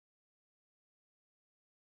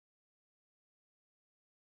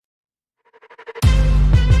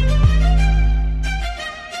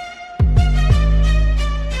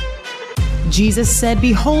Jesus said,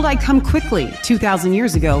 "Behold, I come quickly." 2,000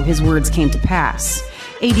 years ago, his words came to pass.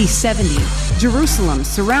 AD 70, Jerusalem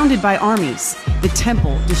surrounded by armies, the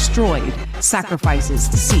temple destroyed, sacrifices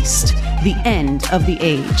ceased, the end of the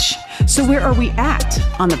age. So where are we at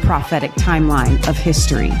on the prophetic timeline of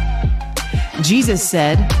history? Jesus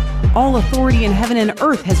said, "All authority in heaven and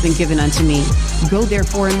earth has been given unto me. Go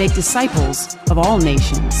therefore and make disciples of all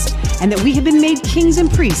nations," and that we have been made kings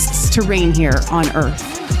and priests to reign here on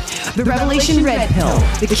earth. The Revelation Red Pill,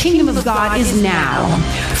 the kingdom of God is now.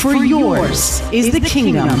 For yours is the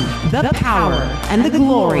kingdom, the power, and the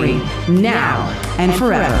glory, now and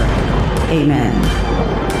forever. Amen.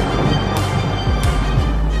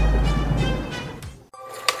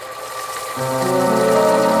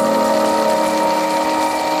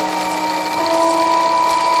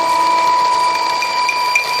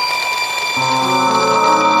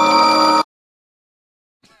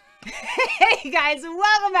 Hey guys,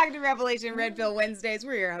 welcome back to Revelation Red Pill Wednesdays.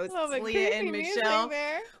 We're your hosts, Leah and Michelle.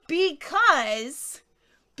 Because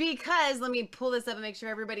let me pull this up and make sure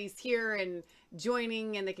everybody's here and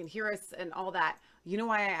joining and they can hear us and all that. You know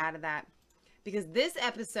why I added that? Because this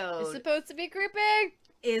episode is supposed to be creepy.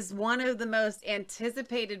 Is one of the most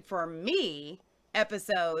anticipated for me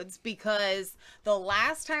episodes, because the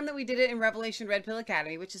last time that we did it in Revelation Red Pill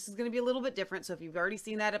Academy, which this is going to be a little bit different, so if you've already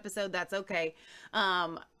seen that episode, that's okay.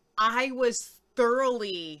 I was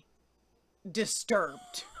thoroughly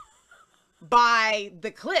disturbed by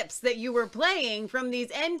the clips that you were playing from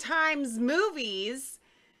these end times movies.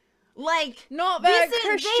 Like, not very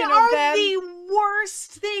Christian they of are them. the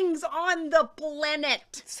worst things on the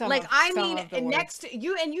planet.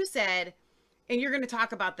 You said, and you're going to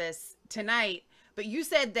talk about this tonight, but you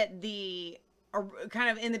said that kind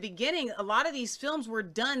of in the beginning, a lot of these films were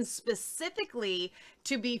done specifically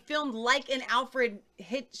to be filmed like an Alfred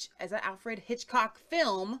Hitchcock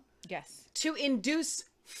film. Yes. To induce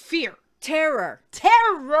fear. Terror.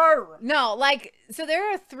 No, like, so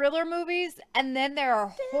there are thriller movies and then there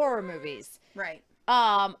are horror movies. Right.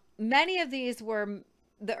 Many of these were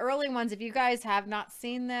the early ones. If you guys have not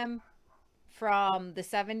seen them from the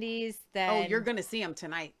 70s, then... Oh, you're going to see them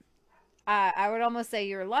tonight. I would almost say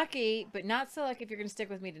you're lucky, but not so lucky if you're going to stick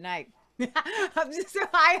with me tonight. I have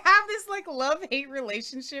this like love-hate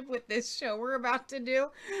relationship with this show we're about to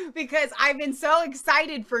do, because I've been so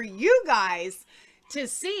excited for you guys to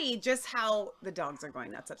see just how the dogs are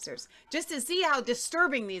going nuts upstairs, just to see how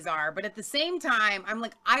disturbing these are. But at the same time, I'm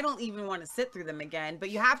like, I don't even want to sit through them again.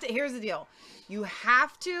 But you have to, here's the deal. You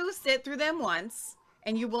have to sit through them once.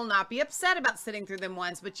 And you will not be upset about sitting through them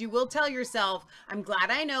once, but you will tell yourself, I'm glad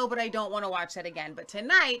I know, but I don't want to watch that again. But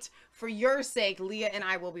tonight, for your sake, Leah and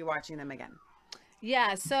I will be watching them again.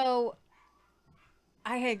 Yeah, so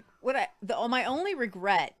my only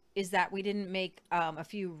regret is that we didn't make a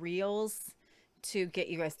few reels to get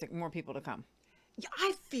you guys more people to come. Yeah,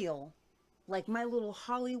 I feel like my little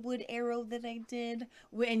Hollywood arrow that I did,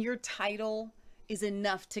 and your title is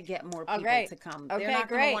enough to get more people to come. Okay, they're not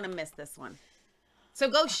going to want to miss this one. So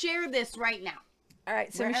go share this right now. All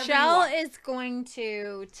right. So Michelle is going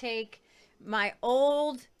to take my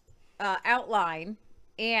old outline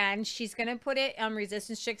and she's going to put it on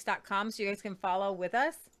resistancechicks.com so you guys can follow with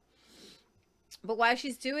us. But while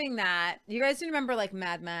she's doing that, you guys remember like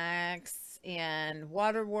Mad Max and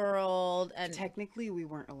Waterworld, and technically we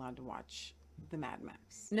weren't allowed to watch the Mad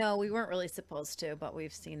Max. No, we weren't really supposed to, but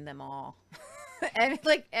we've seen them all. And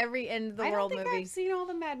like every end of the world movie. I've seen all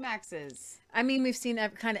the Mad Maxes. I mean, we've seen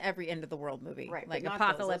kind of every end of the world movie, right? Like but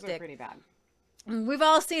apocalyptic. Those are pretty bad. We've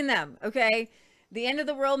all seen them. Okay, the end of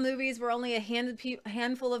the world movies where only a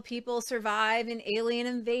handful of people survive an alien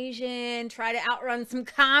invasion, try to outrun some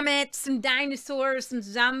comets, some dinosaurs, some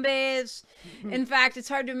zombies. In fact, it's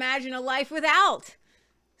hard to imagine a life without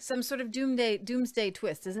some sort of doomsday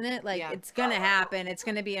twist, isn't it? Like, it's gonna happen. It's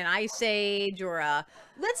gonna be an ice age or a...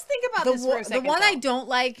 Let's think about this for a second. The one I don't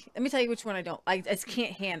like, let me tell you which one I don't like. I just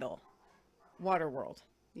can't handle. Waterworld.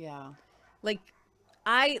 Yeah. Like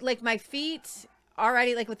my feet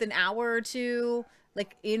already, like with an hour or two,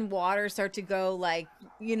 like in water, start to go like,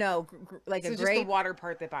 like so a grape. Just the water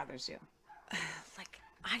part that bothers you. Like,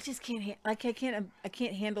 I just can't, I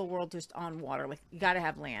can't handle world just on water. Like, you gotta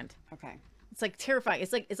have land. Okay. It's like terrifying.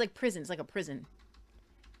 It's like prison. It's like a prison.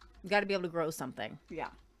 You got to be able to grow something. Yeah.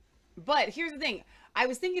 But here's the thing. I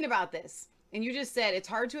was thinking about this, and you just said it's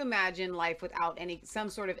hard to imagine life without some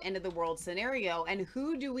sort of end of the world scenario. And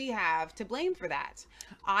who do we have to blame for that?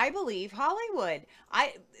 I believe Hollywood.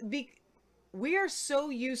 We are so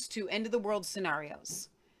used to end of the world scenarios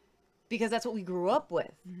because that's what we grew up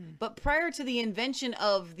with. Mm-hmm. But prior to the invention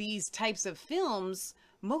of these types of films,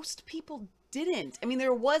 most people didn't. I mean,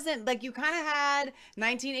 there wasn't, like, you kind of had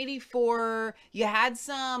 1984. You had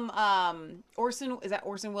some Orson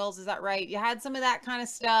Welles? Is that right? You had some of that kind of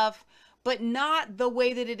stuff, but not the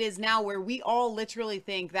way that it is now, where we all literally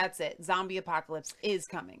think that's it. Zombie apocalypse is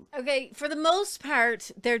coming. Okay, for the most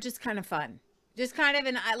part, they're just kind of fun. Just kind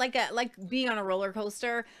of like being on a roller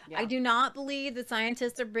coaster. Yeah. I do not believe that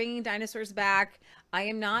scientists are bringing dinosaurs back. I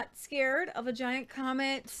am not scared of a giant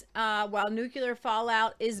comet. While nuclear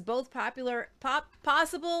fallout is both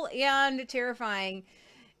possible and terrifying,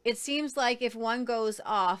 it seems like if one goes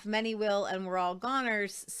off, many will, and we're all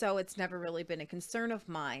goners. So it's never really been a concern of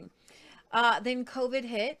mine. Then COVID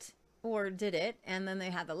hit, or did it? And then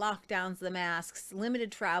they had the lockdowns, the masks, limited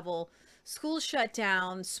travel, schools shut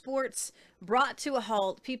down, sports brought to a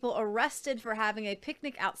halt, people arrested for having a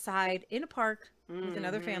picnic outside in a park with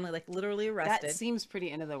another family, like literally arrested. That seems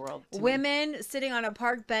pretty end of the world to me. Women sitting on a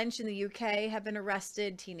park bench in the UK have been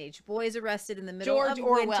arrested. Teenage boys arrested in the middle George of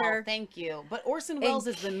Orwell, winter. thank you. But Orson Welles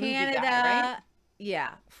In is the movie Canada, guy, right?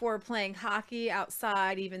 Yeah, for playing hockey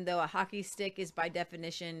outside, even though a hockey stick is by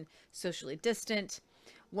definition socially distant.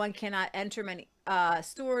 One cannot enter many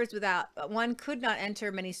stores without. One could not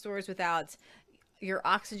enter many stores without your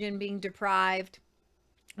oxygen being deprived,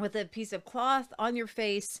 with a piece of cloth on your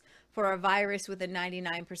face for a virus with a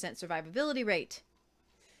 99% survivability rate.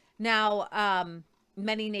 Now,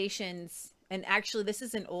 many nations, and actually this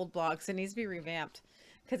is an old blog, so it needs to be revamped,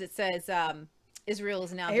 because it says Israel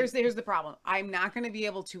is now. Here's the problem. I'm not going to be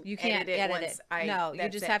able to. You can't edit once it. No, you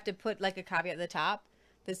just have to put like a caveat at the top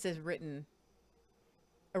that says written.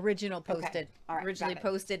 Original posted. Okay. All right, originally got it.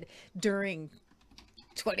 posted during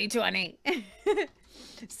 2020.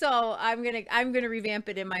 So I'm gonna revamp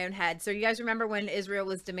it in my own head. So you guys remember when Israel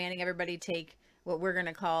was demanding everybody take what we're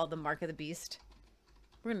gonna call the mark of the beast?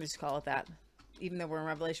 We're gonna just call it that, even though we're in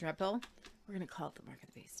Revelation REDPILL. We're gonna call it the mark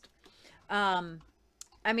of the beast.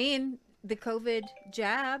 I mean, the COVID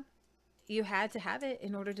jab, you had to have it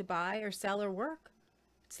in order to buy or sell or work.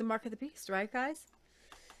 It's the mark of the beast, right, guys?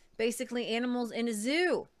 Basically, animals in a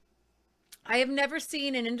zoo. I have never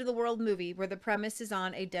seen an Into the World movie where the premise is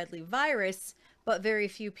on a deadly virus, but very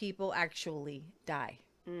few people actually die.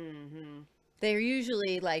 Mm-hmm. They're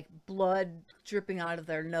usually like blood dripping out of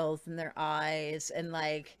their nose and their eyes, and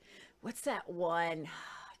like, what's that one?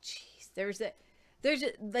 Jeez, there was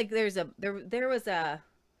a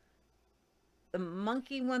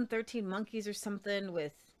monkey one, 13 Monkeys or something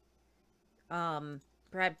with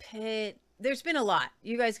Brad Pitt. There's been a lot.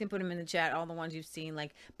 You guys can put them in the chat, all the ones you've seen.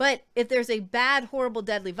 Like, but if there's a bad, horrible,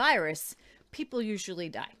 deadly virus, people usually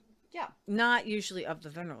die. Yeah. Not usually of the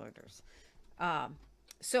ventilators.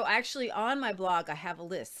 So actually on my blog, I have a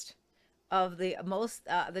list of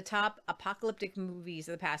the top apocalyptic movies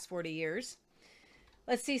of the past 40 years.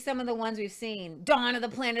 Let's see some of the ones we've seen. Dawn of the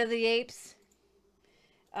Planet of the Apes,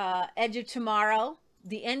 Edge of Tomorrow,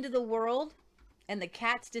 The End of the World, and The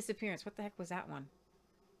Cat's Disappearance. What the heck was that one?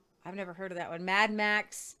 I've never heard of that one. Mad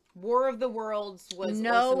Max. War of the Worlds was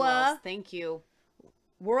Noah. Orson Welles. Thank you.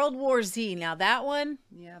 World War Z. Now that one,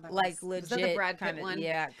 yeah, that like was, legit. was that the Brad Pitt kinda, one?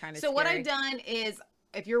 Yeah, kind of. So what I've done is,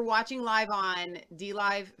 if you're watching live on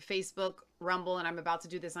DLive, Facebook, Rumble, and I'm about to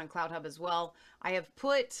do this on CloudHub as well, I have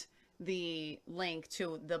put the link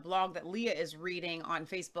to the blog that Leah is reading on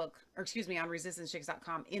Facebook, or excuse me, on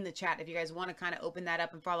resistancechicks.com in the chat. If you guys want to kind of open that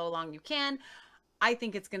up and follow along, you can. I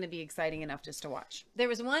think it's going to be exciting enough just to watch. There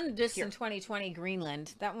was one just in 2020,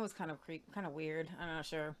 Greenland. That one was kind of weird. I'm not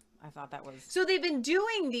sure. I thought that was. So they've been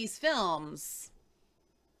doing these films.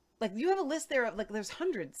 Like, you have a list there of, like, there's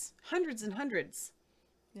hundreds and hundreds.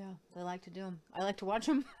 Yeah, they like to do them. I like to watch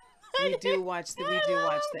them. We do watch the End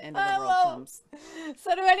of the World films.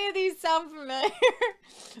 So do any of these sound familiar?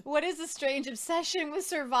 What is a strange obsession with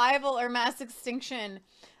survival or mass extinction?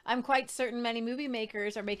 I'm quite certain many movie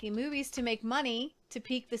makers are making movies to make money, to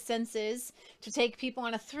pique the senses, to take people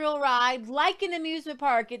on a thrill ride like an amusement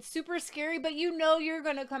park. It's super scary, but you know you're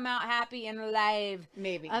going to come out happy and alive.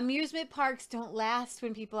 Maybe. Amusement parks don't last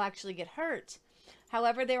when people actually get hurt.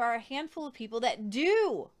 However, there are a handful of people that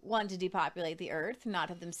do want to depopulate the earth, not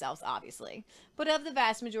of themselves, obviously, but of the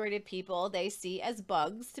vast majority of people they see as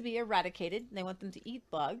bugs to be eradicated. They want them to eat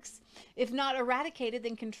bugs. If not eradicated,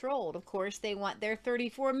 then controlled. Of course, they want their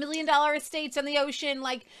 $34 million estates on the ocean,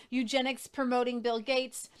 like eugenics promoting Bill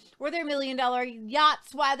Gates, or their $1 million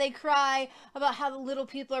yachts while they cry about how the little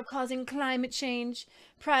people are causing climate change,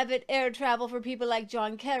 private air travel for people like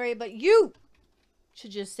John Kerry, but you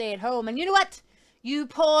should just stay at home. And you know what? You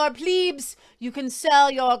poor plebes, you can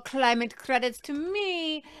sell your climate credits to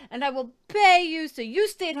me, and I will pay you so you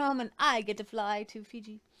stay at home and I get to fly to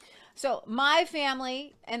Fiji. So my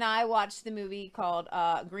family and I watched the movie called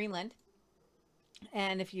Greenland.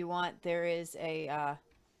 And if you want, there is a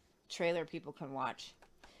trailer people can watch.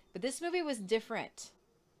 But this movie was different.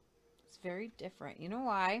 It's very different. You know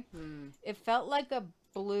why? It felt like a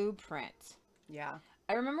blueprint. Yeah.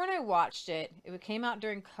 I remember when I watched it, it came out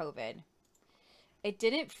during COVID. It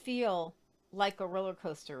didn't feel like a roller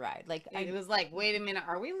coaster ride. Like It was like, wait a minute,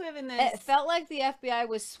 are we living this? It felt like the FBI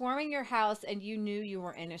was swarming your house and you knew you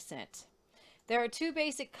were innocent. There are two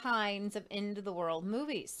basic kinds of end of the world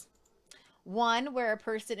movies. One where a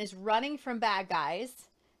person is running from bad guys,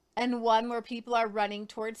 and one where people are running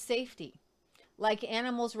towards safety, like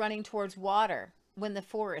animals running towards water when the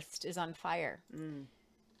forest is on fire.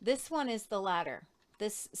 This one is the latter.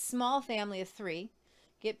 This small family of 3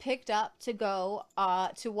 get picked up to go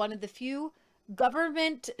to one of the few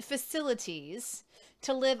government facilities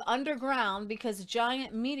to live underground because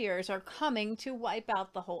giant meteors are coming to wipe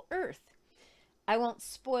out the whole earth. I won't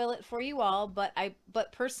spoil it for you all, but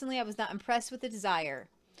personally I was not impressed with the desire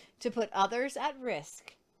to put others at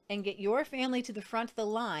risk and get your family to the front of the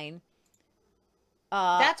line.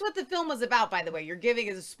 That's what the film was about, by the way. You're giving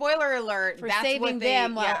as a spoiler alert. For that's saving what they,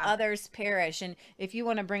 them while others perish. And if you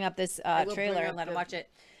want to bring up this trailer and let them watch it.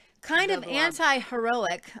 Kind of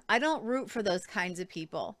anti-heroic. I don't root for those kinds of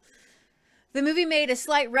people. The movie made a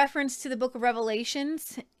slight reference to the Book of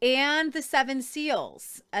Revelations and the Seven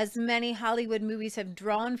Seals, as many Hollywood movies have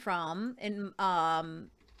drawn from the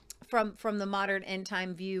modern end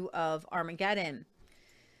time view of Armageddon.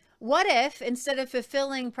 What if, instead of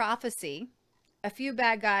fulfilling prophecy, a few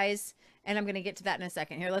bad guys, and I'm going to get to that in a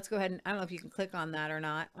second. Here, let's go ahead and, I don't know if you can click on that or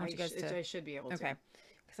not. I should be able to. Okay.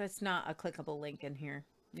 Because it's not a clickable link in here.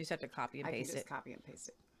 You just have to copy and paste it. I can just copy and paste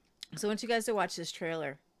it. So I want you guys to watch this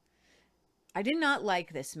trailer. I did not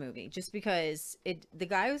like this movie just because the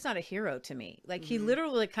guy was not a hero to me. Like, he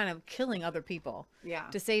literally kind of killing other people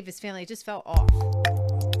to save his family. It just felt off.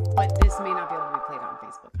 But this may not be able to be played on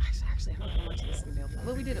Facebook. Actually, I don't know how much this is going to be able to.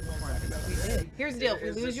 Well, we did it before on Facebook. We did. Here's the deal.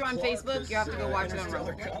 If we lose you on Facebook, you have to go watch it on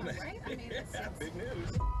Roku. Right? I mean, it's big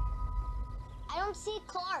news. I don't see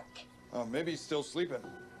Clark. Oh, maybe he's still sleeping.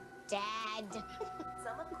 Dad.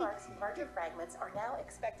 Some of Clark's larger fragments are now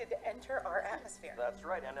expected to enter our atmosphere. That's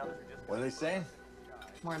right, and now that you're just... What are they saying?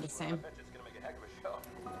 More of the same. I bet it's gonna make a heck of a show.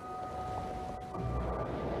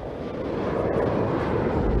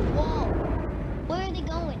 Whoa. Where are they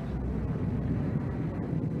going?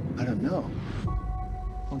 I don't know.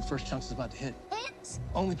 When the first chunk's about to hit. It?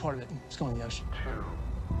 Only part of it. It's going in the ocean.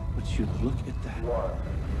 Would you look at that?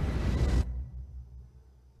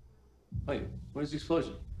 Wait, where's the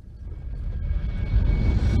explosion?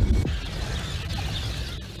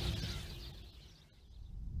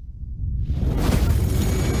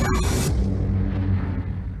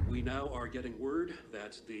 We now are getting word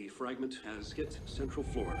that the fragment has hit Central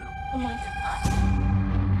Florida. Oh my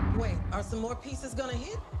God. Wait, are some more pieces gonna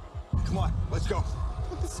hit? Come on, let's go.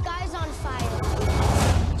 But the sky's on fire.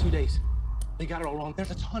 2 days. They got it all wrong.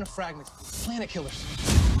 There's a ton of fragments. Planet killers.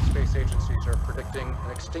 Space agencies are predicting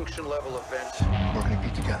an extinction level event. We're gonna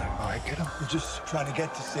be together, all right, kiddo? We're just trying to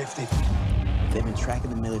get to safety. They've been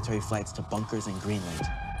tracking the military flights to bunkers in Greenland.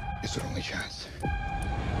 It's our only chance.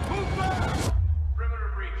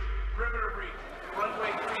 Perimeter breach. Perimeter breach.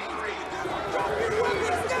 Runway 33.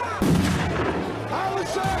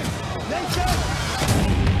 Allison! Nathan!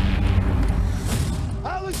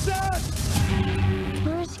 Allison!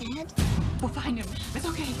 Where's Dad? We'll find him. It's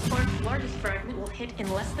okay. Clark's largest fragment will hit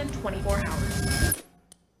in less than 24 hours.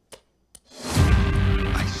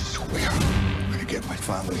 I swear, I'm gonna get my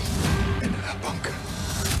family into that bunker.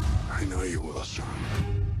 I know you will, son.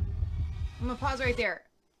 I'm going to pause right there.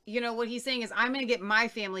 You know, what he's saying is, I'm going to get my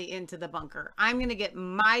family into the bunker. I'm going to get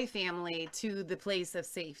my family to the place of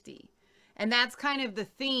safety. And that's kind of the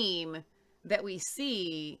theme that we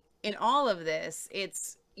see in all of this.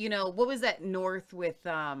 It's, you know, what was that North with,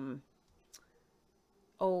 oh,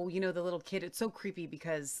 you know, the little kid. It's so creepy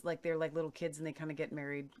because, like, they're like little kids and they kind of get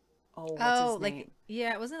married. Oh, what's his name?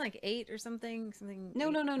 Yeah, it wasn't like 8 or something. No,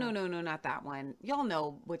 not that one. Y'all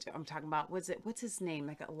know what I'm talking about. What's his name?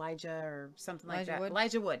 Like Elijah or something like that.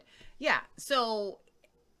 Elijah Wood. Yeah. So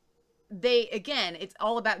it's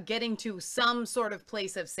all about getting to some sort of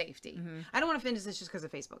place of safety. I don't want to finish this just because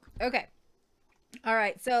of Facebook. Okay. All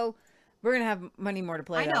right. So we're going to have many more to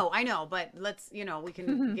play. I know, but let's, you know, we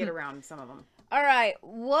can get around some of them. All right.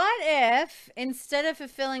 What if, instead of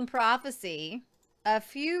fulfilling prophecy, a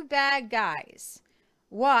few bad guys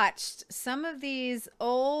watched some of these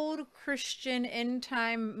old Christian end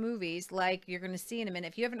time movies, like you're going to see in a minute?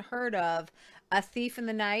 If you haven't heard of A Thief in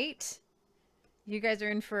the Night, You guys are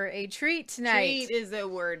in for a treat tonight. Treat is a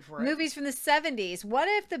word for it. Movies from the 70s. What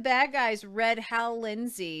if the bad guys read Hal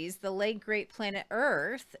Lindsey's The Late Great Planet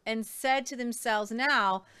Earth and said to themselves,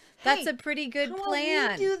 now, that's a pretty good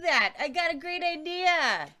plan. We do that. I got a great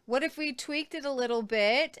idea. What if we tweaked it a little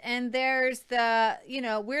bit and there's the,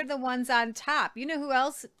 we're the ones on top. You know who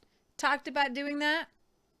else talked about doing that?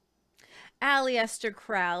 Aleister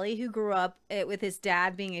Crowley, who grew up with his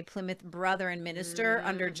dad being a Plymouth Brethren minister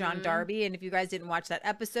under John Darby. And if you guys didn't watch that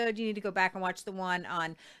episode, you need to go back and watch the one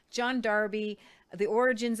on John Darby, the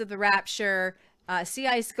origins of the rapture,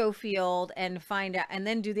 C.I. Schofield, and find out, and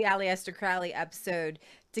then do the Aleister Crowley episode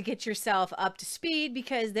to get yourself up to speed,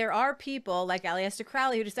 because there are people like Aleister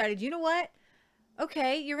Crowley who decided, you know what?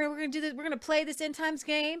 Okay, we're going to do this. We're going to play this end times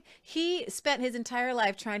game. He spent his entire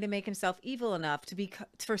life trying to make himself evil enough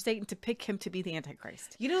for Satan to pick him to be the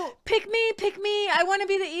Antichrist. Pick me. I want to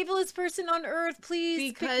be the evilest person on earth.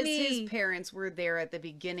 Please, because pick me. His parents were there at the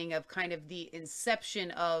beginning of kind of the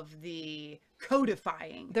inception of the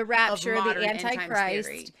codifying, the rapture, of the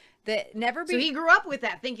Antichrist. So he grew up with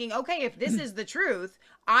that, thinking, okay, if this is the truth,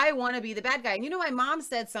 I want to be the bad guy. And my mom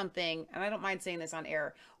said something, and I don't mind saying this on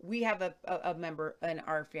air. We have a member in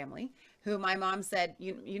our family who my mom said,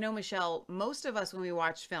 Michelle, most of us when we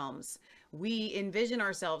watch films, we envision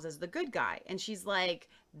ourselves as the good guy. And she's like,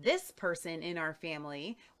 this person in our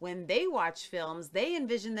family, when they watch films, they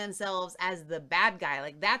envision themselves as the bad guy.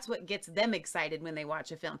 Like, that's what gets them excited when they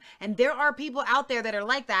watch a film. And there are people out there that are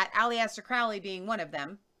like that, Aleister Crowley being one of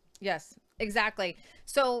them. Yes, exactly.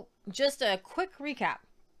 So just a quick recap.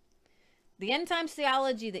 The end times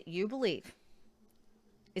theology that you believe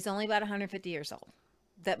is only about 150 years old,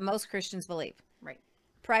 that most Christians believe. Right.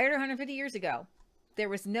 Prior to 150 years ago, there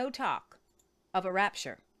was no talk of a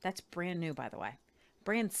rapture. That's brand new, by the way.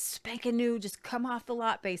 Brand spanking new, just come off the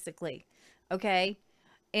lot, basically. Okay?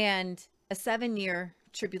 And a 7-year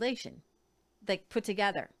tribulation, like, put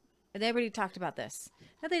together. And everybody talked about this.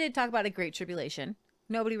 Now, they did talk about a great tribulation.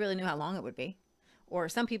 Nobody really knew how long it would be. Or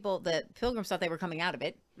some people, the pilgrims thought they were coming out of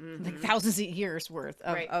it. Like thousands of years worth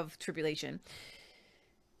of tribulation.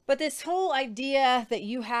 But this whole idea that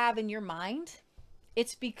you have in your mind,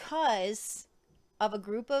 it's because of a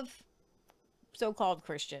group of so-called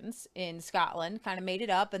Christians in Scotland kind of made it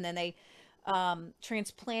up, and then they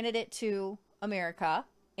transplanted it to America,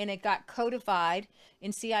 and it got codified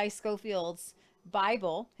in C.I. Schofield's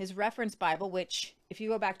Bible, his reference Bible, which if you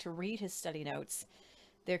go back to read his study notes,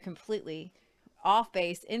 they're completely off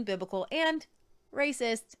base, unbiblical, and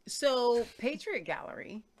racist. So Patriot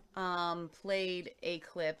Gallery played a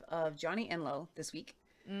clip of Johnny Enlow this week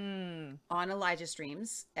on Elijah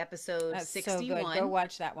Streams, episode 61. So good. Go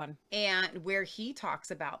watch that one. And where he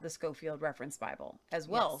talks about the Schofield Reference Bible as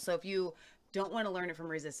well. Yes. So if you don't want to learn it from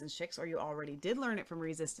Resistance Chicks, or you already did learn it from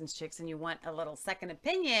Resistance Chicks and you want a little second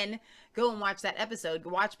opinion, go and watch that episode.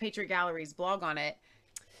 Watch Patriot Gallery's blog on it.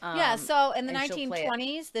 So in the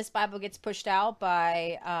 1920s, this Bible gets pushed out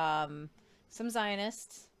by some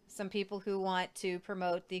Zionists, some people who want to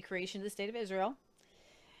promote the creation of the state of Israel,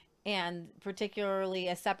 and particularly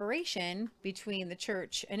a separation between the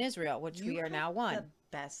church and Israel, which we are now one. The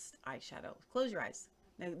best eyeshadow. Close your eyes.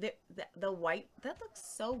 The white, that looks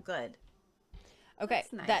so good. Okay,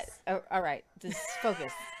 nice. All right. Just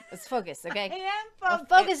focus. Let's focus, okay? I am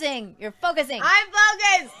focused. You're focusing. You're focusing. I'm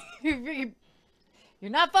focused.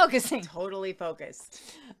 You're not focusing. Totally focused.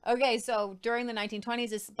 Okay, so during the 1920s,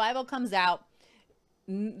 this Bible comes out.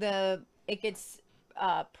 It gets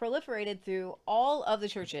proliferated through all of the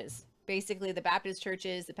churches, basically the Baptist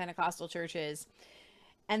churches, the Pentecostal churches.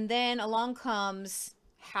 And then along comes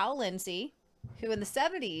Hal Lindsey, who in the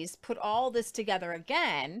 70s put all this together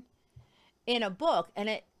again in a book. And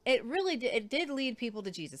it really did lead people to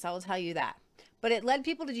Jesus. I will tell you that. But it led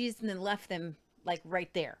people to Jesus and then left them like right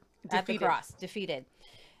there. At the cross, defeated.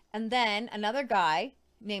 And then another guy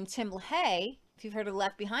named Tim LaHaye, if you've heard of the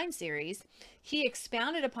Left Behind series, he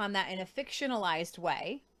expounded upon that in a fictionalized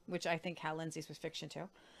way, which I think Hal Lindsey's was fiction too.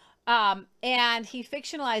 And he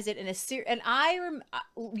fictionalized it in a series. And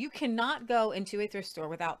you cannot go into a thrift store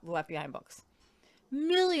without the Left Behind books.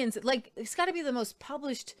 Millions, like it's got to be the most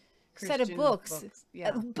published set of books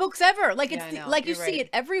ever. Like it's you see it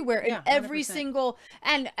everywhere in every 100%. Single,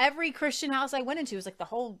 and every Christian house I went into was like the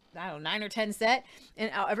whole 9 or 10 set, and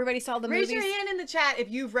everybody saw the movies. Raise your hand in the chat if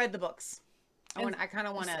you've read the books. I kind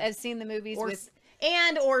of want to have seen the movies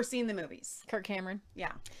or seen the movies. Kirk Cameron.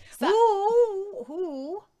 Yeah. So,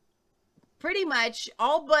 who pretty much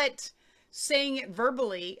all but saying it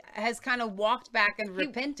verbally has kind of walked back and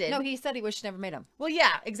repented. No, he said he wished he never made them. Well,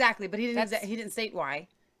 yeah, exactly, but he didn't state why.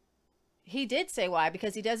 He did say why,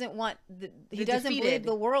 because he doesn't want he doesn't believe defeated.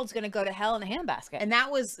 the world's going to go to hell in a handbasket. And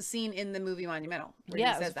that was seen in the movie Monumental. Where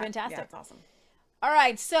Yeah, he it was says that. fantastic. Yeah, it's awesome. All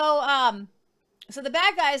right, so the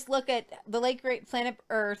bad guys look at the late great Planet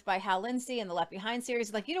Earth by Hal Lindsey and the Left Behind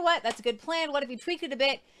series. Like, you know what? That's a good plan. What if you tweak it a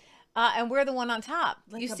bit? And we're the one on top.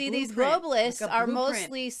 Like you a see, these blueprint. globalists Like a are blueprint.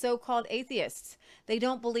 mostly so-called atheists. They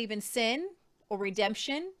don't believe in sin or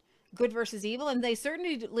redemption, good versus evil, and they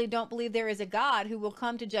certainly don't believe there is a God who will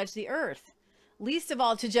come to judge the earth, least of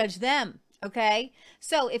all to judge them. Okay?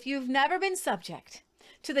 So if you've never been subject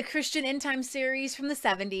to the Christian End Time series from the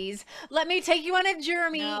 70s, let me take you on a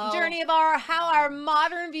journey of how our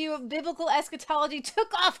modern view of biblical eschatology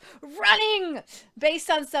took off running based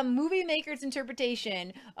on some movie maker's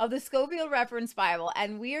interpretation of the Scofield Reference Bible,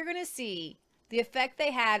 and we are going to see the effect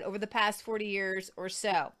they had over the past 40 years or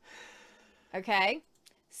so. Okay?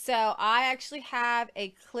 So I actually have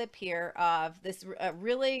a clip here of this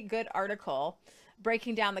really good article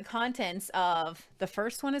breaking down the contents of, the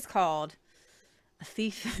first one is called A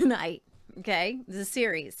Thief in the Night. Okay, this is a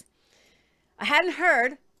series. I hadn't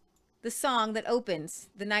heard the song that opens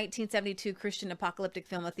the 1972 Christian apocalyptic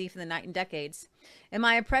film A Thief in the Night in decades, and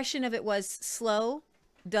my impression of it was slow,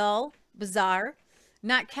 dull, bizarre,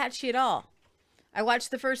 not catchy at all. I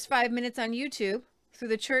watched the first 5 minutes on YouTube through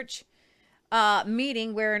the church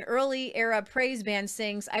meeting where an early era praise band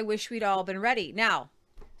sings I Wish We'd All Been Ready. Now,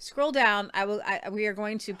 scroll down. We are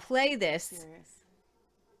going to play this.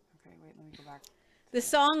 Okay, wait, let me go back. The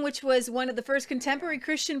song, which was one of the first contemporary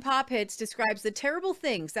Christian pop hits, describes the terrible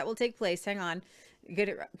things that will take place. Hang on, get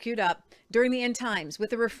it queued up during the end times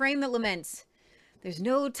with a refrain that laments, "There's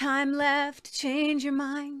no time left to change your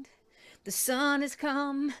mind. The sun has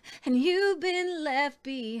come and you've been left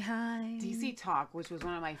behind." DC Talk, which was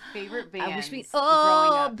one of my favorite bands I wish we'd growing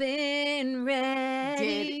all up, been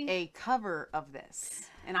ready. did a cover of this.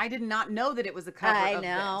 And I did not know that it was a cover I of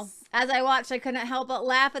know. this. As I watched, I couldn't help but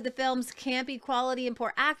laugh at the film's campy quality and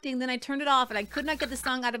poor acting. Then I turned it off and I could not get the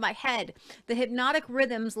song out of my head. The hypnotic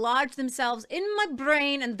rhythms lodged themselves in my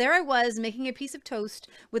brain, and there I was making a piece of toast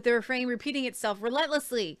with the refrain repeating itself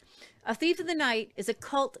relentlessly. A Thief in the Night is a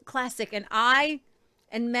cult classic, and I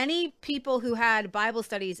and many people who had Bible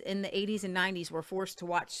studies in the 80s and 90s were forced to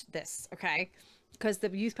watch this, okay? Because the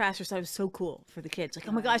youth pastor said it was so cool for the kids. Like,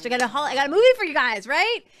 oh my gosh, I got a movie for you guys,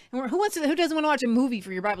 right? And who doesn't want to watch a movie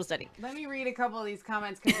for your Bible study? Let me read a couple of these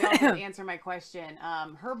comments because y'all can answer my question.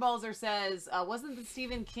 Herb Balzer says, wasn't the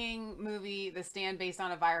Stephen King movie The Stand based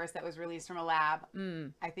on a virus that was released from a lab?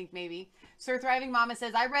 I think maybe. Sir Thriving Mama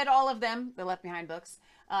says, I read all of them, the Left Behind books,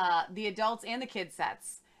 the adults and the kids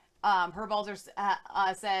sets. Herb Balzer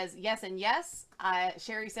says, yes and yes.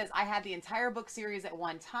 Sherry says, I had the entire book series at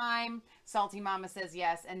one time. Salty Mama says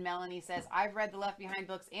yes. And Melanie says, I've read the Left Behind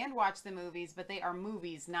books and watched the movies, but they are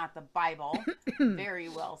movies, not the Bible. Very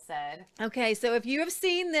well said. Okay, so if you have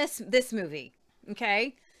seen this movie,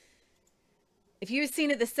 okay, if you've seen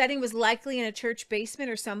it, the setting was likely in a church basement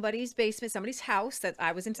or somebody's basement, somebody's house. That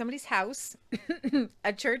I was in somebody's house,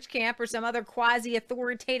 a church camp, or some other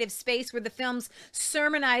quasi-authoritative space where the film's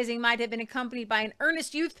sermonizing might have been accompanied by an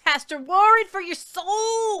earnest youth pastor worried for your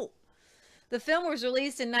soul. The film was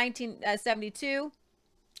released in 1972.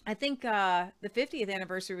 I think the 50th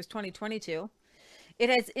anniversary was 2022. It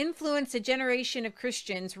has influenced a generation of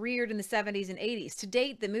Christians reared in the 70s and 80s. To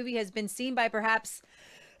date, the movie has been seen by perhaps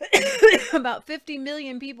about 50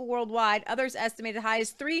 million people worldwide. Others estimate as high as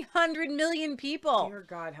 300 million people. Dear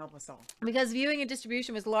God, help us all. Because viewing and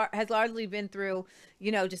distribution has largely been through,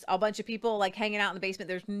 just a bunch of people like hanging out in the basement.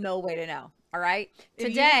 There's no way to know. All right.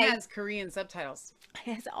 Today it has Korean subtitles.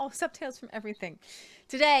 It has all subtitles from everything.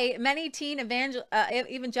 Today, many teen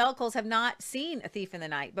evangelicals have not seen A Thief in the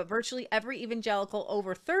Night, but virtually every evangelical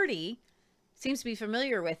over 30 seems to be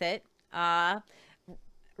familiar with it.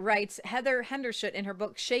 Writes Heather Hendershot in her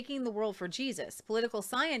book, Shaking the World for Jesus. Political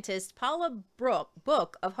scientist Paula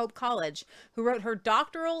Book of Hope College, who wrote her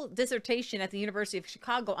doctoral dissertation at the University of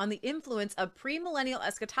Chicago on the influence of premillennial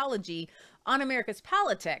eschatology on America's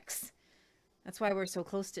politics. That's why we're so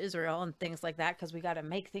close to Israel and things like that, because we got to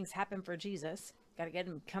make things happen for Jesus. Got to get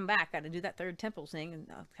him come back. Got to do that third temple thing and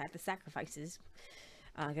have the sacrifices.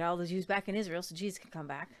 Get all those Jews back in Israel so Jesus can come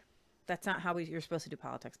back. That's not how you're supposed to do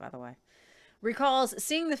politics, by the way. Recalls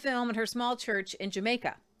seeing the film in her small church in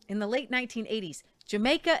Jamaica in the late 1980s.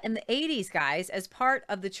 Jamaica in the 80s, guys, as part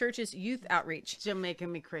of the church's youth outreach. Jamaica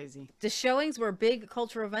me crazy. The showings were big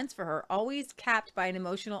cultural events for her, always capped by an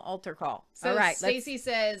emotional altar call. So all right, Stacy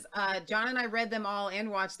says, John and I read them all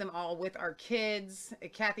and watched them all with our kids.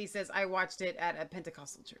 Kathy says, I watched it at a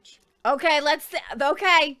Pentecostal church. Okay,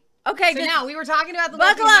 Okay, So just now we were talking about the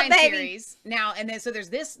Left buckle up, Behind baby. series. Now, and then so there's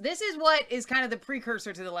this. This is what is kind of the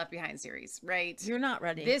precursor to the Left Behind series, right? You're not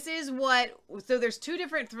ready. This is what. So there's two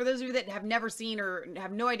different. For those of you that have never seen or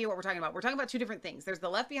have no idea what we're talking about, we're talking about two different things. There's the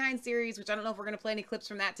Left Behind series, which I don't know if we're going to play any clips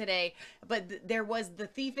from that today, but there was the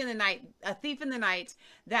Thief in the Night, a Thief in the Night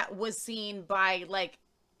that was seen by like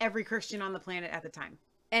every Christian on the planet at the time.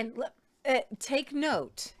 And take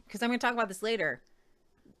note, because I'm going to talk about this later.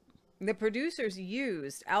 The producers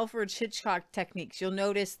used Alfred Hitchcock techniques. You'll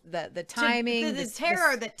notice the timing, the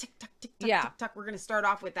terror, the tick tock, tick tock, yeah. tick tock. We're going to start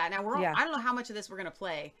off with that. Now I don't know how much of this we're going to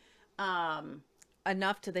play.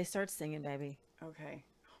 Enough till they start singing, baby. Okay.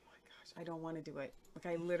 Oh my gosh, I don't want to do it.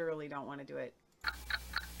 Like I literally don't want to do it.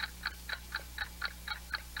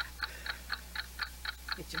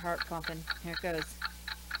 Get your heart pumping. Here it goes.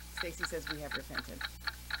 Stacy says we have repented.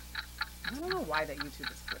 I don't know why that YouTube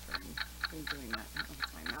is flickering. I'm doing that. I don't know if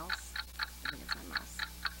it's my mouse. I think it's my mouse.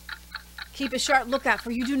 Keep a sharp lookout,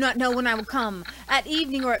 for you do not know when I will come. At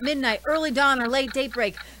evening or at midnight, early dawn or late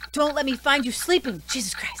daybreak. Don't let me find you sleeping,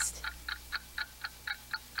 Jesus Christ.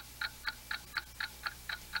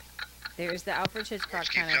 There's the Alfred Hitchcock Reports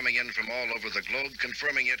keep coming in from all over the globe,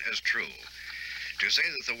 confirming it as true. To say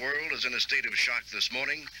that the world is in a state of shock this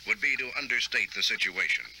morning would be to understate the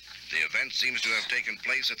situation. The event seems to have taken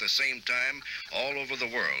place at the same time all over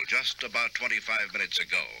the world just about 25 minutes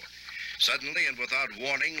ago. Suddenly and without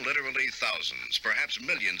warning, literally thousands, perhaps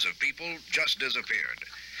millions of people just disappeared.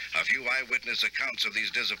 A few eyewitness accounts of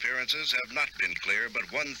these disappearances have not been clear,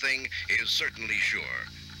 but one thing is certainly sure.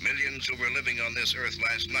 Millions who were living on this earth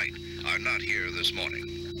last night are not here this morning.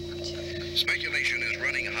 Speculation is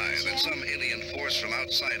running high that some alien force from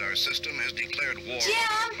outside our system has declared war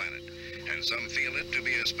on the planet, and some feel it to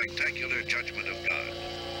be a spectacular judgment of God.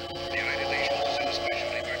 The United Nations is in a special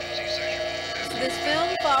emergency session. This film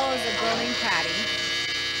follows a growing Patty.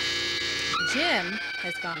 Jim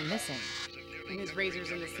has gone missing. And his razor's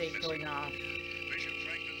in the safe going off.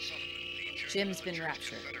 Jim's been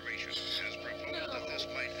raptured. Has proposed that this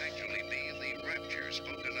might actually be the rapture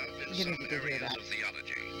spoken of in some areas of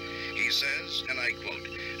theology. He says, and I quote,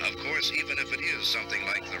 "Of course, even if it is something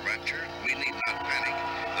like the rapture, we need not panic.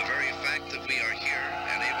 The very fact that we are here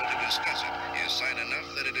and able to discuss it is sign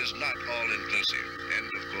enough that it is not all-inclusive." End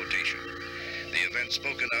of quotation. The event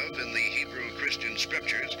spoken of in the Hebrew Christian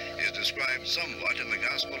scriptures is described somewhat in the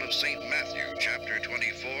Gospel of St. Matthew, chapter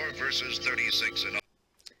 24, verses 36 and on.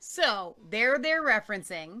 So they're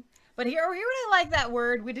referencing, but here what I like that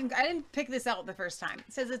word. I didn't pick this out the first time.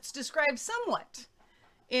 It says it's described somewhat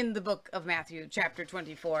in the book of Matthew, chapter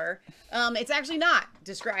 24. It's actually not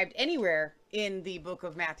described anywhere in the book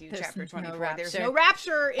of Matthew, chapter 24. There's no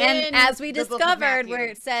rapture in and as we the book of discovered, Matthew, where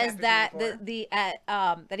it says that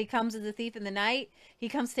 24. that he comes as a thief in the night, he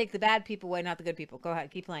comes to take the bad people away, not the good people. Go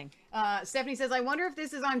ahead, keep playing. Stephanie says, I wonder if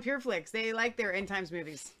this is on PureFlix. They like their end times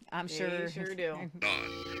movies. I'm sure. They sure do.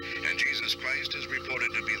 And Jesus Christ is reported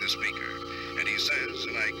to be the speaker. And he says,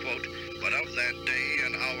 and I quote, "But of that day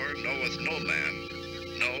and hour knoweth no man,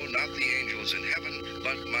 no, not the angels in heaven,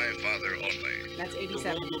 but my Father only." That's The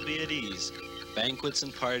 87. world will be at ease, banquets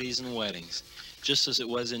and parties and weddings, just as it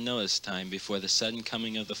was in Noah's time before the sudden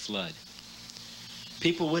coming of the flood.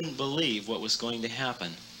 People wouldn't believe what was going to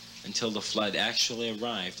happen until the flood actually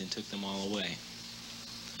arrived and took them all away.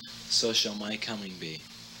 So shall my coming be.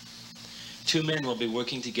 2 men will be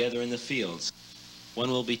working together in the fields. One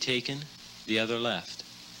will be taken, the other left.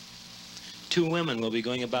 2 women will be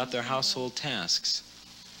going about their household tasks.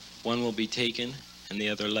 One will be taken and the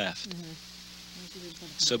other left.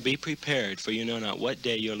 So be prepared, for you know not what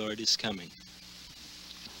day your Lord is coming.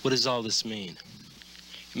 What does all this mean?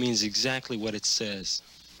 It means exactly what it says.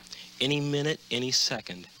 Any minute, any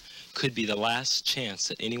second could be the last chance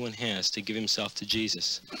that anyone has to give himself to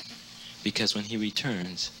Jesus. Because when he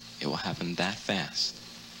returns, it will happen that fast.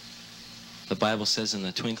 The Bible says in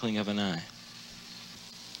the twinkling of an eye,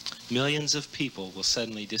 millions of people will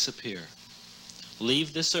suddenly disappear,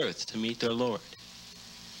 leave this earth to meet their Lord,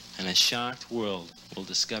 and a shocked world will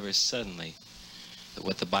discover suddenly that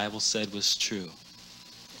what the Bible said was true.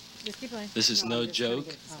 Just keep playing. This is no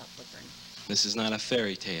joke. This is not a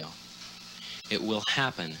fairy tale. It will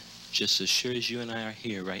happen just as sure as you and I are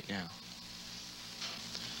here right now.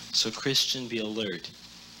 So Christian, be alert.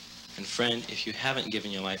 And friend, if you haven't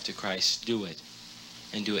given your life to Christ, do it.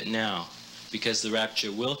 And do it now, because the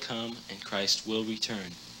rapture will come and Christ will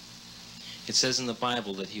return. It says in the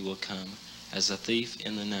Bible that he will come as a thief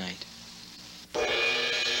in the night.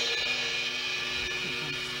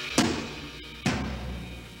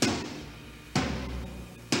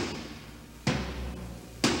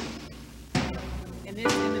 And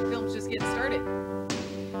the film's just getting started.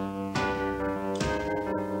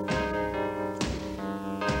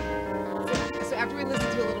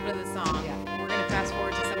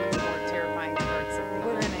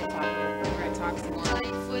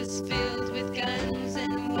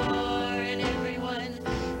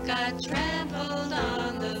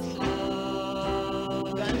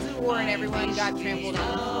 everyone got trampled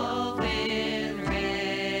on the floor.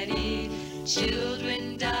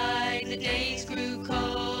 Children died, the days grew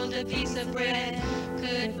cold, a piece of bread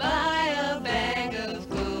could buy a bag of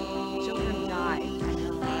gold. Children died.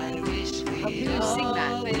 I wish we'd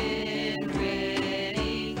all been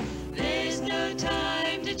ready. There's no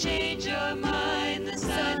time to change your mind. The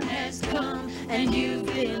sun has come and you've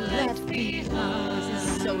been left behind.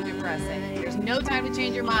 This is so depressing. There's no time to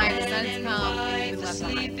change your mind. The sun has come and you've been left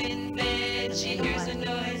Asleep in bed, she hears a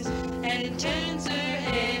noise and turns her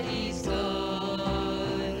head. He's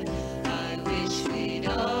gone. I wish we'd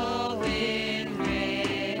all been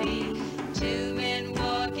ready. Two men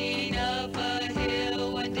walking up a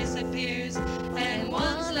hill, one disappears and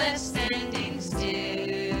one's left standing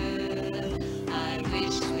still. I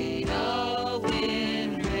wish we'd all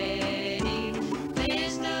been ready.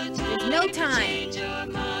 There's no time. To change your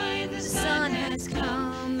mind. The sun has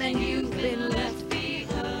come and you've been left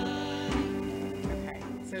behind. Okay,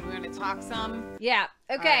 so we're going to talk some. Yeah,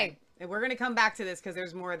 okay. All right. And we're going to come back to this because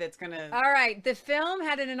there's more that's going to... All right. The film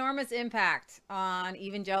had an enormous impact on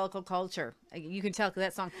evangelical culture. You can tell because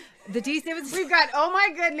that song. The D7... We've got, oh my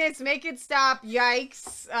goodness, make it stop.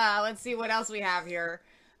 Yikes. Let's see what else we have here.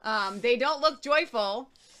 They don't look joyful.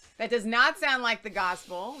 That does not sound like the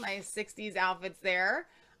gospel. Nice 60s outfits there.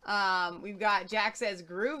 We've got Jack says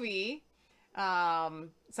groovy.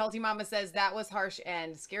 Salty Mama says that was harsh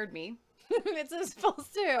and scared me. It's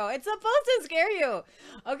supposed to. It's supposed to scare you.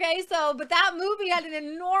 Okay, so, but that movie had an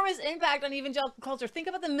enormous impact on evangelical culture. Think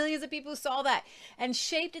about the millions of people who saw that and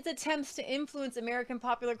shaped its attempts to influence American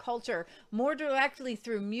popular culture more directly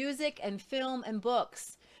through music and film and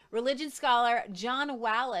books. Religion scholar John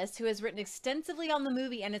Wallace, who has written extensively on the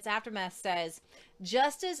movie and its aftermath, says,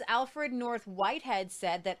 just as Alfred North Whitehead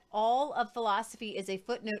said that all of philosophy is a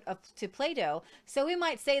footnote to Plato, so we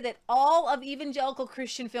might say that all of evangelical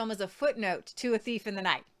Christian film is a footnote to A Thief in the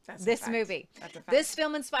Night. This movie. This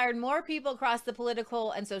film inspired more people across the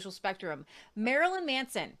political and social spectrum. Marilyn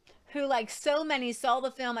Manson, who, like so many, saw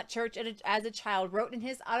the film at church as a child, wrote in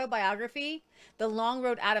his autobiography, The Long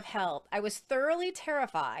Road Out of Hell, I was thoroughly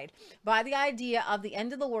terrified by the idea of the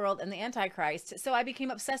end of the world and the Antichrist, so I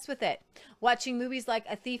became obsessed with it. Watching movies like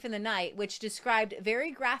A Thief in the Night, which described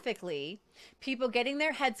very graphically people getting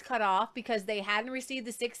their heads cut off because they hadn't received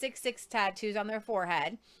the 666 tattoos on their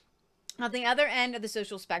forehead. On the other end of the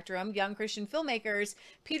social spectrum, young Christian filmmakers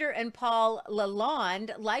Peter and Paul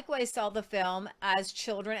Lalonde likewise saw the film as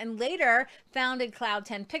children and later founded Cloud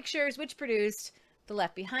 10 Pictures, which produced the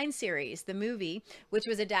Left Behind series, the movie, which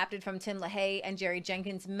was adapted from Tim LaHaye and Jerry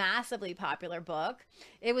Jenkins' massively popular book.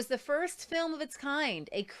 It was the first film of its kind,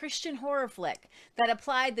 a Christian horror flick that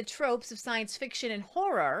applied the tropes of science fiction and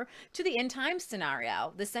horror to the end time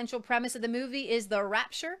scenario. The central premise of the movie is the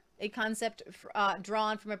rapture, a concept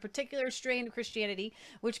drawn from a particular strain of Christianity,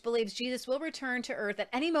 which believes Jesus will return to earth at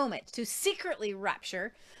any moment to secretly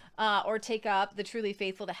rapture or take up the truly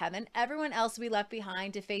faithful to heaven. Everyone else will be left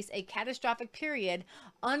behind to face a catastrophic period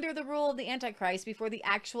under the rule of the Antichrist before the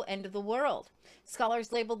actual end of the world.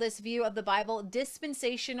 Scholars label this view of the Bible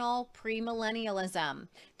dispensational premillennialism.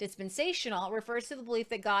 Dispensational refers to the belief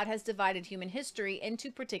that God has divided human history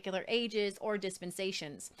into particular ages or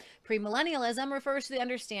dispensations. Premillennialism refers to the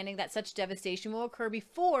understanding that such devastation will occur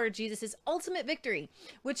before Jesus' ultimate victory,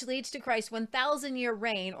 which leads to Christ's 1,000-year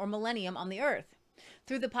reign or millennium on the earth.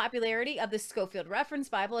 Through the popularity of the Scofield Reference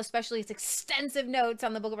Bible, especially its extensive notes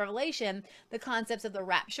on the book of Revelation, the concepts of the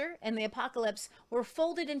rapture and the apocalypse were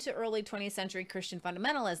folded into early 20th century Christian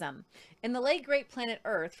fundamentalism. In The Late Great Planet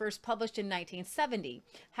Earth, first published in 1970,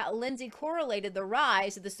 Hal Lindsey correlated the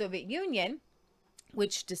rise of the Soviet Union,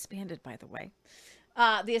 which disbanded, by the way,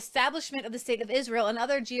 the establishment of the State of Israel and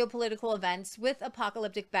other geopolitical events with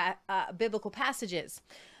apocalyptic biblical passages.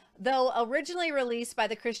 Though originally released by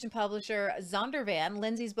the Christian publisher Zondervan,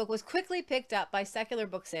 Lindsay's book was quickly picked up by secular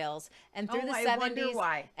book sales, and through the 70s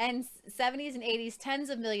and 80s,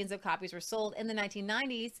 tens of millions of copies were sold. In the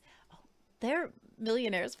 1990s, they're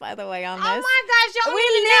millionaires, by the way, on this. Oh my gosh, y'all we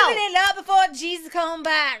living it up before Jesus come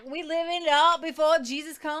back. We living it up before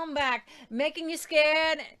Jesus come back, making you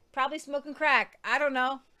scared, probably smoking crack. I don't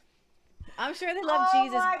know. I'm sure they love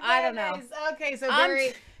Jesus. I don't know. Okay, so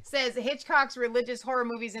Barry says Hitchcock's religious horror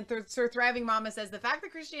movies, and Sir Thriving Mama says the fact that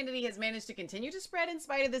Christianity has managed to continue to spread in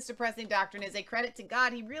spite of this depressing doctrine is a credit to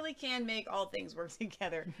God. He really can make all things work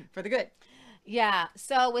together for the good. Yeah.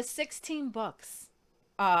 So with 16 books,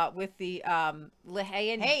 with the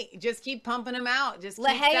LaHaye and hey, just keep pumping them out. Just keep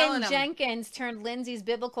LaHaye and them. Jenkins turned Lindsay's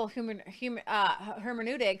biblical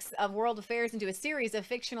hermeneutics of world affairs into a series of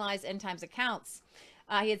fictionalized end times accounts.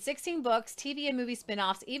 He had 16 books, TV and movie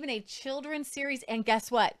spin-offs, even a children's series, and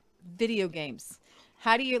guess what? video games.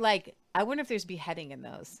 How do you like? I wonder if there's beheading in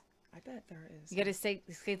those. I bet there is. You got to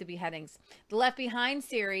escape the beheadings. The Left Behind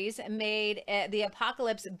series made the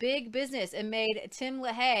apocalypse big business and made Tim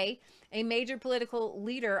LaHaye a major political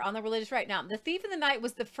leader on the religious right. Now, The Thief in the Night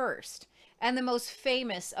was the first and the most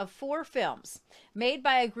famous of 4 films made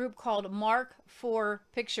by a group called Mark IV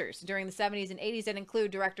Pictures during the 70s and 80s that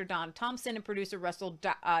include director Don Thompson and producer Russell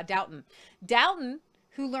Doughton. Doughton,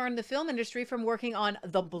 who learned the film industry from working on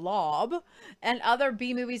The Blob and other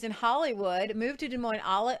B movies in Hollywood, moved to Des Moines,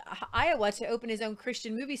 Iowa to open his own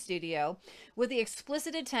Christian movie studio with the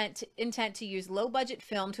explicit intent to use low-budget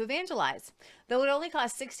film to evangelize. Though it only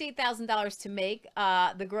cost $68,000 to make,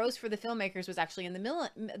 the gross for the filmmakers was actually in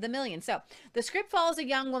the millions. So the script follows a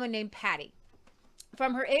young woman named Patty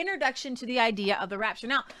from her introduction to the idea of the rapture.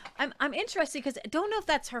 Now, I'm interested because I don't know if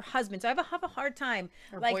that's her husband, so I have a hard time.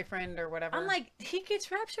 Her like, boyfriend or whatever. I'm like, he gets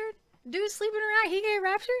raptured? Dude sleeping around, he get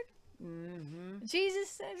raptured? Mm-hmm. Jesus,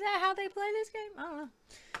 is that how they play this game? I don't know.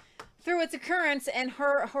 Through its occurrence and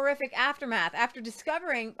her horrific aftermath, after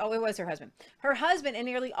discovering, oh, it was her husband. Her husband and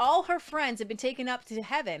nearly all her friends had been taken up to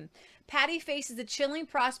heaven. Patty faces the chilling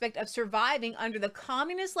prospect of surviving under the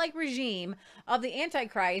communist-like regime of the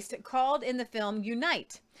Antichrist called in the film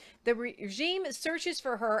Unite. The regime searches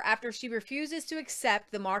for her after she refuses to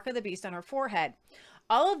accept the mark of the beast on her forehead.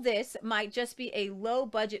 All of this might just be a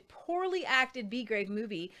low-budget, poorly acted B-grade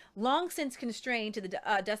movie, long since constrained to the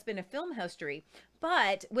dustbin of film history.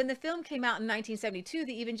 But when the film came out in 1972,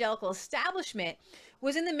 the evangelical establishment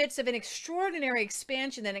was in the midst of an extraordinary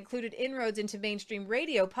expansion that included inroads into mainstream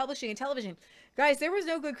radio, publishing, and television. Guys, there was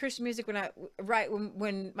no good Christian music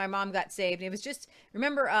when my mom got saved. It was just,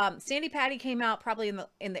 remember, Sandy Patty came out probably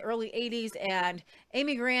in the early 80s, and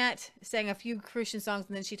Amy Grant sang a few Christian songs,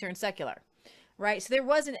 and then she turned secular. Right, so there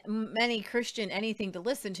wasn't many Christian anything to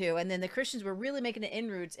listen to, and then the Christians were really making the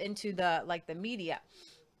inroads into the media,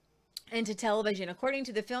 into television. According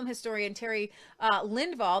to the film historian Terry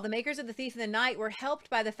Lindvall, the makers of The Thief in the Night were helped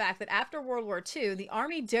by the fact that after World War II, the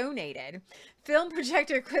Army donated film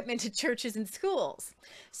projector equipment to churches and schools.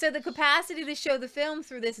 So the capacity to show the film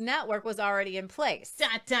through this network was already in place. Da,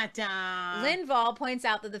 da, da. Lindvall points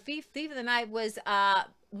out that The Thief in the Night was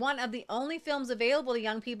one of the only films available to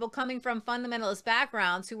young people coming from fundamentalist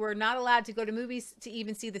backgrounds who were not allowed to go to movies to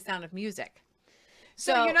even see The Sound of Music.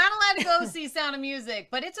 So you're not allowed to go see Sound of Music,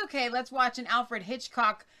 but it's okay. Let's watch an Alfred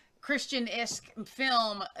Hitchcock Christian-esque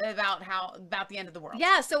film about the end of the world.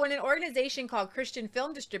 Yeah, so when an organization called Christian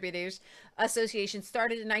Film Distributors Association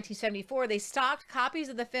started in 1974, they stocked copies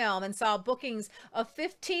of the film and saw bookings of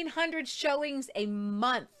 1,500 showings a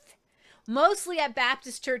month. Mostly at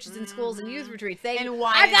Baptist churches and schools and youth retreats. And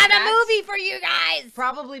why I've got is a movie for you guys.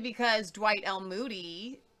 Probably because Dwight L.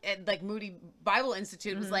 Moody, at Moody Bible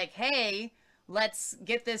Institute, was like, hey, let's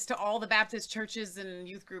get this to all the Baptist churches and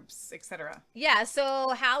youth groups, etc. Yeah, so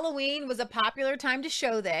Halloween was a popular time to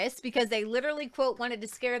show this because they literally, quote, wanted to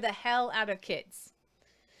scare the hell out of kids.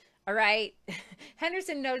 All right.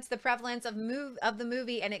 Henderson notes the prevalence of the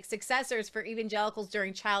movie and its successors for evangelicals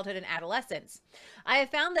during childhood and adolescence. I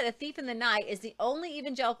have found that A Thief in the Night is the only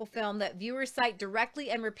evangelical film that viewers cite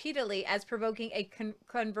directly and repeatedly as provoking a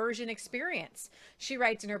conversion experience. She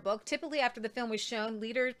writes in her book, typically after the film was shown,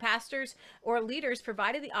 pastors or leaders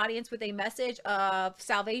provided the audience with a message of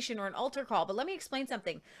salvation or an altar call. But let me explain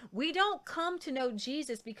something. We don't come to know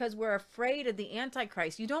Jesus because we're afraid of the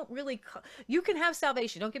Antichrist. You don't really, you can have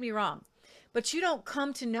salvation. Don't get me wrong, but you don't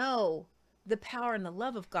come to know the power and the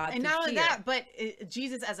love of God. And not only that, but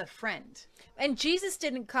Jesus as a friend. And Jesus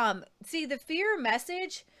didn't come. See, the fear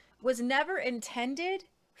message was never intended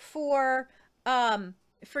for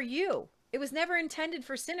you. It was never intended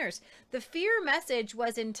for sinners. The fear message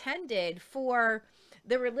was intended for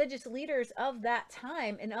the religious leaders of that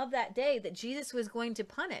time and of that day that Jesus was going to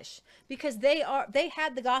punish because they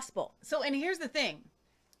had the gospel. So, and here's the thing.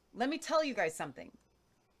 Let me tell you guys something.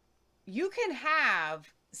 You can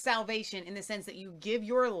have salvation in the sense that you give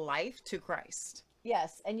your life to Christ.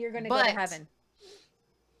 Yes, and you're going to go to heaven.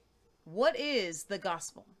 What is the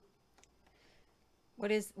gospel? What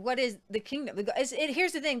is the kingdom?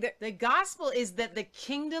 Here's the thing. The gospel is that the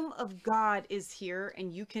kingdom of God is here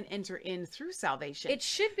and you can enter in through salvation. It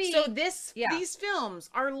should be. So these films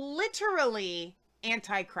are literally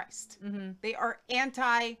anti-Christ. Mm-hmm. They are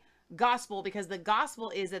anti-gospel because the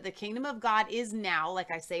gospel is that the kingdom of God is now, like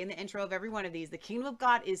I say in the intro of every one of these, the kingdom of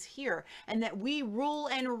God is here and that we rule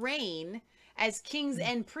and reign as kings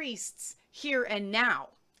and priests here and now.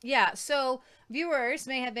 Yeah, so viewers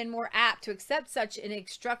may have been more apt to accept such an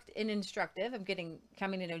instructive of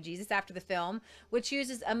coming to know Jesus after the film, which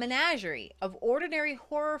uses a menagerie of ordinary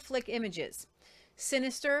horror flick images.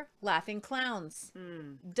 sinister laughing clowns,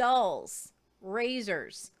 dolls,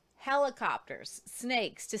 razors, helicopters,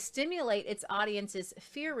 snakes to stimulate its audience's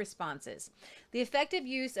fear responses. The effective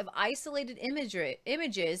use of isolated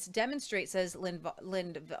images demonstrates, says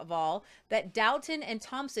Linval, that Doughton and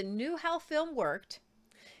Thompson knew how film worked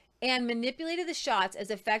and manipulated the shots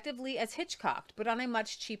as effectively as Hitchcock, but on a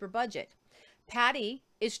much cheaper budget. Patty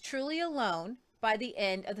is truly alone by the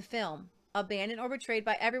end of the film, abandoned or betrayed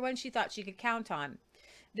by everyone she thought she could count on.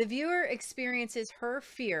 The viewer experiences her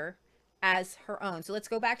fear as her own. So let's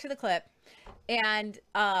go back to the clip. And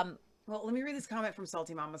well, let me read this comment from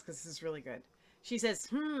Salty Mamas because this is really good. She says,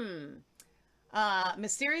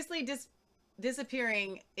 mysteriously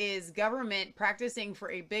disappearing is government practicing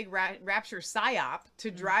for a big rapture psyop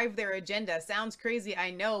to drive their agenda. Sounds crazy,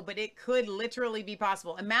 I know, but it could literally be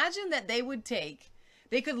possible. Imagine that they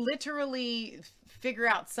could literally figure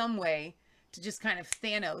out some way to just kind of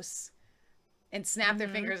Thanos and snap their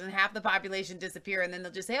fingers and half the population disappear, and then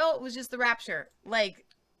they'll just say, oh, it was just the rapture. Like,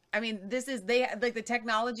 I mean, the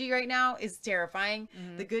technology right now is terrifying.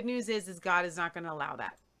 The good news is God is not going to allow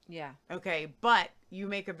that. Yeah. Okay, but you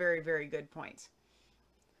make a very, very good point.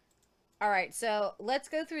 All right, so let's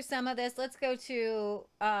go through some of this. Let's go to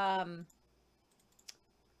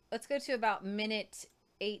about minute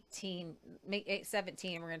 18,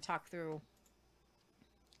 17. We're going to talk through.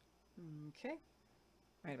 Okay.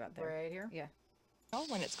 Right about there. Right here? Yeah. Know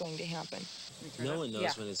when it's going to happen. No one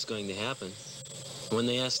knows when it's going to happen. When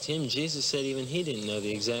they asked him, Jesus said even he didn't know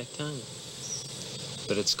the exact time.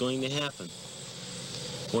 But it's going to happen.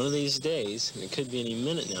 One of these days, and it could be any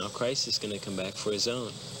minute now, Christ is going to come back for his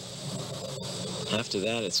own. After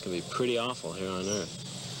that, it's going to be pretty awful here on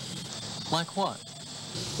earth. Like what?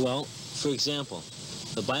 Well, for example,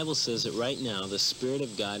 the Bible says that right now the Spirit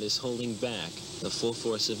of God is holding back the full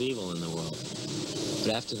force of evil in the world.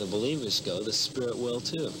 But after the believers go, the Spirit will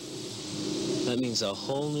too. That means a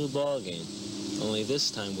whole new ballgame, only this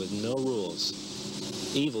time with no rules.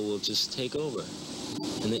 Evil will just take over.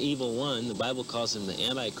 And the evil one, the Bible calls him the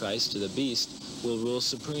Antichrist or the beast, will rule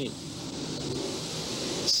supreme.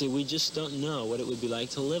 See, we just don't know what it would be like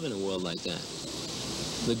to live in a world like that.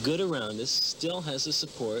 The good around us still has the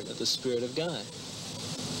support of the Spirit of God.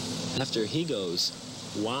 After he goes,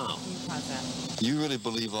 wow. You really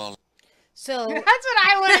believe all? So that's what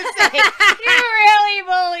I want to say. You really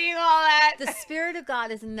believe all that? The Spirit of God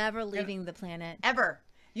is never leaving the planet. Ever.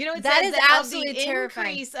 You know, it that says is that absolutely of the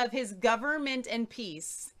terrifying. increase of his government and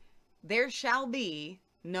peace, there shall be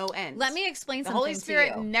no end. Let me explain something. The Holy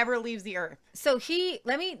Spirit to you. never leaves the earth. So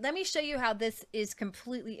let me show you how this is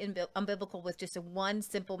completely unbiblical with just one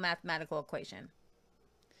simple mathematical equation.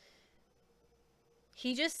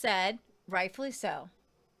 He just said, rightfully so,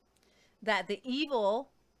 that the evil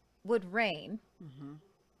would reign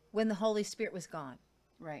when the Holy Spirit was gone.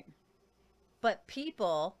 Right. But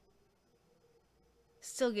people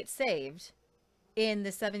still get saved in the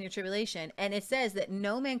 7-year tribulation, and it says that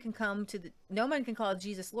no man can call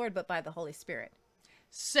Jesus Lord but by the Holy Spirit.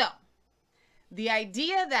 So the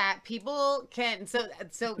idea that people can so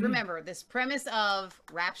remember this premise of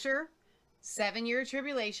rapture, 7-year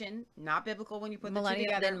tribulation, not biblical when you put the two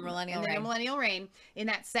together, then millennial and then reign. a millennial reign. In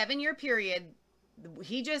that 7-year period,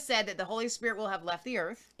 he just said that the Holy Spirit will have left the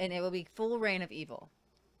earth, and it will be full reign of evil.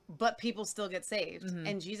 But people still get saved.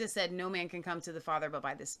 And Jesus said, no man can come to the Father but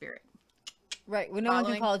by the Spirit. Right. Well, no one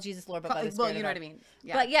can call Jesus Lord but by the Spirit. Well, you know what I mean.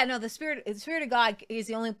 Yeah. But yeah, no, the Spirit of God is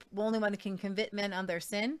the only one that can convict men on their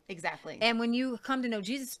sin. Exactly. And when you come to know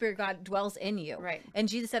Jesus, Spirit of God dwells in you. Right. And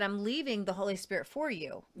Jesus said, I'm leaving the Holy Spirit for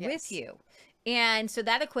you, with you. And so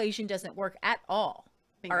that equation doesn't work at all.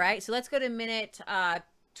 Bingo. All right. So let's go to minute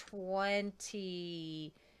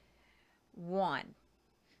 21.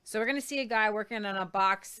 So we're going to see a guy working on a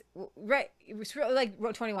box. Right. Like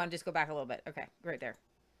 21. Just go back a little bit. Okay. Right there.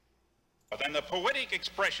 Then the poetic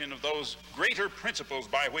expression of those greater principles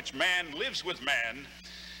by which man lives with man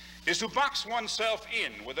is to box oneself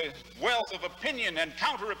in with a wealth of opinion and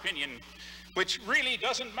counter-opinion which really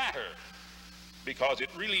doesn't matter because it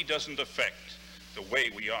really doesn't affect the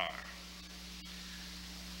way we are.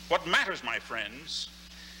 What matters, my friends,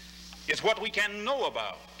 is what we can know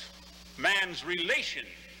about man's relation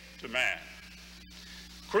to man.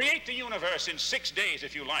 Create the universe in 6 days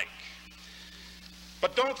if you like.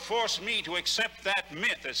 But don't force me to accept that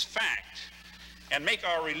myth as fact and make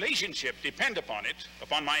our relationship depend upon it,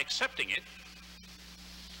 upon my accepting it.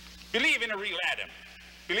 Believe in a real Adam.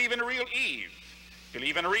 Believe in a real Eve.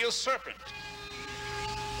 Believe in a real serpent.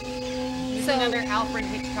 So another Alfred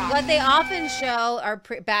Hitchcock. What they often show are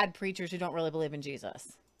bad preachers who don't really believe in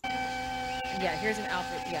Jesus. Yeah, here's an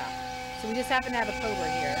Alfred. Yeah. So we just happen to have a Cobra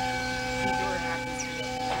here.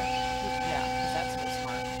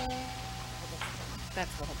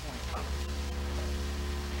 That's the whole point.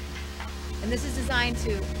 And this is designed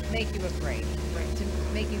to make you afraid, right? To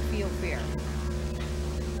make you feel fear.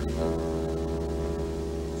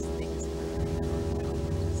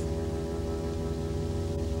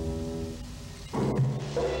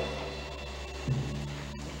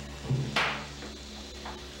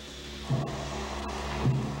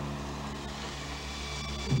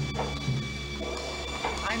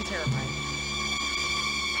 I'm terrified.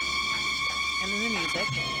 And then the music.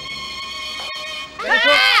 Ready for-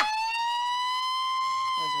 Ah!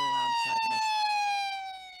 That was really loud. Sorry, guys.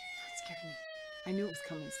 That scared me. I knew it was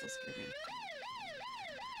coming. It still scared me.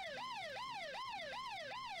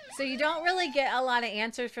 So you don't really get a lot of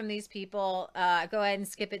answers from these people. Go ahead and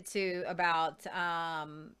skip it to about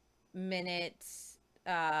minute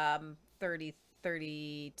 30,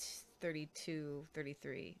 30, 32,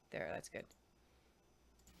 33. There, that's good.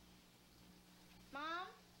 Mom?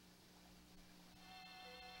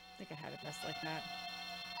 I think I had it best like that.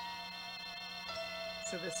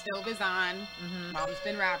 So the stove is on. Mom's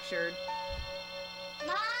been raptured.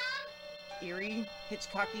 Mom? Eerie,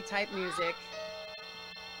 Hitchcocky type music.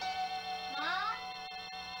 Mom?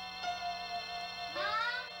 Mom?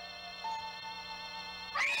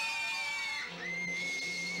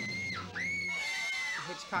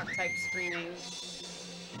 Hitchcock type screaming.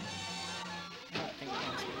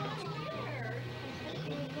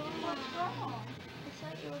 What's wrong? I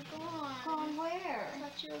thought you were gone. Gone where? I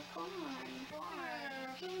thought you were gone. Gone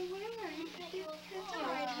where? It's all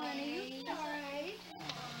right, honey. It's all right.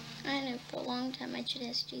 I knew for a long time I should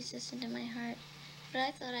ask Jesus into my heart, but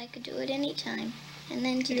I thought I could do it any time. And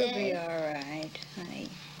then today, You'll be all right, honey.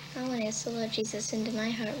 I want to ask the Lord Jesus into my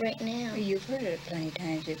heart right now. You've heard it plenty of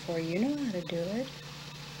times before. You know how to do it.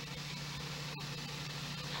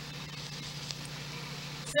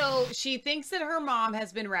 So she thinks that her mom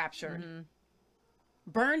has been raptured,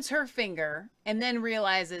 burns her finger, and then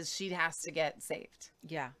realizes she has to get saved.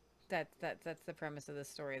 Yeah, that's the premise of the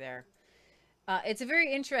story there. It's a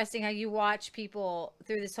very interesting how you watch people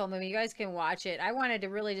through this whole movie. You guys can watch it. I wanted to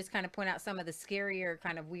really just kind of point out some of the scarier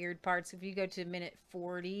kind of weird parts. If you go to minute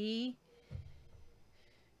 40,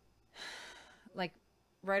 like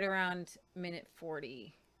right around minute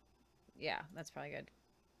 40. Yeah, that's probably good.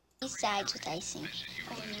 Sides with icing.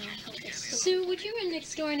 Sue, would you run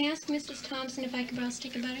next door and ask Mrs. Thompson if I could borrow a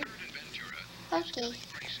stick of butter? Okay.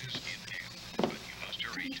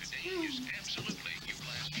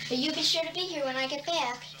 But you be sure to be here when I get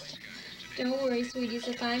back. Don't worry, sweeties.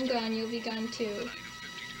 If I'm gone, you'll be gone too.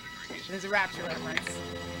 There's a rapture reference.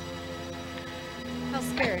 How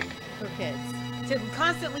scared for kids. To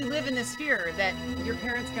constantly live in this fear that your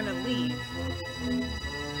parent's going to leave.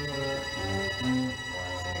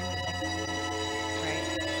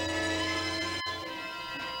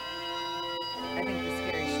 I think the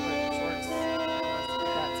scary shorts,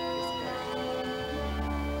 that's pretty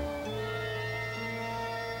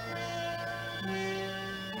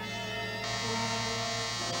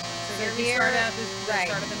So Here here we we start are. out the Right.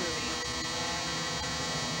 start of the movie.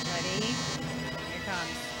 Ready? Here it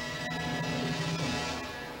comes.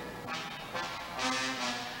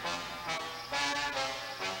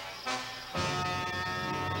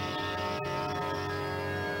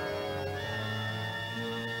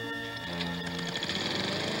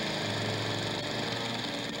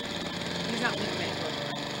 He's not leaving it for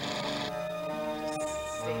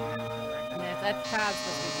Just staying there. Yeah, that's Todd's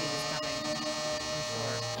supposed to be Jesus coming. I'm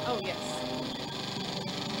sure. Oh, yes.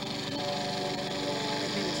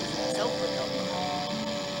 Maybe this is a self-fulfillment.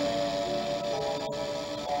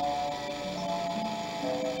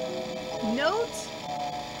 Note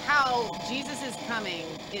how Jesus is coming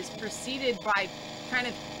is preceded by kind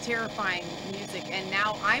of terrifying music, and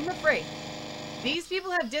now I'm afraid. These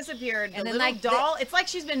people have disappeared. And The then, little like, doll, it's like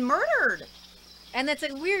she's been murdered. And that's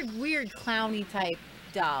a weird clowny type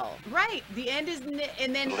doll. Right. The end is,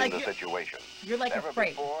 and then like the situation. you're like Never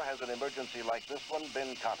afraid. before has an emergency like this one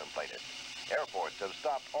been contemplated. Airports have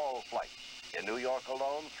stopped all flights. In New York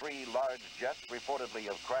alone, 3 large jets reportedly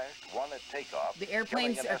have crashed, one at takeoff. The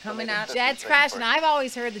airplanes killing an are coming estimated out. Jets 56 crash, and persons. I've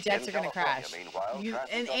always heard the jets In are going to California, crash. meanwhile, You,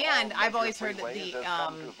 traffic and on I've all always heard major that freeways the has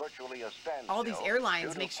come to virtually a standstill all these airlines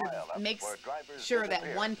due to make pileups makes where drivers sure that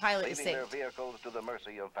disappear, one pilot is leaving their saved. vehicles to the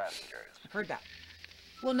mercy of passengers. Heard that.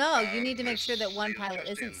 Well, no, you need to make sure that one pilot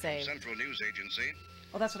isn't saved. Central News Agency.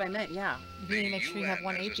 Well, that's what I meant. Yeah. You need to make sure you have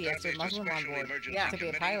one atheist or Muslim on board to be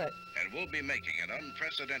a pilot. And we'll be making an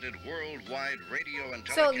unprecedented worldwide radio and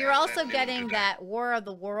So you're telecast also at noon getting today. that War of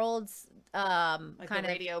the Worlds Like kind the of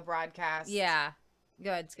radio broadcast. Yeah.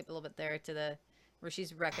 Go ahead, skip a little bit there to the where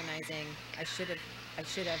she's recognizing. I should have I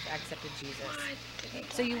should have accepted Jesus.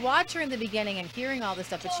 So you watch her in the beginning and hearing all this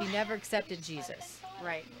stuff, but she never accepted Jesus.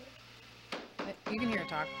 Right. You can hear her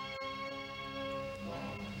talk.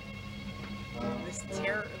 This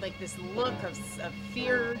terror, like this look of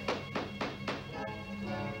fear.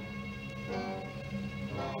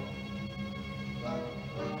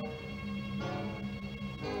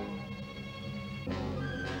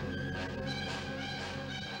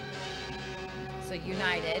 So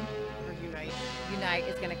United, Or Unite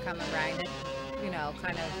is going to come around and, you know,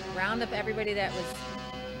 kind of round up everybody that was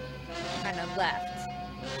kind of left.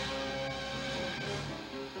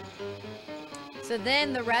 So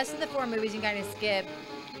then the rest of the 4 movies you can kind of skip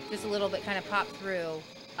just a little bit, kind of pop through,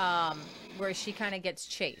 where she kind of gets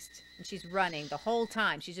chased and she's running the whole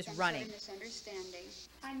time. She's just running. Misunderstanding.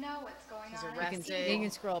 I know what's going She's on. arrested. You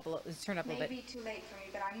can scroll up a little, turn up a little bit. Maybe too late for me,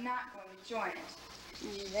 but I'm not going to join it.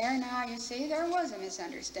 And there now, you see, there was a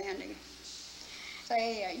misunderstanding.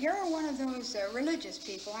 Say, you're one of those religious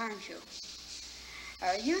people, aren't you?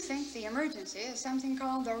 You think the emergency is something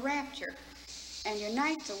called the rapture and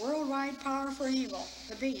unite the worldwide power for evil,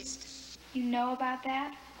 the beast. You know about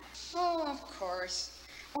that? Oh, of course.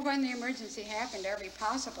 Well, when the emergency happened, every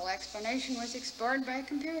possible explanation was explored by a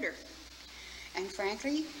computer. And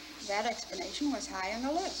frankly, that explanation was high on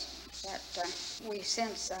the list. But we've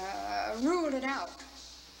since ruled it out.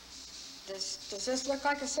 Does this look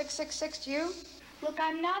like a 666 to you? Look,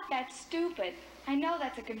 I'm not that stupid. I know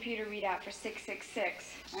that's a computer readout for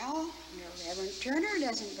 666. Well, your Reverend Turner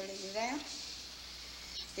doesn't believe that.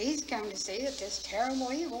 He's come to see that this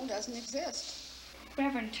terrible evil doesn't exist.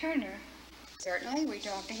 Reverend Turner? Certainly, we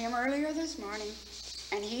talked to him earlier this morning,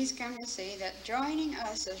 and he's come to see that joining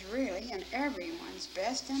us is really in everyone's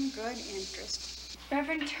best and good interest.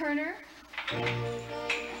 Reverend Turner?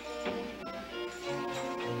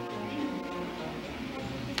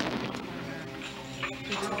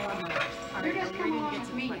 You're just coming along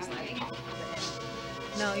with me, young lady.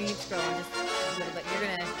 No, you need to scroll on just a little bit.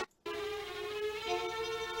 You're gonna.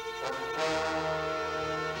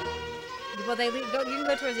 Well, they leave, go. You can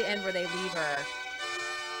go towards the end where they leave her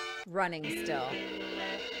running still.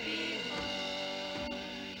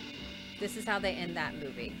 This is how they end that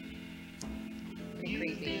movie. Pretty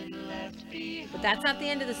creepy. But that's not the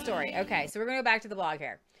end of the story. Okay, so we're gonna go back to the blog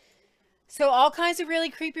here. So all kinds of really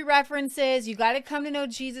creepy references. You got to come to know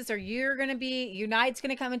Jesus, or you're gonna be Unite's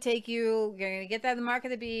gonna come and take you. You're gonna get that in the mark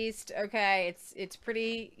of the beast. Okay, it's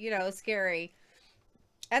pretty, you know, scary.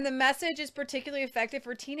 And the message is particularly effective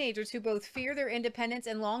for teenagers who both fear their independence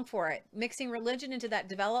and long for it. Mixing religion into that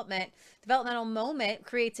developmental moment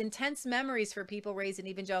creates intense memories for people raised in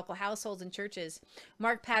evangelical households and churches.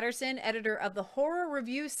 Mark Patterson, editor of the horror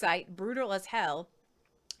review site Brutal as Hell,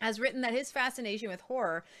 has written that his fascination with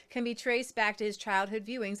horror can be traced back to his childhood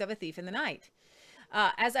viewings of A Thief in the Night.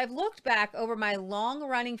 As I've looked back over my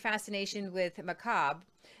long-running fascination with macabre,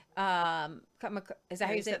 is that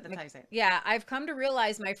how you say it? Yeah, I've come to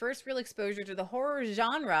realize my first real exposure to the horror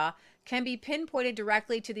genre can be pinpointed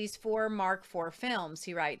directly to these 4 Mark IV films,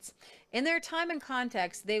 he writes. In their time and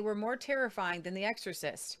context, they were more terrifying than The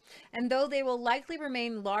Exorcist. And though they will likely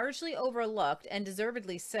remain largely overlooked, and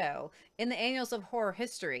deservedly so, in the annals of horror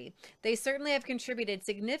history, they certainly have contributed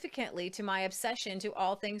significantly to my obsession to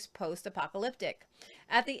all things post-apocalyptic.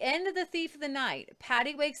 At the end of The Thief of the Night,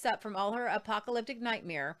 Patty wakes up from all her apocalyptic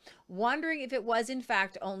nightmare, wondering if it was in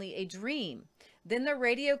fact only a dream. Then the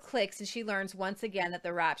radio clicks and she learns once again that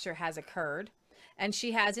the rapture has occurred and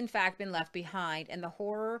she has in fact been left behind, and the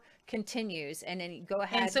horror continues. And then you go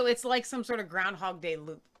ahead. And so it's like some sort of Groundhog Day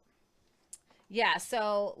loop. Yeah,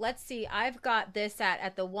 so let's see. I've got this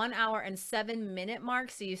at the 1 hour and 7 minute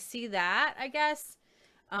mark. So you see that, I guess.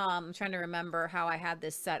 I'm trying to remember how I had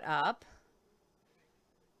this set up.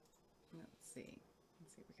 Let's see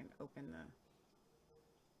if we can open the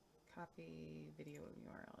copy video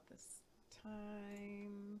URL at this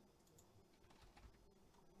time.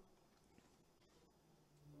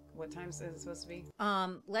 What time is it supposed to be?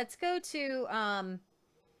 Let's go to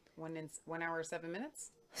 1 hour 7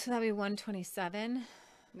 minutes. So that'd be 1:27.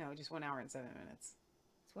 No, just 1 hour and 7 minutes.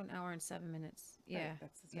 It's 1 hour and 7 minutes. Yeah, right,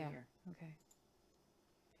 that's right here. Okay.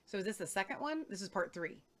 So is this the second one? This is part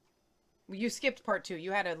 3. You skipped part 2.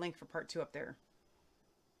 You had a link for part 2 up there,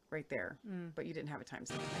 right there, but you didn't have a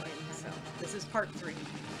timestamp. So this is part 3.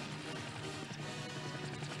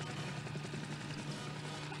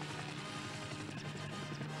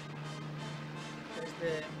 There's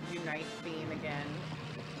the Unite theme again.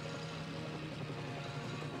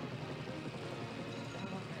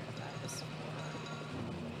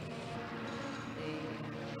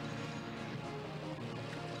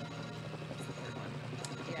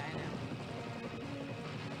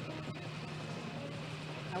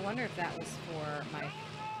 wonder if that was for my...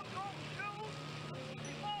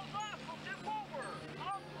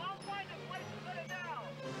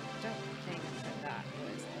 Don't think that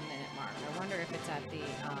was the minute mark. I wonder if it's at the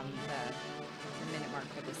minute mark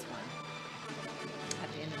for this one. At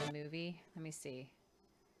the end of the movie. Let me see.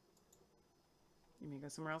 You may go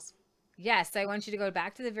somewhere else? Yes, I want you to go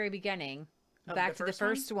back to the very beginning. Back to the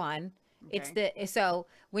first one. Okay. It's so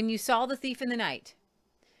when you saw The Thief in the Night,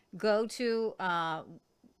 go to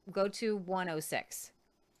 106.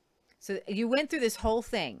 So you went through this whole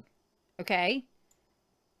thing, okay?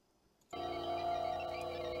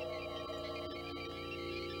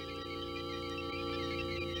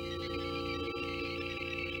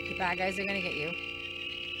 The bad guys are gonna get you.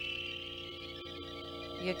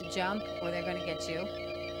 You have to jump or they're gonna get you.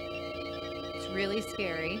 It's really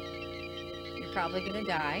scary. You're probably gonna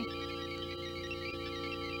die.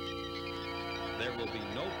 There will be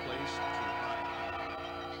no place to hide.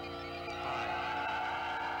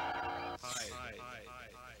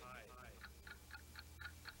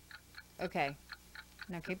 Okay.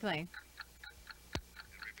 Now keep playing.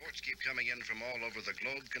 Reports keep coming in from all over the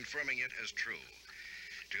globe confirming it as true.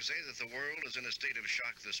 To say that the world is in a state of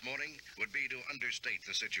shock this morning would be to understate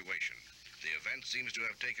the situation. The event seems to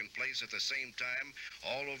have taken place at the same time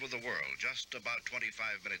all over the world just about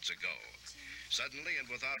 25 minutes ago. Suddenly and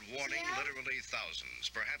without warning, literally thousands,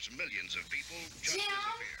 perhaps millions of people just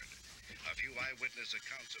disappeared. A few eyewitness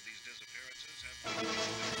accounts of these disappearances have been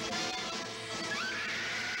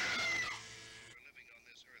were living on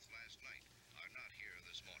this earth last night are not here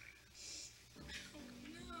this morning.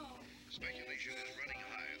 Speculation is running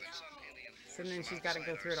high that some alien So then she's got to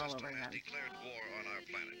go through it all over again. declared war on our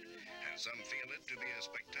planet, and some feel it to be a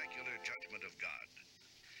spectacular judgment of God.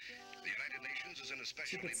 The United Nations is in a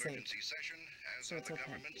special emergency session, as are the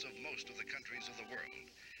governments of most of the countries of the world.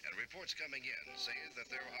 And reports coming in say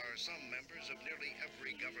that there are some members of nearly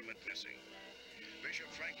every government missing.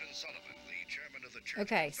 Bishop Franklin Sullivan, the chairman of the Church...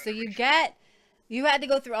 Okay, so you had to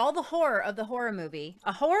go through all the horror of the horror movie.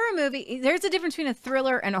 A horror movie, there's a difference between a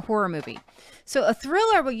thriller and a horror movie. So a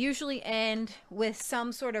thriller will usually end with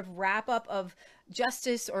some sort of wrap up of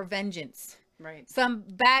justice or vengeance. Right. Some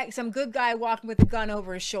good guy walking with a gun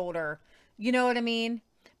over his shoulder. You know what I mean?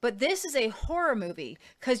 But this is a horror movie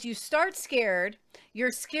because you start scared,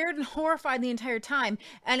 you're scared and horrified the entire time,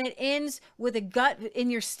 and it ends with a gut in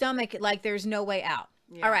your stomach like there's no way out.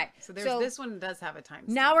 Yeah. All right. So this one does have a timestamp.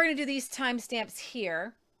 Now we're going to do these timestamps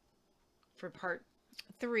here for part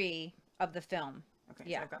 3 of the film. Okay,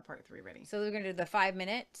 yeah. so I've got part 3 ready. So we're going to do the 5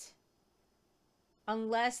 minute.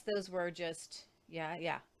 Unless those were just,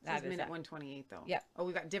 yeah. That is minute 128 though. Yep. Oh,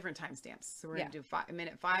 we've got different timestamps. So we're Yeah. going to do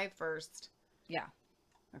minute 5 first. Yeah.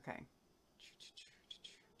 Okay.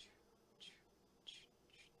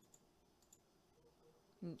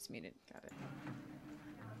 Oops, muted. Got it.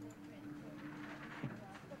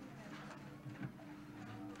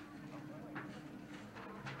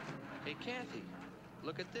 Hey, Kathy,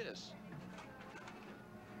 look at this.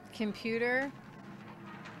 Computer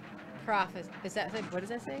prophet. Is that, what does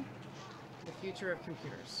that say? The future of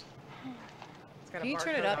computers. It's got a Can you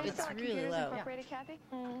turn it barcode up? on It's really low. Incorporated, Kathy?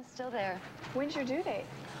 Still there. When's your due date?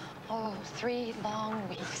 Oh, 3 long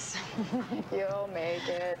weeks. You'll make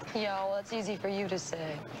it. Yeah, well, it's easy for you to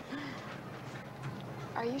say.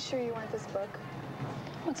 Are you sure you want this book?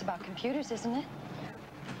 Well, it's about computers, isn't it?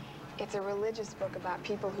 It's a religious book about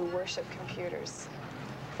people who worship computers.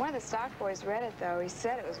 One of the stock boys read it, though. He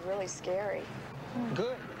said it was really scary.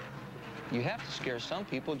 Good. You have to scare some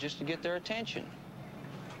people just to get their attention.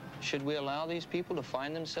 Should we allow these people to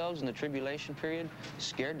find themselves in the tribulation period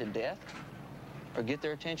scared to death? Or get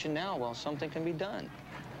their attention now while something can be done?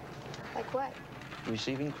 Like what?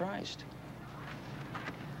 Receiving Christ.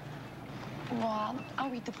 Well, I'll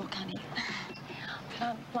read the book, honey.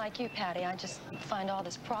 Like you, Patty, I just find all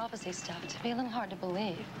this prophecy stuff to be a little hard to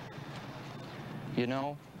believe. You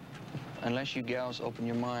know, unless you gals open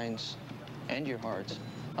your minds and your hearts,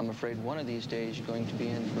 I'm afraid one of these days you're going to be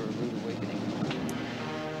in for a rude awakening.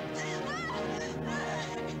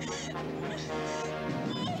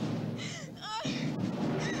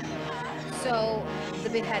 So, the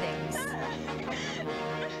beheadings.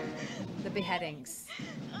 The beheadings.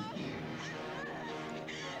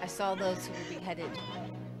 I saw those who were beheaded.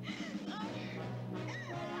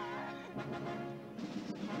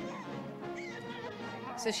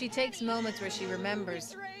 So she takes moments where she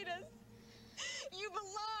remembers. You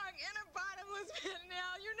belong in a bottomless pit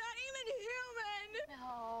now. You're not even human.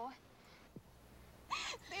 No.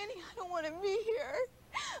 Danny, I don't want to be here.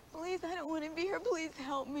 Please, I don't want to be here. Please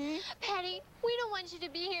help me. Patty, we don't want you to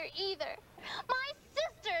be here either. My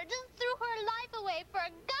sister just threw her life away for a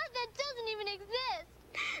guy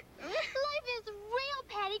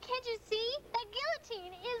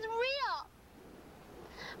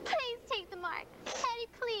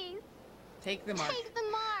Take the mark. Take the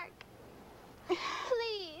mark.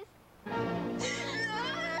 Please.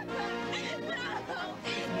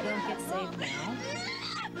 If you don't get saved now,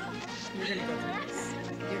 you're gonna go through this.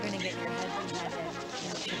 You're gonna get your head in heaven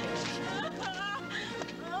in tribulation.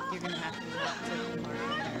 You're gonna have to not take the mark.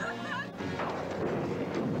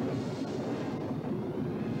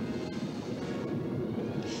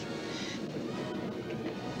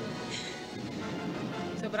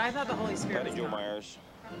 So, but I thought the Holy Spirit Patty was Jo not. Myers,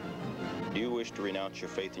 do you wish to renounce your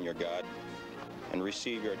faith in your God and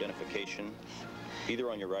receive your identification either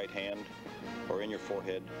on your right hand or in your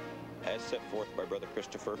forehead as set forth by Brother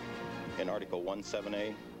Christopher in Article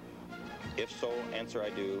 17A? If so, answer I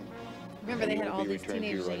do. Remember, and they you had will all be these returned to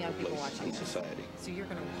teenagers your and young rightful people place watching in this. society. So you're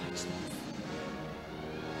gonna watch this.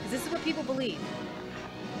 Because this is what people believe.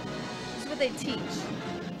 This is what they teach.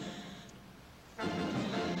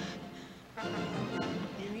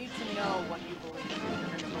 You need to know what you believe.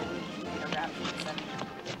 You're going to believe in a rap from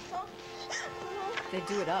They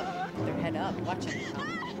do it up, with their head up. Watch it.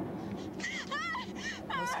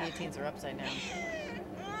 Most guillotines are upside down.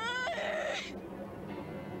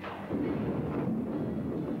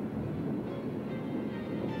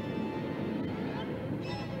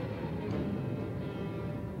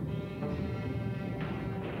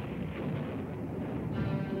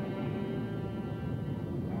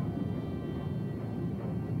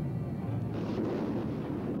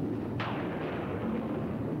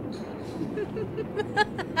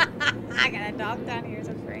 I got a dog down here. Is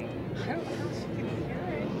afraid. I don't know how she can hear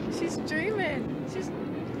it. She's dreaming.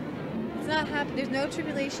 It's not happening. There's no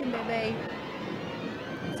tribulation, baby.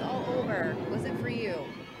 It's all over. It wasn't for you.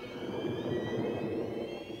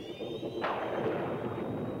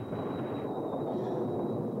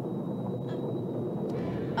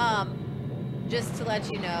 Just to let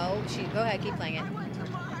you know, go ahead, keep playing it.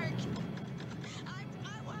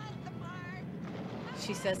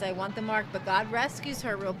 She says, I want the mark, but God rescues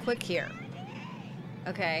her real quick here.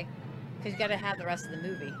 Okay? Because you got to have the rest of the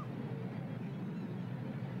movie.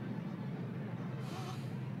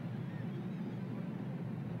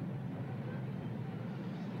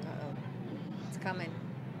 Uh-oh. It's coming.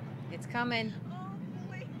 It's coming.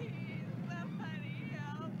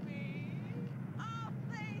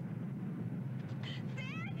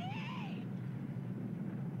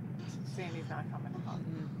 Sandy's not coming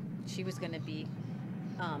home. She was going to be,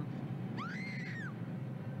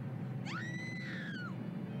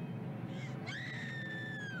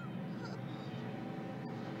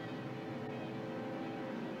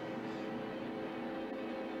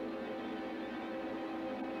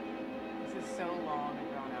 This is so long and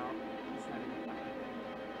drawn out. It's not even funny.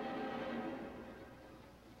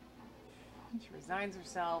 She resigns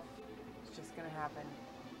herself. It's just going to happen.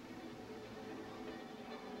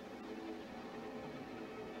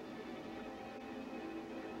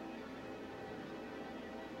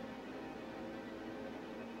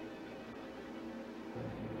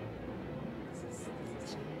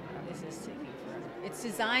 this is taking forever. It's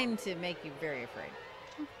designed to make you very afraid.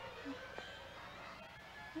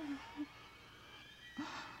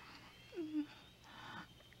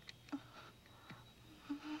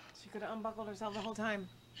 She could have unbuckled herself the whole time.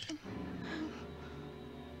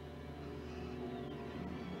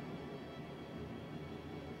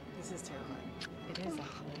 This is terrifying. It is,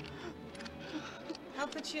 actually. How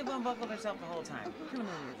could she have unbuckled herself the whole time? What kind of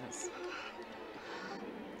movie is this?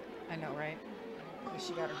 I know, right? Maybe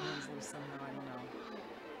she got her hands loose somehow. I don't know.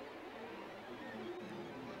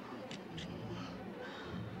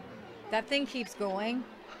 That thing keeps going.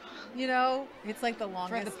 You know, it's like the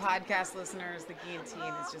longest. For the podcast listeners, the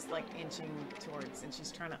guillotine is just like inching towards, and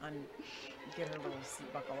she's trying to get her little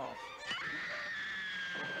seat buckle off.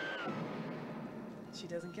 She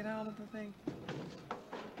doesn't get out of the thing.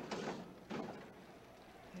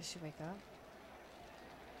 Does she wake up?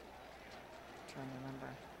 I'm trying to remember.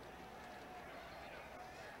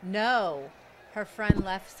 No, her friend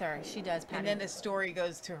left her. She does. And then the story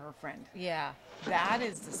goes to her friend. Yeah. That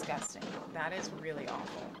is disgusting. That is really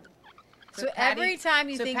awful. So every time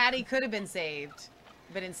you think... So Patty could have been saved,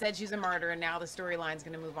 but instead she's a martyr, and now the storyline's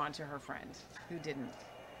going to move on to her friend, who didn't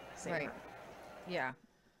save her. Yeah.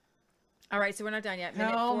 All right, so we're not done yet.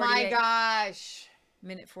 Oh my gosh.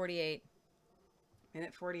 Minute 48.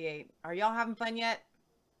 Minute 48. Are y'all having fun yet?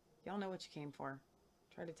 Y'all know what you came for.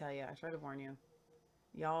 Try to tell you. I try to warn you.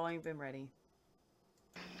 Y'all ain't been ready.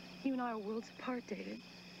 You and I are worlds apart, David.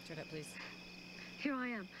 Shut up, please. Here I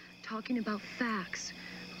am, talking about facts,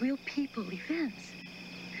 real people, events.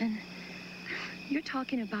 And you're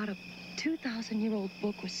talking about a 2,000-year-old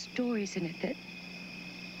book with stories in it that...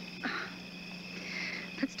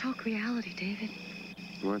 Let's talk reality, David.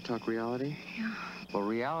 You want to talk reality? Yeah. Well,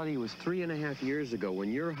 reality was 3.5 years ago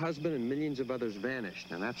when your husband and millions of others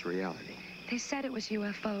vanished. Now, that's reality. They said it was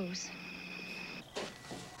UFOs.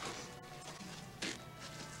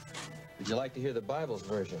 Would you like to hear the Bible's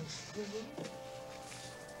version?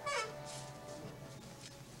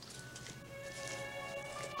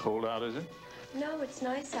 Cold out, is it? No, it's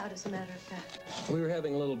nice out, as a matter of fact. We were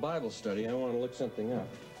having a little Bible study. I want to look something up.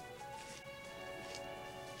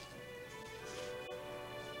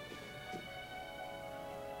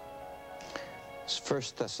 It's 1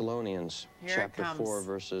 Thessalonians Here it chapter 4, comes.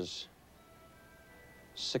 verses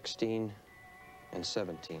 16 and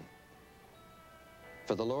 17.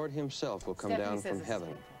 For the Lord himself will come Stephanie down says from it's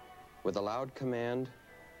heaven with a loud command,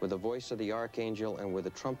 with the voice of the archangel, and with the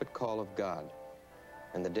trumpet call of God.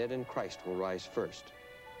 And the dead in Christ will rise first.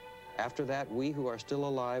 After that, we who are still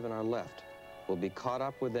alive and are left will be caught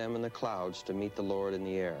up with them in the clouds to meet the Lord in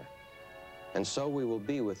the air. And so we will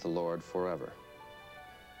be with the Lord forever.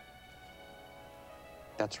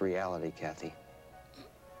 That's reality, Kathy.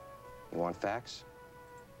 You want facts?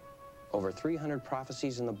 Over 300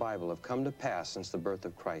 prophecies in the Bible have come to pass since the birth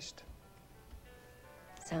of Christ.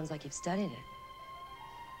 Sounds like you've studied it.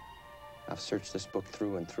 I've searched this book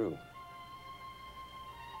through and through.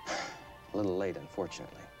 A little late,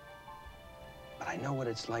 unfortunately. But I know what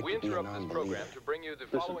it's like We to be a interrupt this non-believer. program to bring you the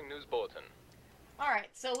following news bulletin. All right,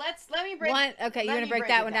 so let me break. One- okay, you're let gonna me break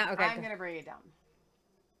that it one down? Okay, I'm go. gonna break it down.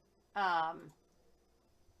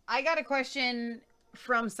 I got a question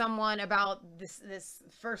from someone about this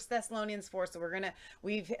 1 Thessalonians 4. So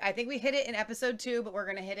I think we hit it in episode 2, but we're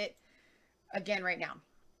gonna hit it again right now.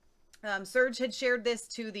 Serge had shared this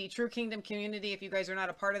to the True Kingdom community. If you guys are not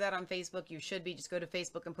a part of that on Facebook, you should be. Just go to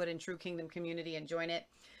Facebook and put in True Kingdom community and join it.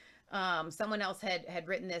 Someone else had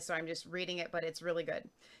written this, so I'm just reading it, but it's really good.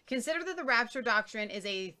 Consider that the rapture doctrine is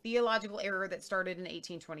a theological error that started in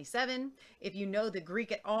 1827. If you know the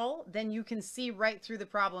Greek at all, then you can see right through the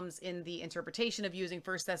problems in the interpretation of using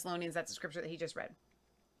 1 Thessalonians. That's the scripture that he just read.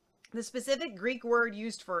 The specific Greek word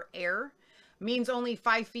used for air means only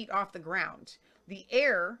 5 feet off the ground. The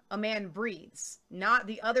air a man breathes, not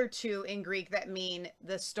the other two in Greek that mean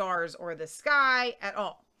the stars or the sky at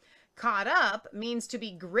all. Caught up means to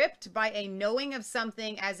be gripped by a knowing of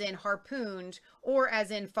something, as in harpooned, or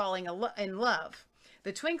as in falling in love.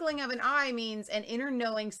 The twinkling of an eye means an inner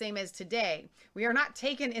knowing, same as today. We are not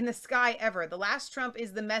taken in the sky ever. The last trump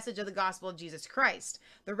is the message of the gospel of Jesus Christ.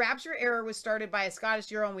 The rapture era was started by a Scottish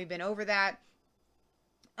Euro, and we've been over that.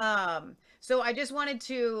 So I just wanted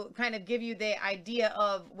to kind of give you the idea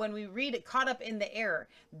of when we read it, caught up in the air.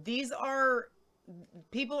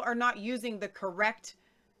 People are not using the correct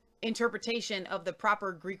interpretation of the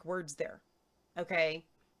proper Greek words there. Okay.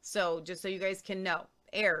 So just so you guys can know,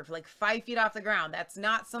 air, like 5 feet off the ground. That's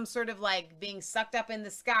not some sort of like being sucked up in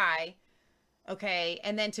the sky. Okay.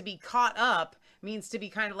 And then to be caught up means to be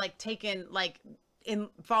kind of like taken, like in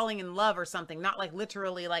falling in love or something, not like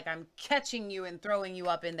literally like I'm catching you and throwing you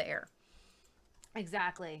up in the air.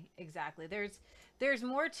 Exactly. There's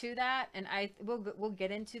more to that, and we'll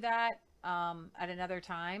get into that at another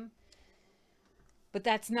time. But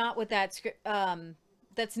that's not what that's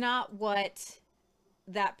not what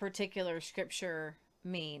that particular scripture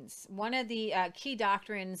means. One of the key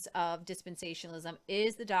doctrines of dispensationalism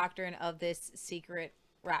is the doctrine of this secret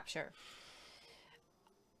rapture.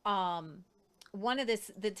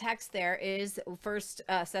 The text there is 1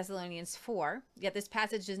 Thessalonians 4, yet this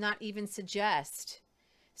passage does not even suggest.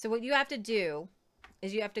 So what you have to do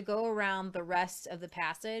is you have to go around the rest of the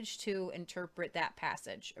passage to interpret that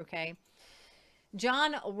passage, okay?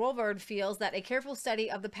 John Rolvard feels that a careful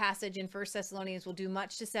study of the passage in 1 Thessalonians will do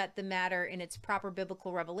much to set the matter in its proper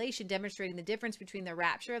biblical revelation, demonstrating the difference between the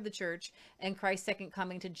rapture of the church and Christ's second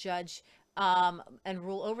coming to judge and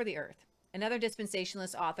rule over the earth. Another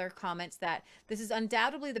dispensationalist author comments that this is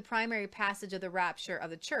undoubtedly the primary passage of the rapture of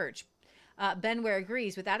the church. Ben Ware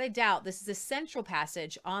agrees. Without a doubt, this is a central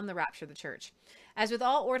passage on the rapture of the church. As with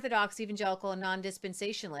all Orthodox, evangelical, and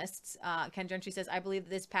non-dispensationalists, Ken Gentry says, I believe that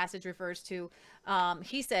this passage refers to,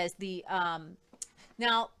 he says,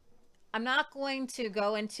 now, I'm not going to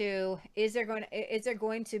go into, is there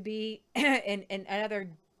going to be another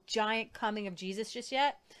giant coming of Jesus just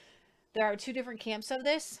yet? There are two different camps of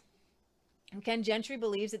this. Ken Gentry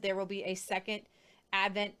believes that there will be a second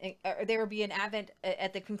advent, or there will be an advent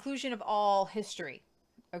at the conclusion of all history.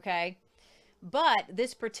 Okay. But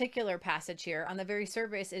this particular passage here, on the very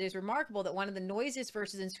surface, it is remarkable that one of the noisiest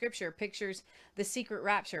verses in scripture pictures the secret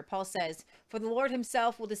rapture. Paul says, for the Lord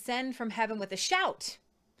himself will descend from heaven with a shout,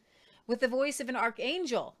 with the voice of an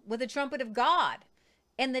archangel, with the trumpet of God,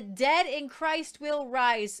 and the dead in Christ will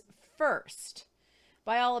rise first.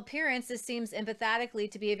 By all appearance, this seems emphatically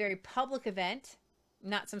to be a very public event,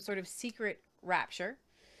 not some sort of secret rapture.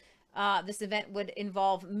 This event would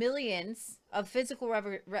involve millions of physical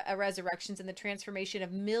resurrections and the transformation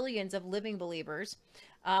of millions of living believers,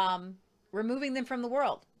 removing them from the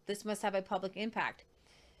world. This must have a public impact.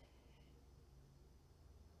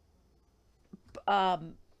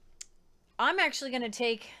 I'm actually going to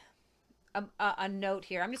take a note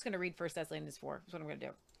here. I'm just going to read 1 Thessalonians 4. That's what I'm going to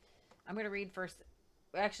do. I'm going to read first.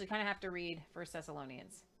 We actually kind of have to read 1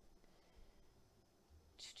 Thessalonians.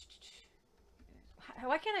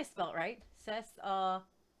 Why can't I spell it right?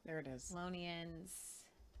 There it is. Thessalonians.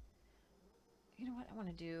 You know what I want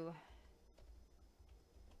to do?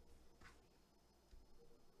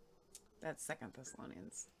 That's 2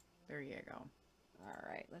 Thessalonians. There you go. All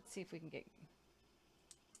right. Let's see if we can get.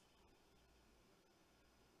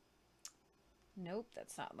 Nope,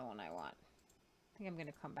 that's not the one I want. I think I'm going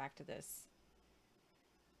to come back to this.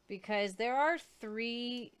 Because there are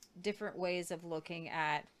 3 different ways of looking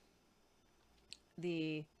at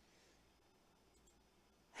the...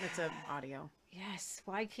 It's an audio. Yes.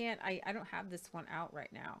 Why can't I don't have this one out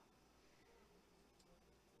right now.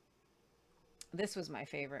 This was my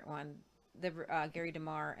favorite one. The Gary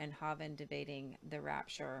DeMar and Haven debating the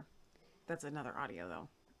rapture. That's another audio, though.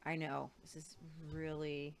 I know. This is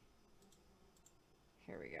really...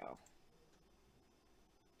 Here we go.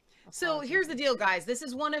 So here's the deal, guys. This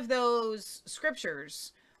is one of those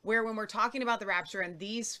scriptures where when we're talking about the rapture, and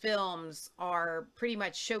these films are pretty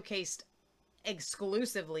much showcased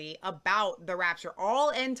exclusively about the rapture, all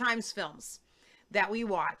end times films that we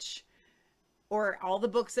watch or all the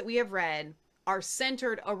books that we have read are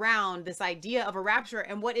centered around this idea of a rapture.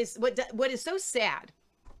 And what is so sad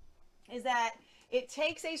is that it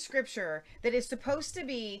takes a scripture that is supposed to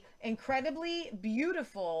be incredibly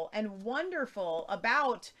beautiful and wonderful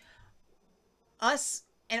about us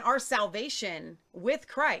and our salvation with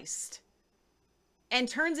Christ and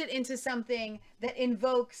turns it into something that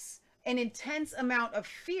invokes an intense amount of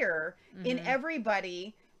fear in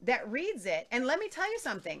everybody that reads it. And let me tell you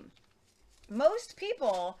something. Most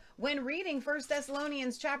people, when reading 1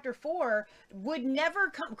 Thessalonians chapter 4,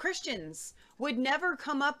 Christians would never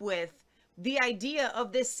come up with the idea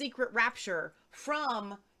of this secret rapture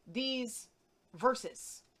from these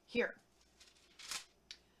verses here.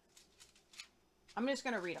 I'm just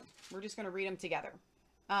going to read them. We're just going to read them together.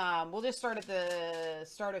 We'll just start at the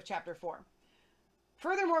start of chapter 4.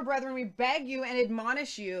 Furthermore, brethren, we beg you and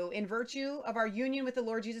admonish you in virtue of our union with the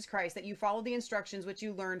Lord Jesus Christ, that you follow the instructions which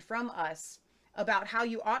you learned from us about how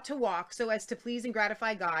you ought to walk so as to please and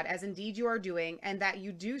gratify God, as indeed you are doing, and that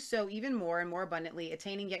you do so even more and more abundantly,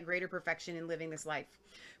 attaining yet greater perfection in living this life.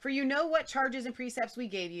 For you know what charges and precepts we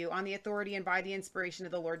gave you on the authority and by the inspiration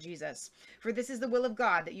of the Lord Jesus. For this is the will of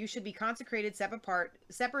God, that you should be consecrated,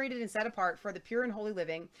 separated and set apart for the pure and holy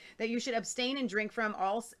living, that you should abstain and shrink from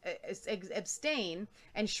all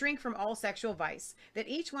sexual vice, that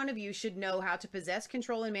each one of you should know how to possess,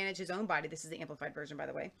 control, and manage his own body. This is the Amplified Version, by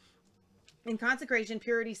the way. In consecration,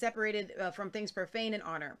 purity, separated from things profane, and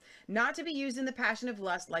honor, not to be used in the passion of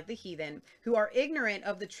lust like the heathen, who are ignorant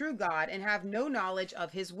of the true God and have no knowledge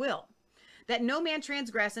of his will. That no man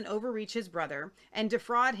transgress and overreach his brother, and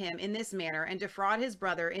defraud him in this manner, and defraud his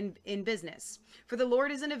brother in business. For the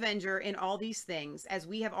Lord is an avenger in all these things, as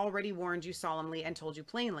we have already warned you solemnly and told you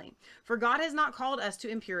plainly. For God has not called us to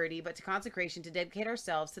impurity, but to consecration, to dedicate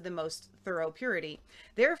ourselves to the most thorough purity.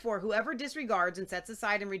 Therefore, whoever disregards and sets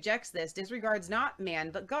aside and rejects this, disregards not man,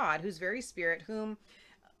 but God, whose very Spirit, whom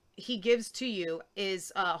he gives to you,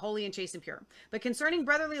 is holy and chaste and pure. But concerning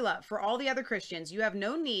brotherly love for all the other Christians, you have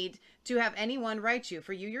no need to have anyone write you,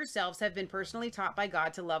 for you yourselves have been personally taught by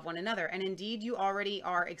God to love one another. And indeed, you already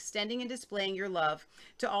are extending and displaying your love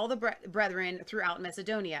to all the brethren throughout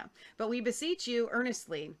Macedonia. But we beseech you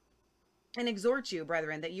earnestly and exhort you,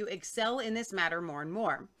 brethren, that you excel in this matter more and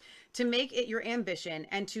more, to make it your ambition,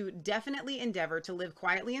 and to definitely endeavor to live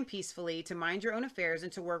quietly and peacefully, to mind your own affairs,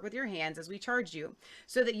 and to work with your hands as we charge you,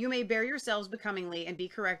 so that you may bear yourselves becomingly, and be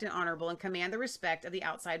correct and honorable, and command the respect of the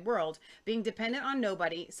outside world, being dependent on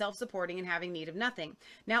nobody, self-supporting, and having need of nothing.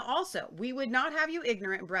 Now also, we would not have you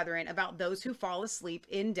ignorant, brethren, about those who fall asleep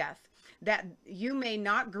in death, that you may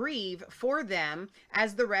not grieve for them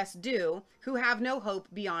as the rest do, who have no hope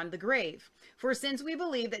beyond the grave. For since we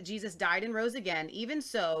believe that Jesus died and rose again, even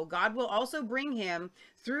so God will also bring him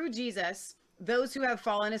through Jesus those who have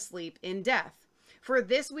fallen asleep in death. For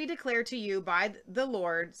this we declare to you by the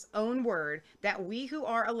Lord's own word, that we who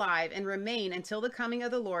are alive and remain until the coming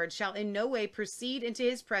of the Lord shall in no way proceed into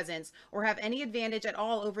his presence or have any advantage at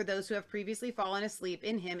all over those who have previously fallen asleep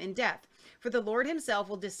in him in death. For the Lord himself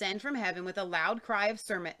will descend from heaven with a loud cry of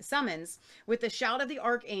summons, with the shout of the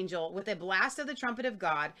archangel, with a blast of the trumpet of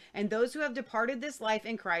God, and those who have departed this life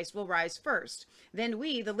in Christ will rise first. Then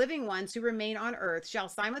we, the living ones who remain on earth, shall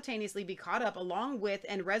simultaneously be caught up along with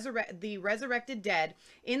and the resurrected dead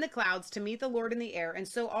in the clouds to meet the Lord in the air, and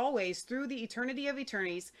so always through the eternity of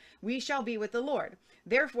eternities we shall be with the Lord.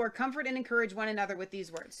 Therefore comfort and encourage one another with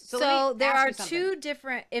these words. So there are two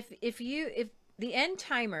different, if the end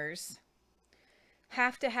timers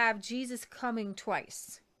have to have Jesus coming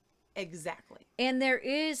twice. Exactly. And there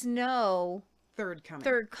is no third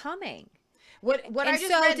coming. What I just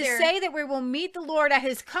read to there, say that we will meet the Lord at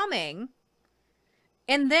his coming,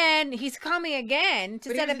 and then he's coming again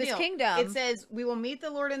to set up his kingdom. It says we will meet the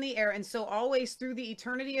Lord in the air, and so always through the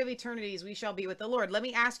eternity of eternities we shall be with the Lord. Let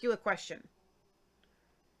me ask you a question.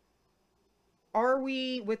 Are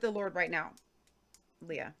we with the Lord right now,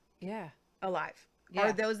 Leah? Yeah. Alive. Yeah.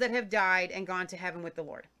 Are those that have died and gone to heaven with the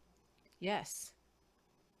Lord? Yes.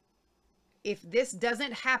 If this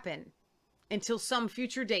doesn't happen until some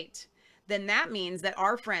future date, then that means that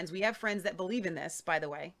our friends, we have friends that believe in this, by the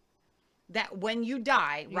way, that when you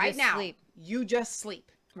die right now, you just sleep.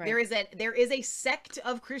 Right. There is a sect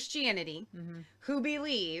of Christianity who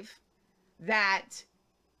believe that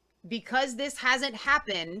because this hasn't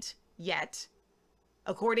happened yet,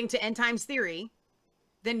 according to end times theory,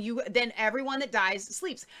 then everyone that dies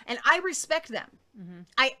sleeps. And I respect them.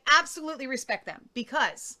 I absolutely respect them,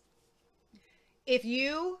 because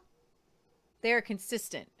they're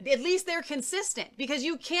consistent. At least they're consistent, because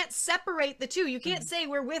you can't separate the two. You can't say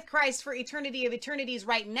we're with Christ for eternity of eternities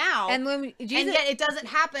right now, and when Jesus, and yet it doesn't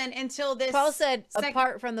happen until this. Paul said,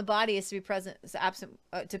 "Apart from the body is to be present, is absent.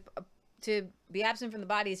 To be absent from the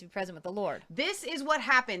body is to be present with the Lord." This is what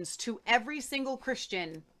happens to every single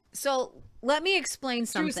Christian. So let me explain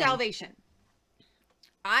something. Through salvation.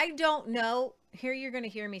 I don't know. Here you're going to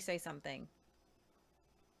hear me say something.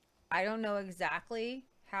 I don't know exactly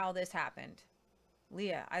how this happened.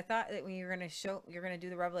 Leah, I thought that when you're going to do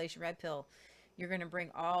the Revelation Red Pill, you're going to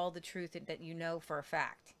bring all the truth that you know for a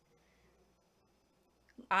fact.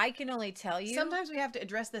 I can only tell you. Sometimes we have to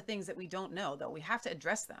address the things that we don't know, though. We have to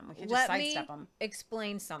address them. We can't just sidestep them. Let me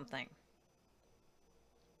explain something.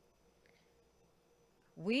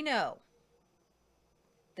 We know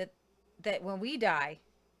that when we die,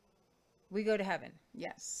 we go to heaven.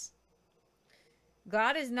 Yes.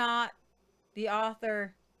 God is not the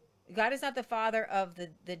author. God is not the father of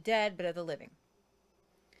the dead, but of the living.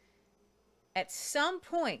 At some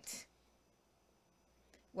point,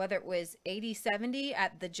 whether it was AD 70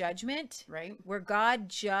 at the judgment, right, where God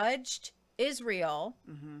judged Israel,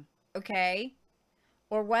 okay,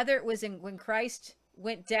 or whether it was when Christ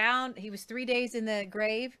went down, he was 3 days in the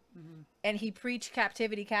grave, and he preached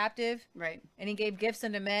captivity captive, right, and he gave gifts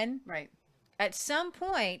unto men, right. At some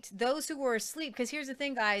point, those who were asleep, because here's the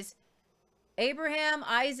thing, guys, Abraham,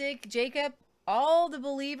 Isaac, Jacob, all the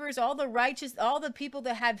believers, all the righteous, all the people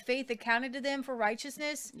that had faith accounted to them for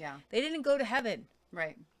righteousness, they didn't go to heaven.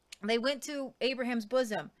 Right. They went to Abraham's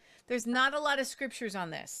bosom. There's not a lot of scriptures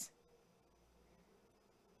on this.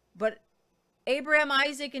 But Abraham,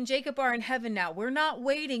 Isaac, and Jacob are in heaven now. We're not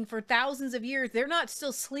waiting for thousands of years. They're not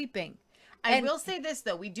still sleeping. I will say this,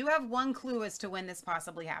 though. We do have one clue as to when this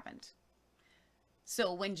possibly happened.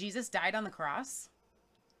 So when Jesus died on the cross,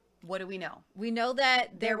 what do we know? We know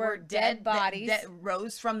that there were dead bodies that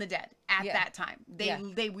rose from the dead at that time.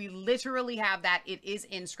 We literally have that. It is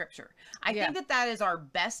in scripture. I think that is our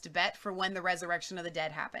best bet for when the resurrection of the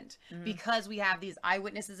dead happened, because we have these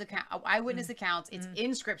eyewitness accounts. It's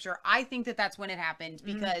in scripture. I think that that's when it happened,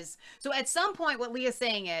 because so at some point what Leah's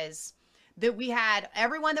saying is that we had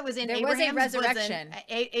everyone that was in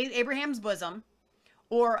Abraham's bosom,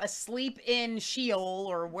 or asleep in Sheol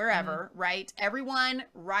or wherever, right? Everyone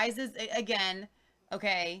rises again,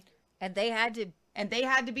 okay? And they had to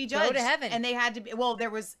be judged. Go to heaven. And they had to be, well, there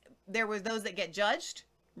was those that get judged,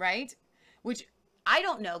 right? Which I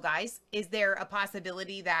don't know, guys. Is there a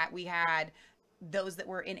possibility that we had those that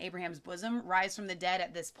were in Abraham's bosom rise from the dead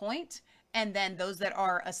at this point, and then those that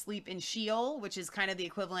are asleep in Sheol, which is kind of the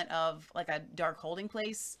equivalent of like a dark holding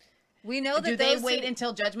place? We know that do they wait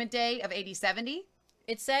until Judgment Day of AD 70?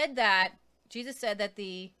 It said that Jesus said that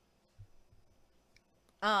the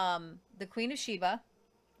Queen of Sheba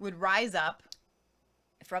would rise up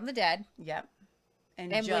from the dead. Yep.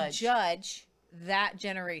 And would judge that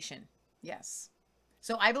generation. Yes.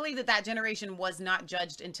 So I believe that generation was not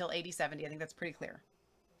judged until AD 70. I think that's pretty clear.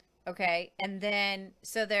 Okay, and then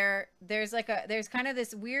so there's kind of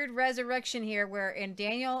this weird resurrection here where in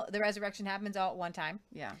Daniel the resurrection happens all at one time.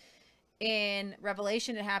 Yeah. In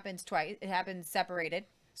Revelation it happens twice. It happens separated.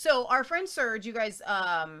 So our friend Serge, you guys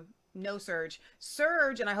know Serge.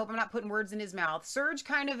 Serge, and I hope I'm not putting words in his mouth. Serge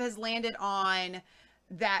kind of has landed on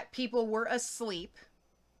that people were asleep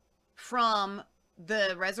from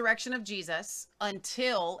the resurrection of Jesus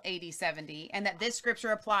until AD 70, and that this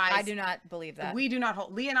scripture applies. I do not believe that. We do not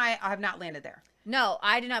hold. Lee and I have not landed there. No,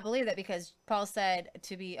 I do not believe that because Paul said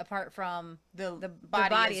to be apart from the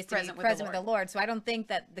body is is to be present with the Lord. So I don't think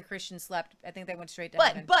that the Christians slept. I think they went straight to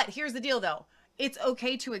heaven. But here's the deal, though. It's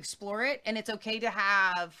okay to explore it, and it's okay to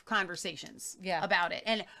have conversations about it.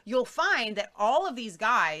 And you'll find that all of these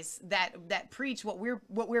guys that preach what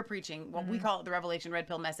we're preaching, what we call it the Revelation Red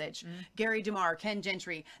Pill message, Gary DeMar, Ken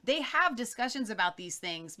Gentry, they have discussions about these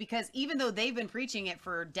things because even though they've been preaching it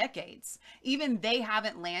for decades, even they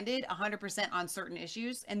haven't landed 100% on certain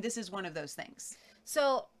issues, and this is one of those things.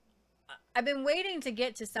 So I've been waiting to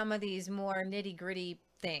get to some of these more nitty-gritty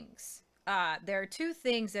things. There are two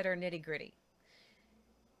things that are nitty-gritty.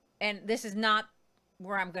 And this is not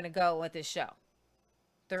where I'm going to go with this show.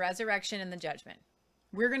 The resurrection and the judgment.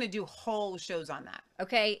 We're going to do whole shows on that.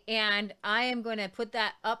 Okay, and I am going to put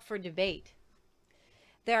that up for debate.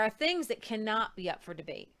 There are things that cannot be up for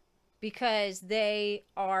debate because they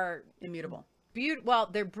are immutable.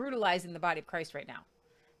 Well, they're brutalizing the body of Christ right now.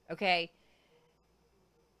 Okay?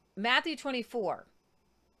 Matthew 24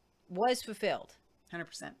 was fulfilled. 100%.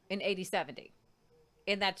 In AD 70.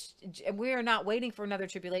 And we are not waiting for another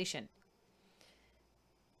tribulation.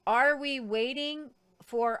 Are we waiting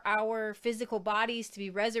for our physical bodies to be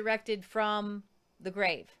resurrected from the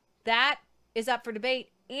grave? That is up for debate,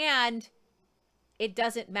 and it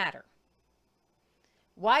doesn't matter.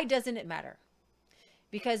 Why doesn't it matter?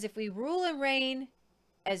 Because if we rule and reign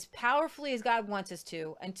as powerfully as God wants us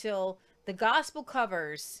to until the gospel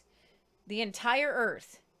covers the entire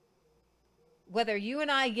earth, whether you and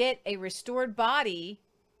I get a restored body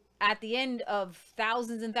at the end of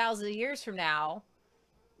thousands and thousands of years from now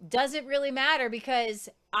doesn't really matter because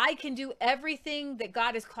I can do everything that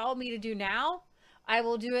God has called me to do now. I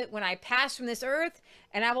will do it when I pass from this earth,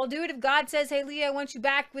 and I will do it if God says, hey, Leah, I want you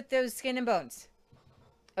back with those skin and bones.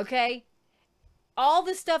 Okay? All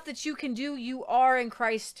the stuff that you can do, you are in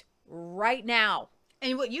Christ right now.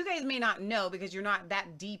 And what you guys may not know, because you're not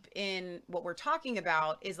that deep in what we're talking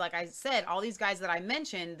about, is like I said, all these guys that I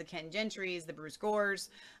mentioned, the Ken Gentrys, the Bruce Gores,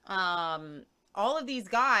 all of these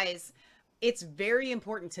guys, it's very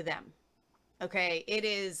important to them. Okay? It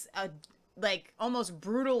is like almost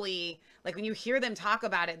brutally, like when you hear them talk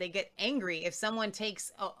about it, they get angry if someone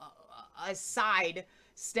takes a side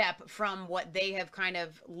step from what they have kind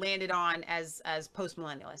of landed on as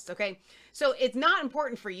post-millennialists. Okay. So it's not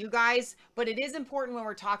important for you guys, but it is important when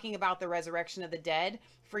we're talking about the resurrection of the dead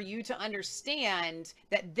for you to understand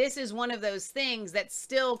that this is one of those things that's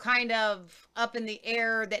still kind of up in the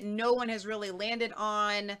air that no one has really landed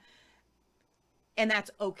on. And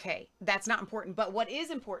that's okay. That's not important. But what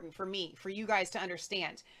is important for me, for you guys to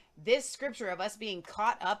understand, this scripture of us being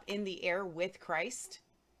caught up in the air with Christ,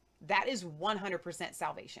 that is 100%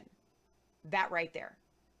 salvation. That right there.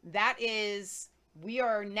 That is, we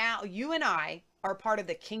are now, you and I are part of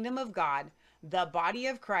the kingdom of God, the body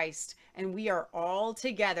of Christ, and we are all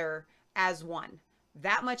together as one.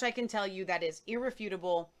 That much I can tell you. That is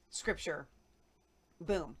irrefutable scripture.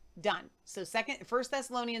 Boom. Done. So 1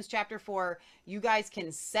 Thessalonians chapter 4, you guys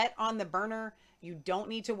can set on the burner. You don't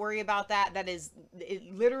need to worry about that.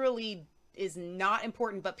 It literally is not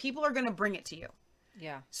important, but people are going to bring it to you.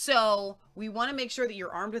 Yeah. So we want to make sure that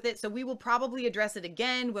you're armed with it. So we will probably address it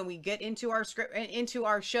again when we get into our script, into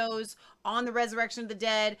our shows on the resurrection of the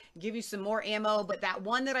dead, give you some more ammo. But that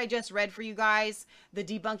one that I just read for you guys, the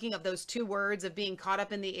debunking of those two words of being caught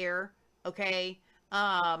up in the air. Okay.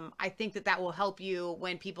 I think that will help you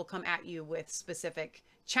when people come at you with specific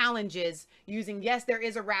challenges using, yes, there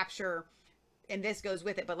is a rapture and this goes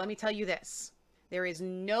with it. But let me tell you this, there is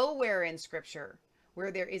nowhere in scripture where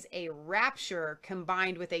there is a rapture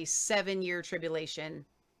combined with a 7-year tribulation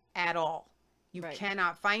at all. You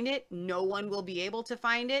cannot find it. No one will be able to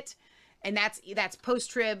find it. And that's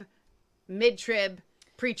post-trib, mid-trib,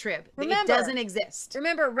 pre-trib. It doesn't exist.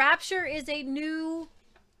 Remember, rapture is a new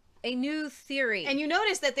theory. And you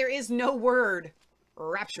notice that there is no word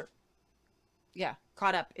rapture. Yeah.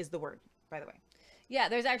 Caught up is the word, by the way. Yeah,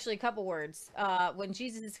 there's actually a couple words. When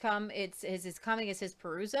Jesus has come, his coming is his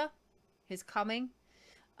perusa, his coming.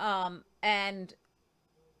 And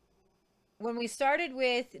when we started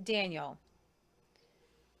with Daniel,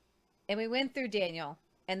 and we went through Daniel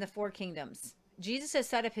and the 4 kingdoms. Jesus has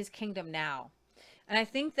set up his kingdom now. And I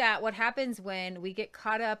think that what happens when we get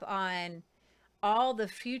caught up on all the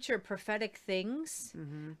future prophetic things,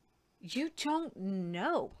 you don't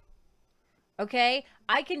know. Okay?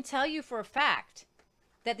 I can tell you for a fact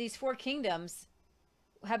that these 4 kingdoms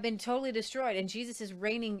have been totally destroyed and Jesus is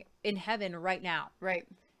reigning in heaven right now. Right.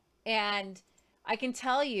 And I can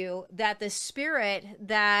tell you that the spirit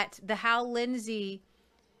that the Hal Lindsey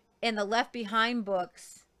and the Left Behind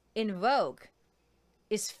books invoke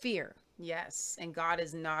is fear. Yes. And God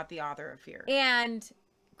is not the author of fear. And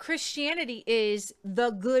Christianity is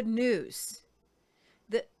the good news.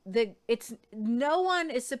 It's no one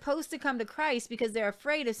is supposed to come to Christ because they're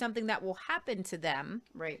afraid of something that will happen to them.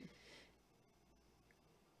 Right.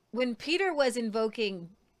 When Peter was invoking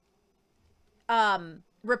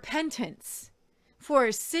repentance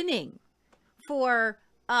for sinning, for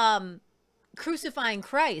crucifying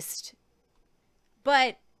Christ,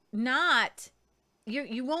 but not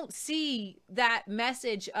you won't see that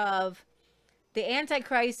message of the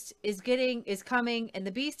Antichrist is coming and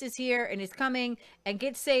the beast is here and is coming and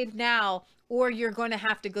get saved now or you're going to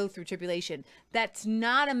have to go through tribulation. That's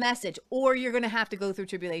not a message, or you're going to have to go through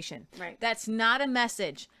tribulation. Right. That's not a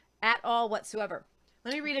message at all whatsoever.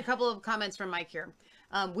 Let me read a couple of comments from Mike here.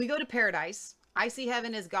 We go to paradise. I see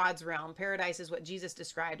heaven as God's realm. Paradise is what Jesus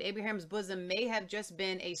described. Abraham's bosom may have just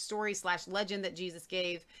been a story/legend that Jesus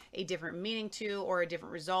gave a different meaning to or a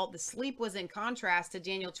different result. The sleep was in contrast to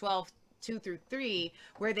Daniel 12:2-3,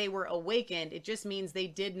 where they were awakened. It just means they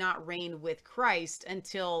did not reign with Christ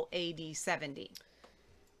until AD 70.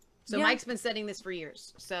 So Yeah. Mike's been studying this for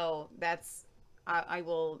years. So that's, I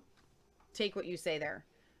will take what you say there.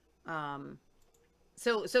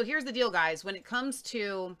 So here's the deal, guys. When it comes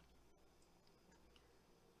to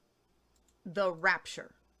the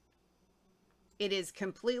rapture, it is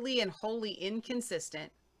completely and wholly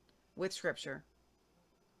inconsistent with Scripture.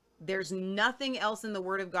 There's nothing else in the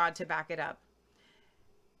Word of God to back it up.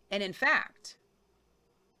 And in fact,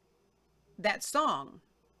 that song,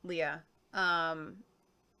 Leah,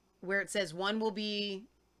 where it says one will be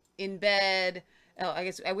in bed. Oh, I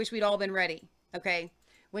guess I wish we'd all been ready. Okay.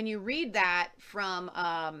 When you read that from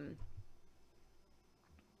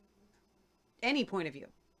any point of view,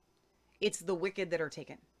 it's the wicked that are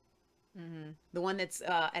taken. The one that's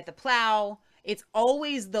at the plow. It's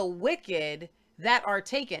always the wicked that are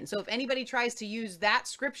taken. So if anybody tries to use that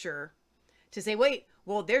scripture to say, wait,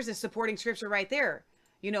 well, there's a supporting scripture right there.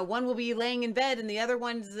 You know, one will be laying in bed and the other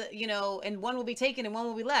one's, you know, and one will be taken and one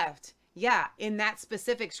will be left. Yeah, in that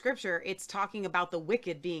specific scripture, it's talking about the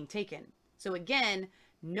wicked being taken. So again,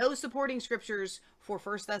 no supporting scriptures for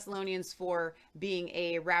 1 Thessalonians 4 being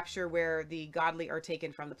a rapture where the godly are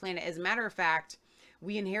taken from the planet. As a matter of fact,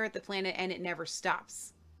 we inherit the planet and it never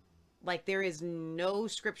stops. Like, there is no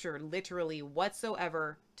scripture literally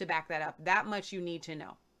whatsoever to back that up. That much you need to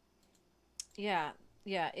know. Yeah.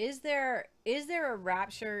 Is there a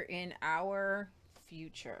rapture in our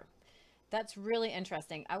future? That's really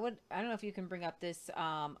interesting. I don't know if you can bring up this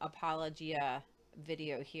Apologia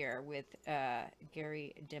video here with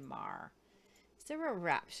Gary DeMar. Is there a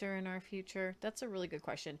rapture in our future? That's a really good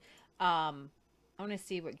question. I want to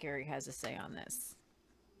see what Gary has to say on this.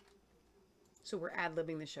 So we're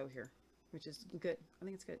ad-libbing the show here, which is good. I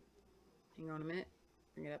think it's good. Hang on a minute.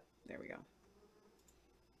 Bring it up. There we go.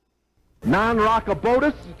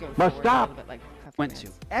 Non-rockabotus must stop. Went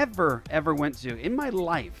to ever went to in my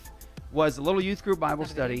life was a little youth group Bible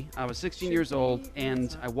study. I was 16 years old,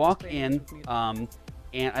 and I walk in, and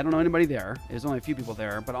I don't know anybody there. There's only a few people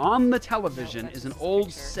there, but on the television is an old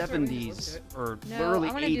 70s or early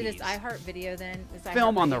 80s. I want to do this iHeart video then.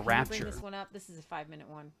 Film on the Can you rapture. bring this one up? This is a 5-minute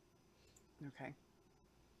one. Okay.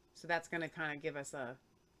 So that's going to kind of give us a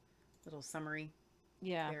little summary.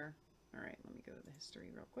 Yeah. There. All right. Let me go to the history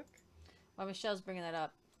real quick. While Michelle's bringing that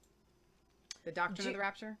up. The Doctrine of the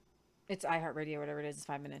Rapture? It's iHeartRadio, whatever it is. It's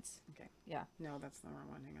 5 minutes. Okay. Yeah. No, that's the wrong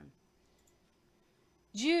one. Hang on.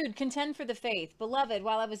 Jude, contend for the faith. Beloved,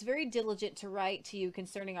 while I was very diligent to write to you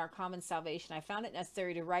concerning our common salvation, I found it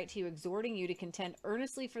necessary to write to you, exhorting you to contend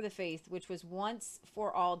earnestly for the faith which was once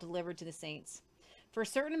for all delivered to the saints. For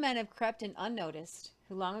certain men have crept in unnoticed,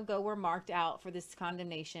 who long ago were marked out for this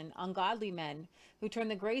condemnation, ungodly men, who turn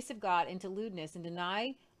the grace of God into lewdness and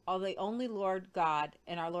deny all the only Lord God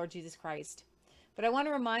and our Lord Jesus Christ. But I want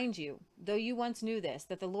to remind you, though you once knew this,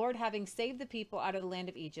 that the Lord, having saved the people out of the land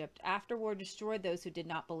of Egypt, afterward destroyed those who did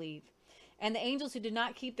not believe. And the angels who did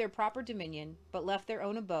not keep their proper dominion, but left their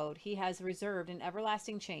own abode, he has reserved in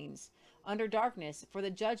everlasting chains, under darkness, for the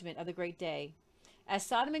judgment of the great day. As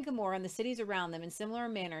Sodom and Gomorrah and the cities around them, in similar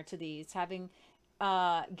manner to these, having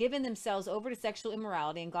given themselves over to sexual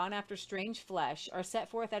immorality and gone after strange flesh are set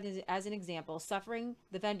forth as an example, suffering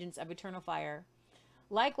the vengeance of eternal fire.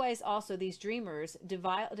 Likewise also these dreamers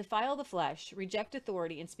defile the flesh, reject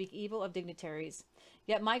authority, and speak evil of dignitaries.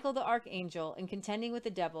 Yet Michael the archangel, in contending with the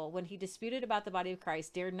devil, when he disputed about the body of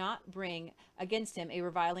Christ, dared not bring against him a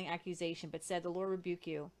reviling accusation, but said, "The Lord rebuke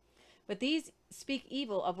you." But these speak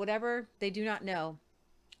evil of whatever they do not know,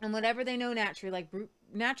 and whatever they know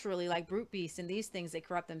naturally, like brute beasts, in these things they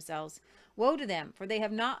corrupt themselves. Woe to them, for they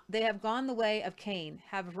have gone the way of Cain,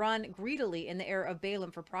 have run greedily in the error of Balaam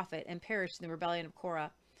for profit, and perished in the rebellion of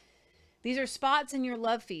Korah. These are spots in your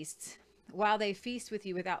love feasts, while they feast with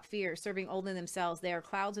you without fear, serving only themselves. They are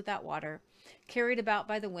clouds without water, carried about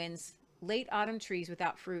by the winds, late autumn trees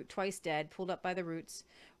without fruit, twice dead, pulled up by the roots,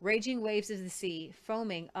 raging waves of the sea,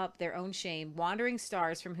 foaming up their own shame, wandering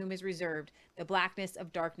stars from whom is reserved the blackness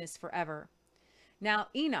of darkness forever. Now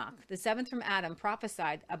Enoch, the seventh from Adam,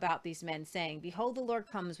 prophesied about these men, saying, Behold, the Lord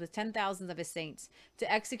comes with 10,000s of his saints,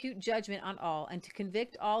 to execute judgment on all, and to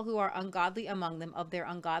convict all who are ungodly among them of their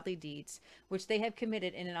ungodly deeds, which they have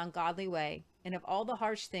committed in an ungodly way, and of all the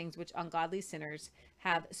harsh things which ungodly sinners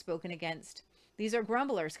have spoken against. These are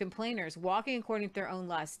grumblers, complainers, walking according to their own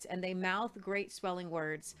lusts, and they mouth great swelling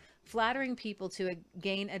words, flattering people to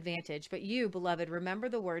gain advantage. But you, beloved, remember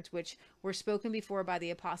the words which were spoken before by the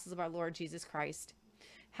apostles of our Lord Jesus Christ,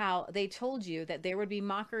 how they told you that there would be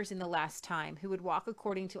mockers in the last time, who would walk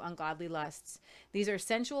according to ungodly lusts. These are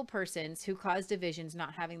sensual persons who cause divisions,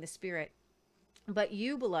 not having the Spirit. But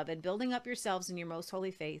you, beloved, building up yourselves in your most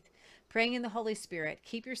holy faith, praying in the Holy Spirit,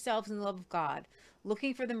 keep yourselves in the love of God,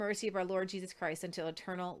 looking for the mercy of our Lord Jesus Christ until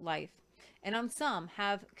eternal life. And on some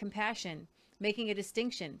have compassion, making a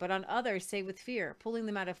distinction, but on others say with fear, pulling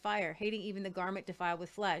them out of fire, hating even the garment defiled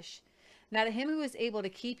with flesh. Now to him who is able to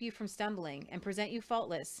keep you from stumbling and present you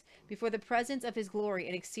faultless before the presence of his glory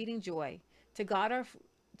and exceeding joy, to God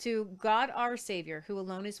our Savior, who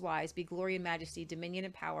alone is wise, be glory and majesty, dominion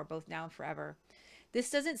and power, both now and forever.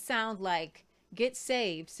 This doesn't sound like get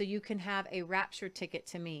saved so you can have a rapture ticket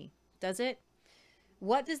to me, does it?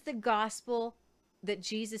 What does the gospel that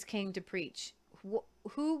Jesus came to preach?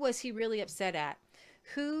 Who was he really upset at?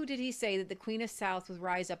 Who did he say that the Queen of South would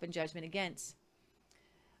rise up in judgment against?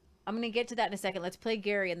 I'm going to get to that in a second. Let's play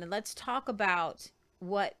Gary, and then let's talk about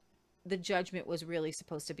what the judgment was really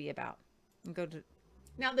supposed to be about. And go to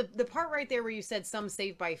now the part right there where you said some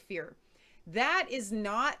saved by fear. That is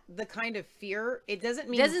not the kind of fear. It doesn't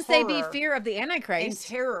mean say be fear of the Antichrist and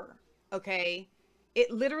terror. Okay, it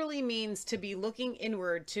literally means to be looking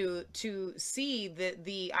inward, to see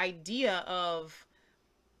the idea of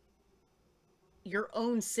your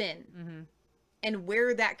own sin and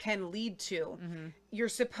where that can lead to. You're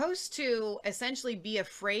supposed to essentially be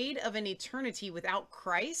afraid of an eternity without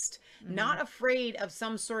Christ, not afraid of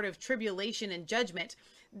some sort of tribulation and judgment,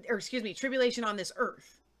 or excuse me, tribulation on this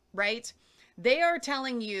earth, right? They are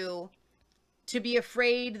telling you to be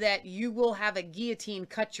afraid that you will have a guillotine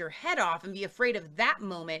cut your head off and be afraid of that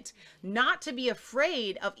moment, not to be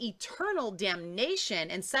afraid of eternal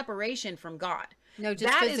damnation and separation from God. No,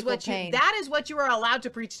 just physical pain. That is what you are allowed to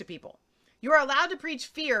preach to people. You are allowed to preach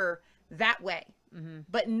fear that way,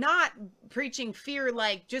 but not preaching fear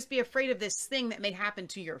like just be afraid of this thing that may happen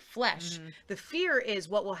to your flesh. The fear is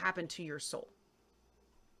what will happen to your soul.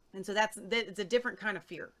 And so it's a different kind of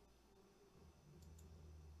fear.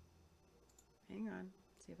 Hang on,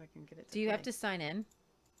 see if I can get it. Do you have to sign in?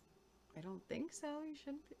 I don't think so. I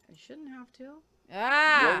shouldn't have to.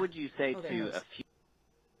 Ah! What would you say to a few?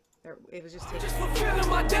 There, it was just taking. Just fulfilling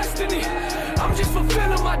my destiny. I'm just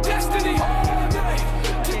fulfilling my destiny.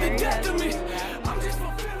 To the death of me. I'm just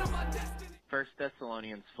fulfilling my destiny. 1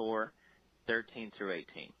 Thessalonians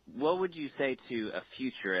 4:13-18. What would you say to a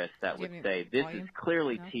futurist that would say this is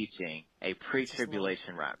clearly teaching a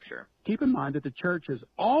pre-tribulation rapture? Keep in mind that the church has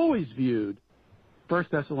always viewed 1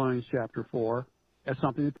 Thessalonians chapter 4 as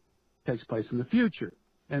something that takes place in the future.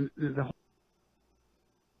 And the whole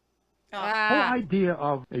idea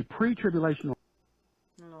of a pre-tribulation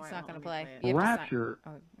It's not going to play. rapture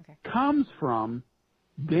comes from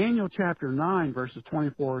Daniel chapter 9, verses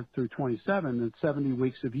 24 through 27, and 70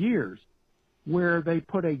 weeks of years, where they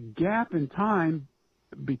put a gap in time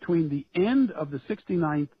between the end of the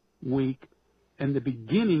 69th week and the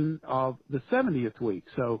beginning of the 70th week.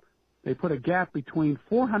 So they put a gap between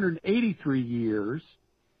 483 years,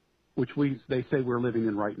 which they say we're living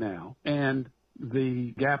in right now, and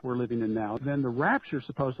the gap we're living in now. Then the rapture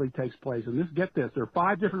supposedly takes place, and get this, there are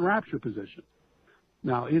 5 different rapture positions.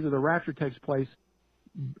 Now, either the rapture takes place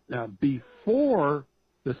before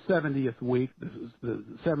the 70th week. The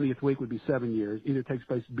 70th week would be 7 years. Either takes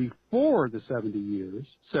place before the 7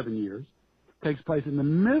 years, takes place in the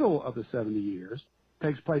middle of the 70 years,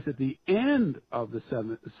 takes place at the end of the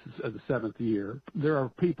seventh year. There are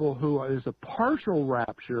people who there's a partial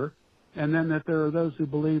rapture, and then that there are those who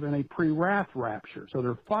believe in a pre-wrath rapture. So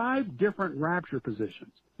there are 5 different rapture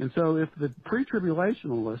positions. And so if the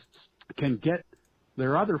pre-tribulationists can get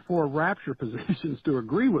their other 4 rapture positions to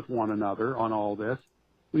agree with one another on all this,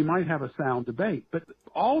 we might have a sound debate. But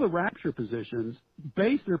all the rapture positions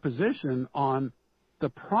base their position on the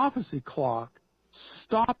prophecy clock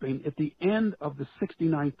stopping at the end of the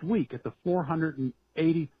 69th week, at the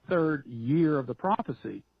 483rd year of the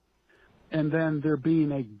prophecy, and then there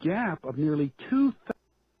being a gap of nearly 2,000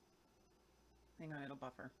 Hang on, it'll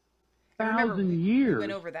buffer. years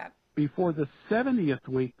went over that. before the 70th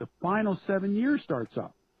week, the final 7 years starts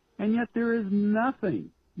up. And yet there is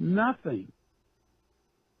nothing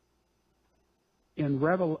in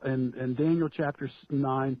Daniel chapter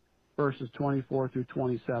 9, verses 24 through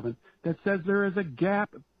 27, that says there is a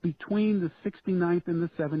gap between the 69th and the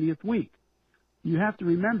 70th week. You have to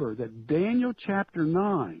remember that Daniel chapter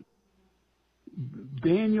 9,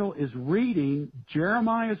 Daniel is reading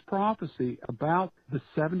Jeremiah's prophecy about the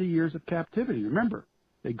 70 years of captivity. Remember,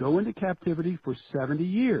 they go into captivity for 70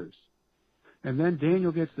 years. And then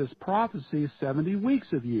Daniel gets this prophecy of 70 weeks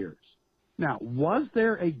of years. Now, was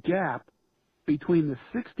there a gap between the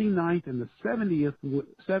 69th and the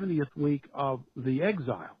 70th week of the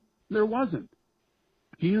exile? There wasn't.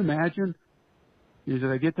 Can you imagine?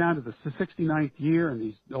 They get down to the 69th year, and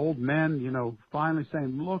these old men, finally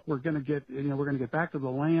saying, "Look, we're going to get back to the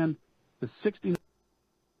land." The 69th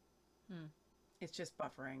It's just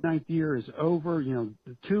buffering. year is over. 1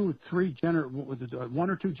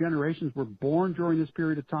 or 2 generations were born during this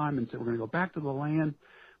period of time, and said, "We're going to go back to the land.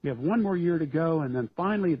 We have 1 more year to go," and then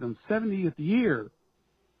finally, the 70th year,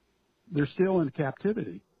 they're still in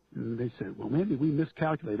captivity. And they said, "Well, maybe we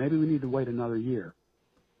miscalculated. Maybe we need to wait another year."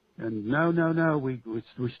 And no,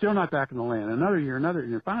 we're still not back in the land. Another year.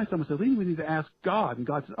 And finally, someone said, "We need to ask God." And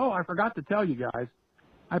God said, "Oh, I forgot to tell you guys.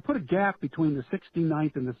 I put a gap between the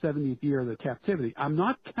 69th and the 70th year of the captivity. I'm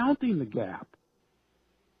not counting the gap.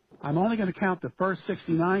 I'm only going to count the first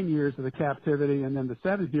 69 years of the captivity and then the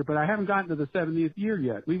 70th year, but I haven't gotten to the 70th year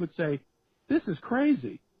yet." We would say, this is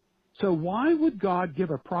crazy. So why would God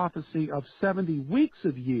give a prophecy of 70 weeks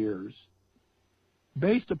of years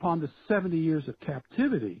based upon the 70 years of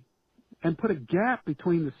captivity and put a gap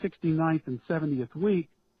between the 69th and 70th week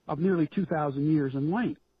of nearly 2,000 years in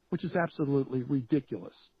length, which is absolutely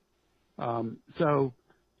ridiculous. So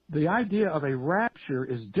the idea of a rapture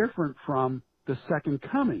is different from the second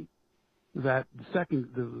coming. That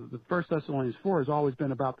the 1 Thessalonians 4 has always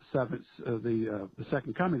been about the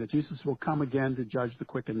second coming, that Jesus will come again to judge the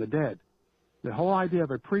quick and the dead. The whole idea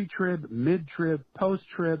of a pre-trib, mid-trib,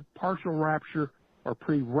 post-trib, partial rapture, or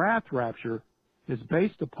pre-wrath rapture is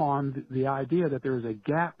based upon the idea that there is a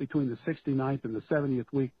gap between the 69th and the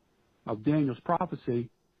 70th week of Daniel's prophecy,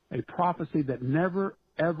 a prophecy that never,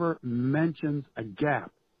 ever mentions a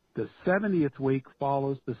gap. The 70th week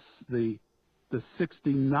follows the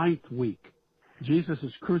 69th week. Jesus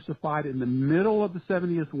is crucified in the middle of the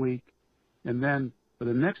 70th week, and then for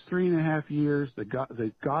the next 3.5 years,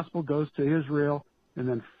 the gospel goes to Israel, and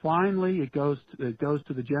then finally it goes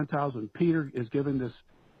to the Gentiles, and Peter is given this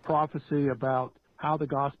prophecy about how the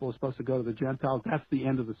gospel is supposed to go to the Gentiles. That's the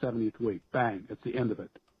end of the 70th week. Bang, it's the end of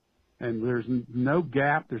it. And there's no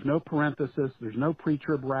gap, there's no parenthesis, there's no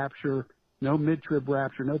pre-trib rapture, no mid-trib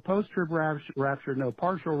rapture, no post-trib rapture, no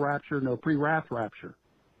partial rapture, no pre-wrath rapture.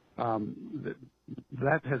 The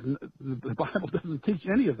Bible doesn't teach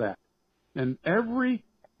any of that. And every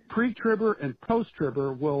pre-tribber and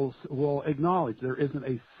post-tribber will acknowledge there isn't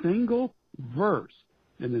a single verse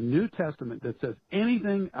in the New Testament that says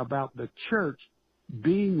anything about the church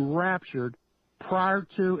being raptured prior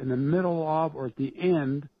to, in the middle of, or at the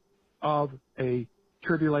end of a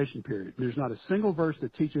tribulation period. There's not a single verse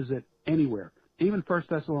that teaches it anywhere. Even 1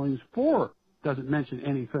 Thessalonians 4 doesn't mention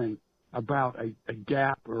anything about a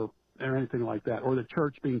gap or anything like that, or the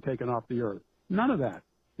church being taken off the earth. None of that.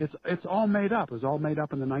 It's all made up. It was all made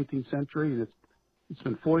up in the 19th century, and it's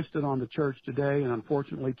been foisted on the church today, and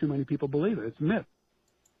unfortunately too many people believe it. It's a myth.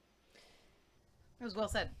 It was well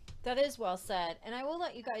said. That is well said. And I will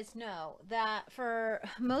let you guys know that for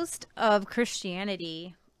most of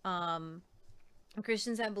Christianity,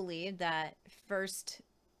 Christians have believed that 1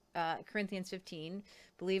 Corinthians 15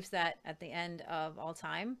 believes that at the end of all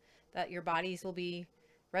time, that your bodies will be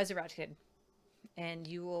resurrected and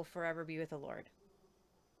you will forever be with the Lord.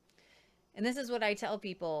 And this is what I tell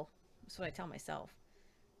people. This is what I tell myself.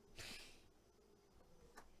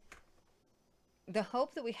 The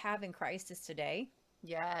hope that we have in Christ is today.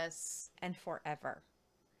 Yes. And forever.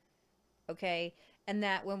 Okay? And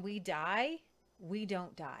that when we die, we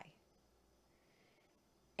don't die.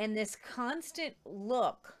 And this constant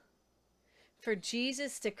look for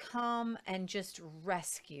Jesus to come and just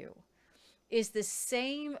rescue is the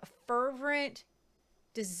same fervent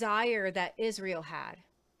desire that Israel had.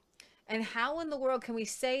 And how in the world can we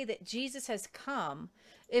say that Jesus has come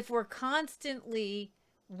if we're constantly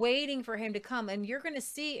waiting for him to come? And you're going to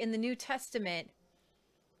see in the New Testament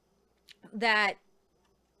that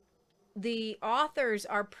the authors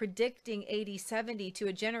are predicting AD 70 to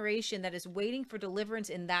a generation that is waiting for deliverance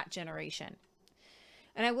in that generation.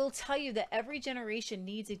 And I will tell you that every generation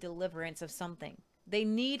needs a deliverance of something. They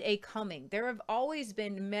need a coming. There have always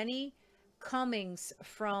been many comings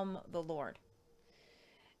from the Lord.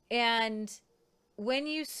 And when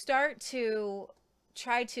you start to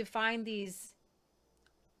try to find these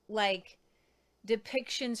like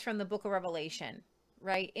depictions from the book of Revelation,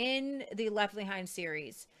 right? In the Left Behind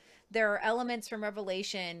series, there are elements from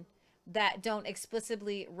Revelation that don't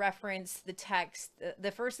explicitly reference the text.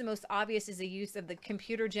 The first and most obvious is the use of the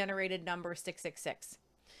computer-generated number 666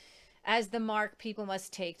 as the mark people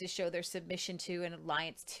must take to show their submission to an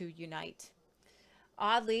alliance to unite.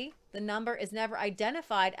 Oddly, the number is never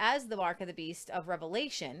identified as the mark of the beast of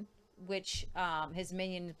Revelation, which his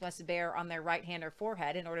minions must bear on their right hand or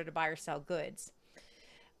forehead in order to buy or sell goods.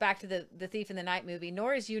 Back to the Thief in the Night movie,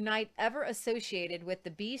 nor is unite ever associated with the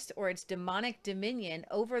beast or its demonic dominion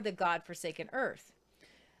over the God-forsaken earth.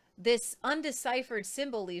 This undeciphered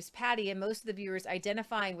symbol leaves Patty and most of the viewers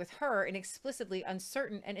identifying with her inexplicably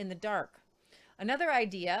uncertain and in the dark. Another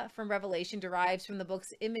idea from Revelation derives from the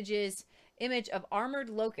book's image of armored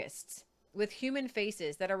locusts with human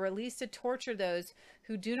faces that are released to torture those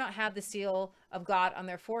who do not have the seal of God on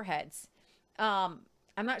their foreheads. I'm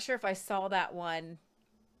not sure if I saw that one.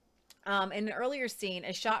 In an earlier scene,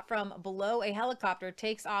 a shot from below a helicopter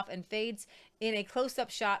takes off and fades in a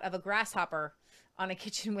close-up shot of a grasshopper on a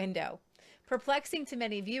kitchen window. Perplexing to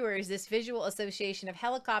many viewers, this visual association of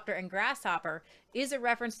helicopter and grasshopper is a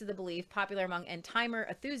reference to the belief popular among end-timer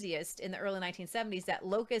enthusiasts in the early 1970s that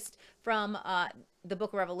locusts from the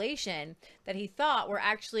book of Revelation that he thought were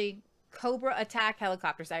actually Cobra attack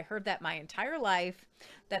helicopters. I heard that my entire life,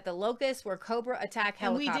 that the locusts were Cobra attack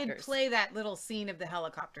helicopters. And we did play that little scene of the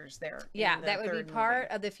helicopters there. Yeah, that would be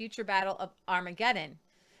part of the future battle of Armageddon.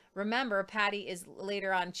 Remember, Patty is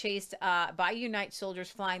later on chased by Unite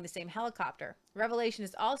soldiers flying the same helicopter. Revelation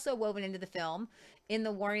is also woven into the film in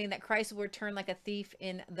the warning that Christ will return like a thief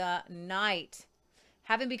in the night.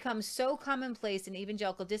 Having become so commonplace in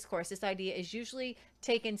evangelical discourse, this idea is usually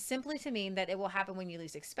taken simply to mean that it will happen when you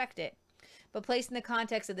least expect it. But placed in the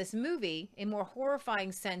context of this movie, a more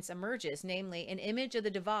horrifying sense emerges, namely an image of the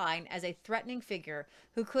divine as a threatening figure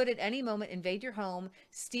who could at any moment invade your home,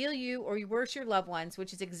 steal you, or worse, your loved ones,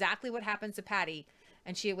 which is exactly what happens to Patty,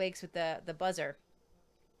 and she awakes with the buzzer.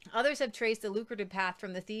 Others have traced the lucrative path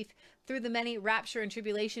from the thief through the many rapture and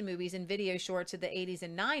tribulation movies and video shorts of the 80s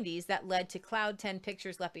and 90s that led to Cloud 10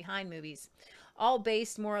 Pictures Left Behind movies, all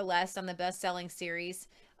based more or less on the best-selling series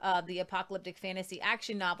the apocalyptic fantasy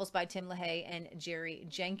action novels by Tim LaHaye and Jerry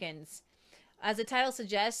Jenkins. As the title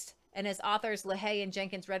suggests, and as authors LaHaye and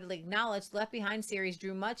Jenkins readily acknowledged, the Left Behind series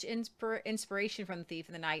drew much inspiration from The Thief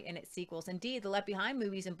in the Night and its sequels. Indeed, the Left Behind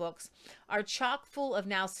movies and books are chock full of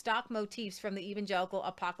now stock motifs from the evangelical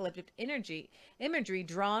apocalyptic imagery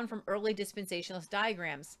drawn from early dispensationalist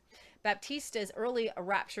diagrams. Baptista's early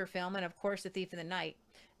rapture film, and of course The Thief in the Night.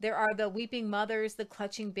 There are the weeping mothers, the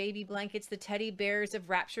clutching baby blankets, the teddy bears of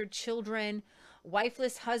raptured children,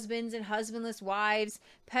 wifeless husbands and husbandless wives,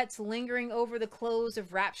 pets lingering over the clothes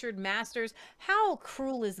of raptured masters. How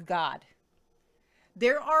cruel is God?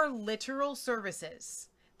 There are literal services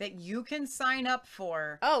that you can sign up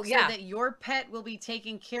for so that your pet will be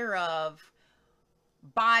taken care of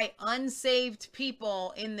by unsaved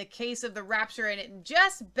people in the case of the rapture. And it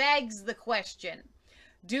just begs the question,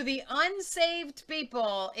 do the unsaved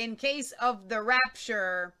people in case of the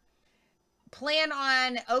rapture plan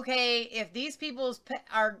on, okay, if these people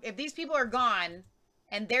are gone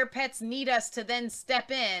and their pets need us to then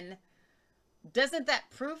step in, doesn't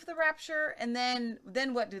that prove the rapture? And then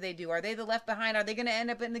what do they do? Are they the left behind? Are they going to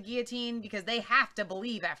end up in the guillotine? Because they have to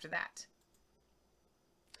believe after that.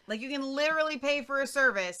 Like, you can literally pay for a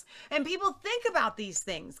service, and people think about these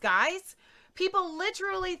things, guys. People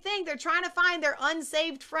literally think they're trying to find their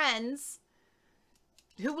unsaved friends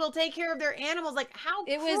who will take care of their animals. Like, how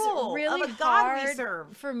it cruel was really of a God we hard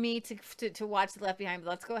serve. For me to watch The Left Behind. But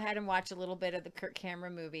let's go ahead and watch a little bit of the Kirk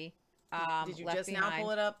Cameron movie. Did you Left just Behind. now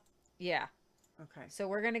pull it up? Yeah. Okay. So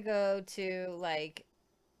we're going to go to like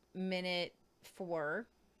minute 4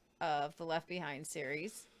 of the Left Behind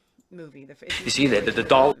series. Movie. You see the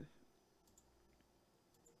doll.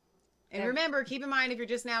 And remember, keep in mind if you're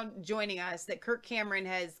just now joining us that Kirk Cameron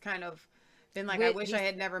has kind of been like, I wish I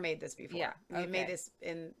had never made this before. Yeah. You made this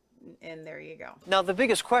and there you go. Now the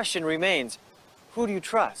biggest question remains, who do you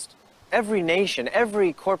trust? Every nation,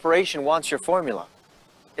 every corporation wants your formula,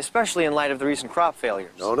 especially in light of the recent crop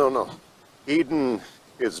failures. No. Eden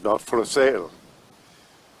is not for sale.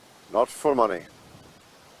 Not for money.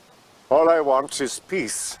 All I want is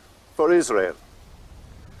peace for Israel.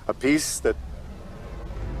 A peace that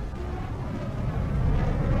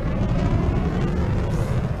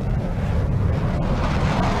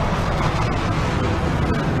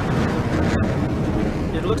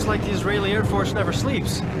It looks like the Israeli Air Force never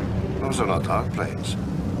sleeps. those are not our planes.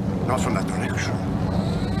 Not from that direction.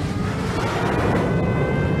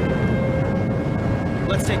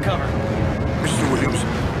 Let's take cover. Mr. Williams,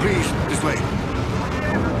 please, this way.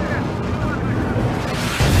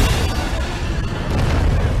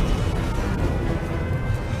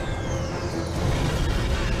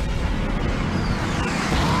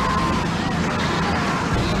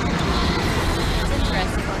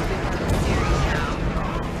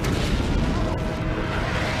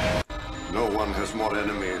 No one has more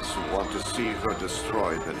enemies who want to see her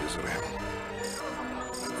destroyed than Israel.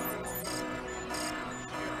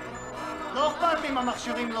 לא אכפת אם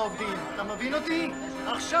המכשירים לא עובדים. אתה מבין אותי?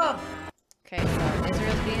 עכשיו! Okay, so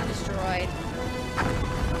Israel's being destroyed.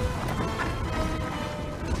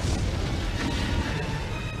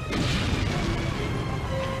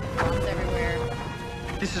 Bombs everywhere.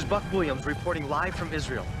 This is Buck Williams reporting live from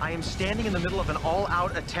Israel. I am standing in the middle of an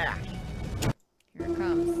all-out attack. Here it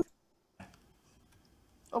comes.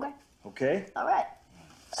 Okay. Okay. All right.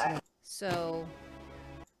 So,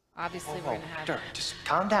 obviously we're gonna have. Dirk, just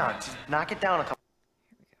calm down. Just knock it down a couple.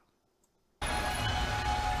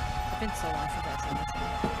 It's been so long since I've seen this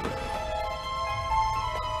one.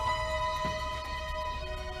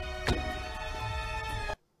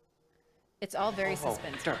 It's all very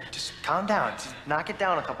suspenseful. Dirk, just calm down. Just knock it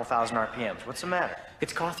down a couple thousand RPMs. What's the matter?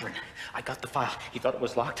 It's Catherine. I got the file. He thought it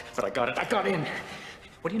was locked, but I got it. I got in.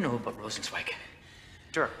 What do you know about Rosenzweig?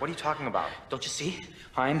 Dirk, what are you talking about? Don't you see?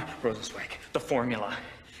 I'm Rosenzweig. The formula.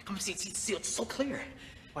 Come on, see, it's so clear.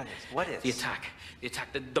 What is? The attack.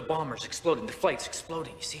 The bombers exploding, the flights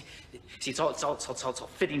exploding. You see? It's all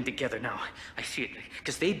fitting together now. I see it.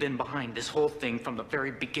 Because they've been behind this whole thing from the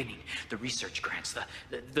very beginning. The research grants,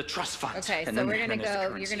 the trust funds. Okay, so we're gonna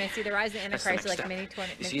go. You're gonna see the rise of the Antichrist like mini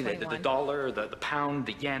 20. You see the dollar, the pound,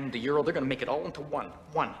 the yen, the euro. They're gonna make it all into one.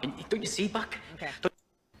 And don't you see, Buck? Okay.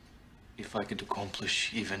 If I could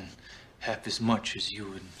accomplish even half as much as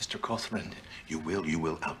you and Mr. Cothran, you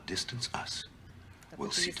will outdistance us.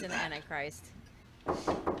 We'll see to the that. Antichrist.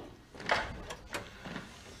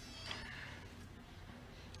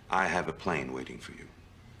 I have a plane waiting for you.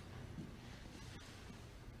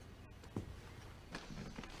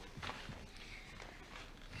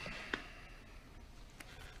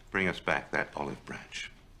 Bring us back that olive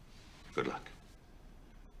branch. Good luck.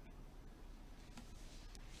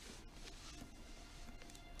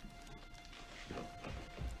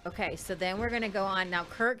 Okay, so then we're gonna go on now.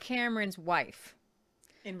 Kirk Cameron's wife,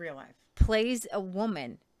 in real life, plays a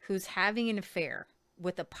woman who's having an affair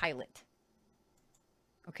with a pilot.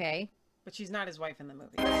 Okay, but she's not his wife in the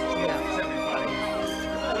movie. No.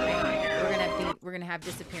 We're gonna have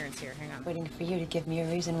disappearance here. Hang on. Waiting for you to give me a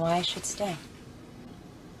reason why I should stay.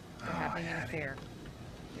 They're having an affair.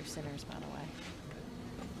 They're sinners, by the way.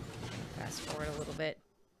 Fast forward a little bit.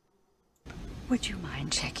 Would you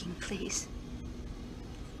mind checking, please?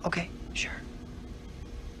 Okay, sure.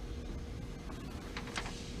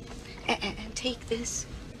 And take this.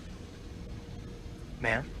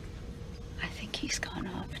 Ma'am? I think he's gone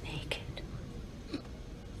off naked.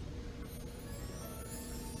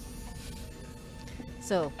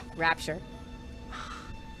 So, rapture.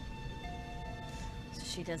 So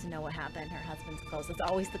she doesn't know what happened. Her husband's clothes. It's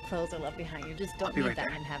always the clothes are left behind. You just don't need that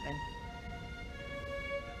in heaven.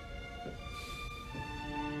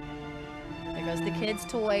 There goes the kids'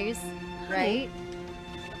 toys, right?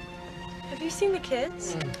 Have you seen the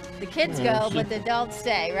kids? The kids go, but the adults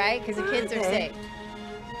stay, right? Because the kids are safe.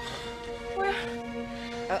 Where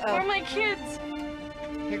are my kids?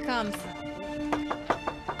 Here comes.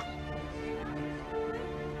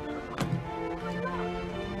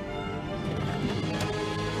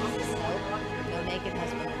 No naked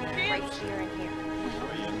husband in there. Right here and here.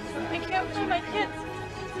 I can't find my kids.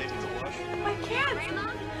 My kids!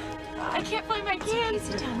 I can't find my kids.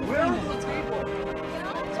 Where are the people?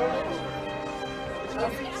 My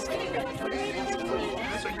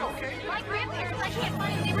grandparents, I can't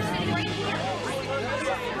find them. They were sitting right here.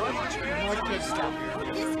 More kid stuff.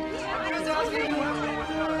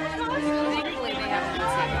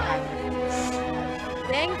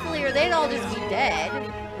 Thankfully, or they'd all just be dead,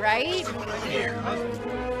 right?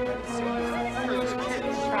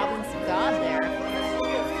 Province of God there.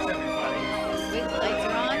 Wait, the lights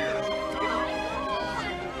are on.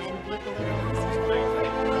 And look a little.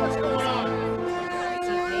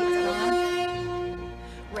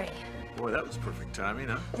 Ray. Boy, that was perfect timing,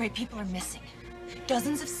 huh? Ray, people are missing.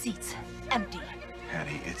 Dozens of seats, empty.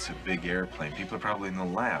 Hattie, it's a big airplane. People are probably in the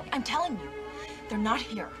lab. I'm telling you, they're not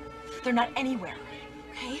here. They're not anywhere.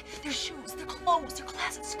 Okay? Their shoes, their clothes, their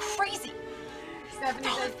classes, it's crazy. Stephanie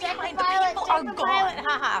says, check the pilot, check the pilot,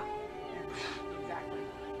 haha.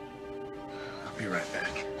 I'll be right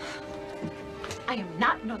back. I am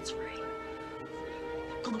not nuts, Ray.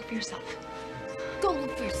 Go look for yourself. Go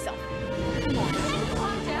look for yourself. Come on.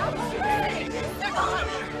 They're gone.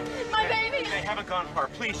 My baby. They haven't gone far.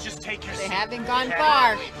 Please, just take your seat. They haven't gone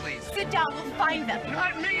far. Please. Sit down. We'll find them.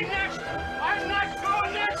 Not me next. I'm not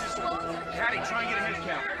going next. Hattie, try and get a head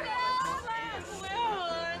count.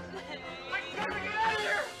 I gotta get out of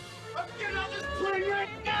here. I'm getting on this plane right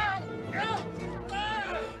now.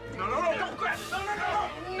 No, don't grab.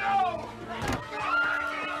 No.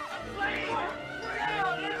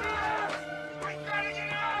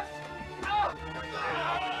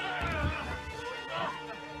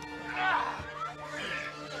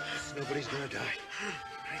 Nobody's gonna die.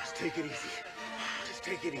 Just take it easy. Just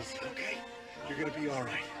take it easy, okay? You're gonna be all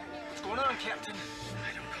right. What's going on, Captain?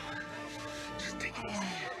 I don't know. Just take it easy.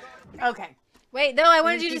 Okay. Wait, no, I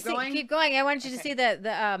wanted you to keep see. going? Keep going. I wanted you to see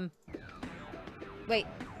the Wait.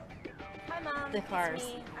 Hi, Mom. The cars. It's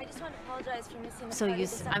me. I just want to apologize for missing the So party you,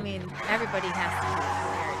 this I mean, everybody has to be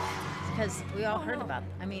prepared because we all heard about.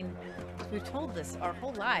 I mean, we've told this our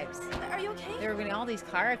whole lives. Are you okay? There are going to be all these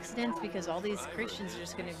car accidents because all these Christians are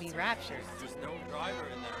just going to be raptured. There's no driver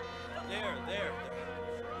in there. There.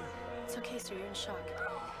 It's okay, sir. You're in shock.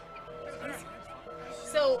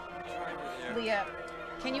 So, Leah,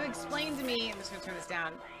 can you explain to me, I'm just going to turn this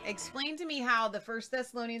down, explain to me how the 1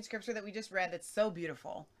 Thessalonians scripture that we just read that's so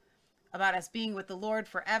beautiful about us being with the Lord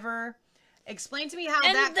forever, explain to me how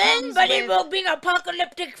that comes it will bring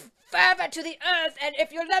apocalyptic fervor to the earth, and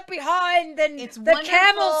if you're left behind, then it's the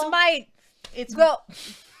camels might go.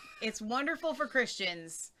 It's wonderful for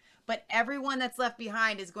Christians, but everyone that's left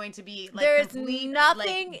behind is going to be like There's complete,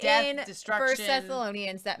 nothing like, death, in 1 destruction.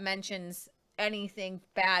 Thessalonians that mentions anything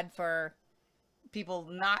bad for people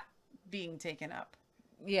not being taken up.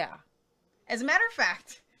 Yeah. As a matter of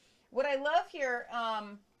fact, what I love here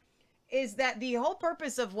is that the whole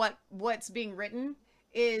purpose of what's being written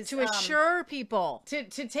is to assure people to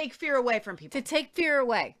take fear away from people. To take fear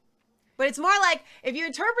away. But it's more like, if you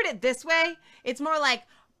interpret it this way, it's more like,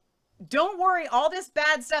 don't worry, all this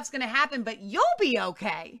bad stuff's going to happen, but you'll be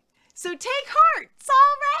okay. So take heart. It's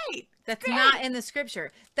all right. That's not in the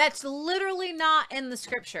scripture. That's literally not in the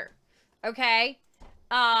scripture. Okay?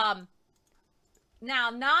 Now,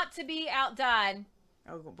 not to be outdone.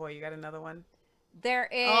 Oh, boy, you got another one? There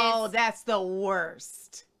is... Oh, that's the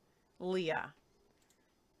worst. Leah.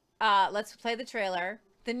 Let's play the trailer.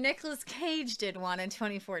 The Nicolas Cage did one in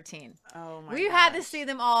 2014. Oh, my We had to see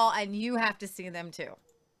them all, and you have to see them, too.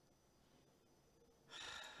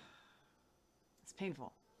 It's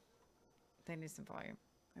painful. They need some volume.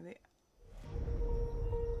 Are they...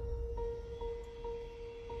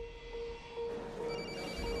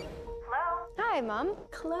 Hello? Hi, Mom.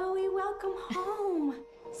 Chloe, welcome home.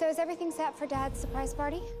 So is everything set for Dad's surprise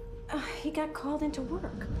party? He got called into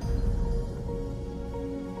work.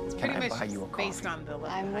 It's pretty much based on the...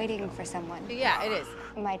 I'm waiting for someone. Yeah, it is.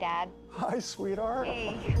 My dad. Hi, sweetheart.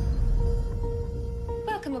 Hey.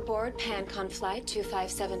 Welcome aboard PanCon Flight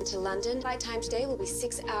 257 to London. Flight time today will be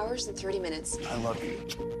 6 hours and 30 minutes. I love you.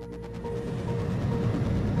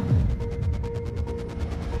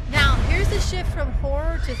 Now, here's the shift from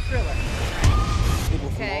horror to thriller. People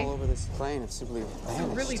from all over this plane have simply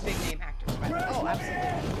Some really big name actors, by the way. Oh,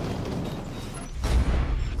 absolutely.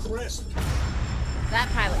 Chris. That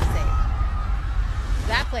pilot's safe.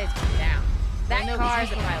 That plane's coming down. That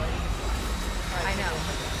car's a pilot. I know.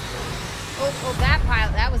 Oh, that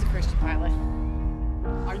pilot. That was a Christian pilot.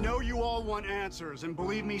 I know you all want answers, and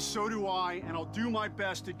believe me, so do I, and I'll do my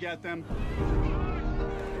best to get them.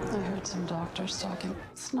 I heard some doctors talking.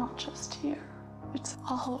 It's not just here. It's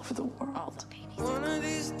all over the world. All the babies. One of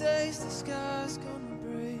these days, the sky's gonna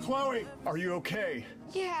break. Chloe, are you okay?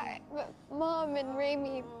 Yeah, but Mom and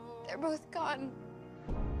Raimi, they're both gone.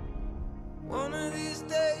 One of these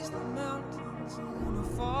days, the mountain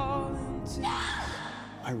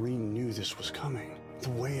Irene knew this was coming.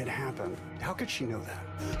 The way it happened. How could she know that?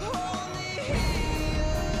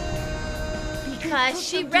 Because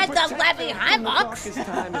she read the Levy High books.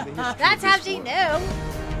 That's how she knew.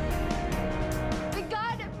 The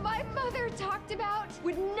guy that my mother talked about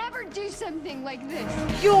would never do something like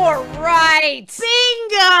this. You're right.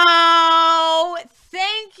 Bingo!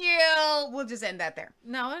 Thank you. We'll just end that there.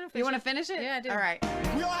 No, I don't. You want to finish it? Yeah, I do. All right.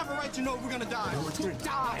 We all have a right to know if we're gonna die. We're gonna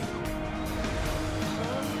die.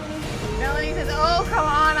 Melanie says, "Oh, come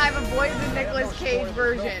on! I've avoided the Nicolas Cage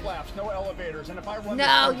version." No flaps, no elevators, and if I run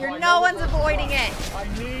No, you're no one's avoiding it. I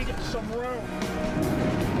need some room.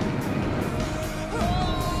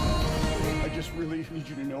 I just really need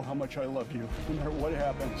you to know how much I love you, no matter what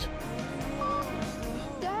happens.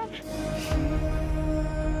 Dad.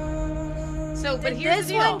 So, but Did here's this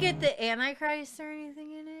the deal. one get the Antichrist or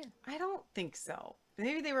anything in it? I don't think so.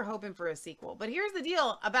 Maybe they were hoping for a sequel. But here's the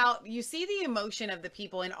deal about, you see the emotion of the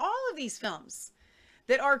people in all of these films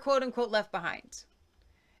that are quote unquote left behind.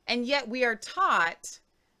 And yet we are taught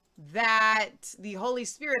that the Holy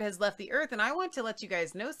Spirit has left the earth. And I want to let you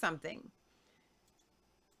guys know something.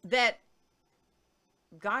 That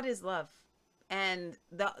God is love. And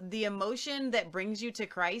the emotion that brings you to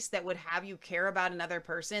Christ, that would have you care about another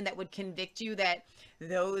person, that would convict you that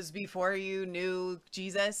those before you knew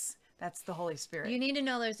Jesus, that's the Holy Spirit. You need to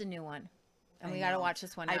know there's a new one, and we got to watch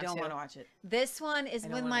this one. I now, don't want to watch it. This one is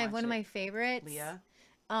one of my favorites. Leah.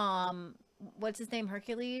 What's his name?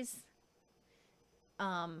 Hercules.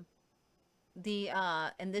 And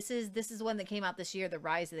this is one that came out this year, The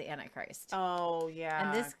Rise of the Antichrist. Oh yeah.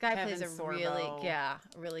 And this guy Kevin plays a Sorbo.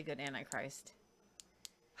 really good Antichrist.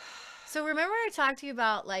 So remember I talked to you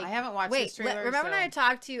about, like, I haven't watched this trailer. Remember when I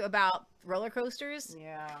talked to you about roller coasters?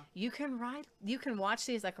 Yeah. You can watch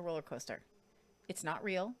these like a roller coaster. It's not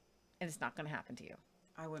real, and it's not going to happen to you.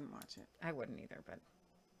 I wouldn't watch it. I wouldn't either, but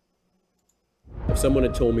If someone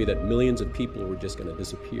had told me that millions of people were just going to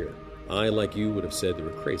disappear, I, like you, would have said they were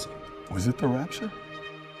crazy. Was it the rapture?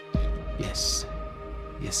 Yes.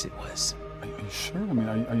 Yes, it was. Are you sure? I mean,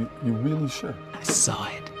 are you really sure? I saw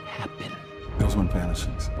it happen. Those weren't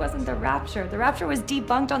vanishings. It wasn't the rapture. The rapture was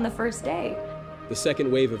debunked on the first day. The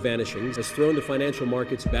second wave of vanishings has thrown the financial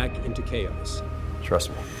markets back into chaos. Trust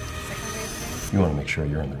me. You want to make sure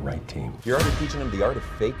you're on the right team. You're already teaching them the art of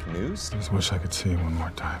fake news? I just wish I could see you one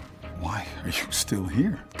more time. Why are you still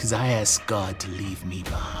here? Because I asked God to leave me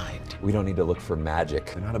behind. We don't need to look for magic.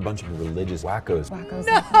 They're not a bunch of religious wackos.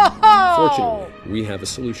 Fortunately, we have a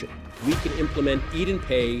solution. We can implement Eden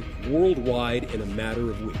Pay worldwide in a matter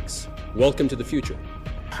of weeks. Welcome to the future.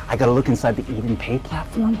 I gotta look inside the Eden Pay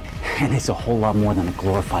platform, and it's a whole lot more than a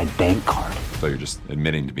glorified bank card. So you're just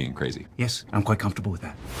admitting to being crazy? Yes, I'm quite comfortable with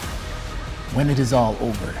that. When it is all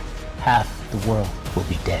over, half the world will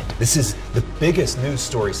be dead. This is the biggest news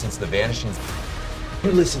story since the vanishings.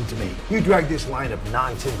 You listen to me. You drag this line of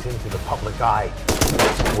nonsense into the public eye.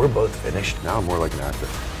 We're both finished. Now I'm more like an actor.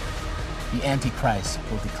 The Antichrist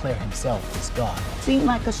will declare himself as God. Seemed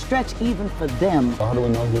like a stretch even for them. So how do we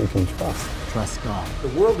know who we can trust? Trust God.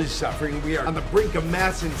 The world is suffering. We are on the brink of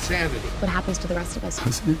mass insanity. What happens to the rest of us?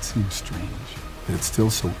 Doesn't it seem strange that it's still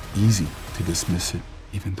so easy to dismiss it,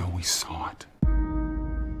 even though we saw it?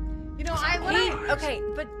 You know, okay,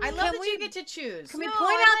 but I love that you get to choose. Can we No,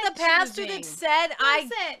 point I out like the pastor choosing. that said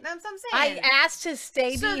That's what I'm I saying. asked to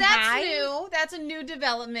stay So behind? that's new. That's a new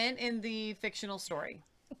development in the fictional story.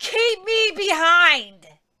 Keep me behind.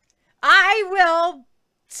 I will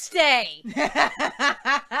stay.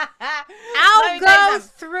 I'll go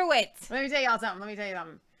through it. Let me tell y'all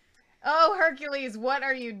something. Oh, Hercules, what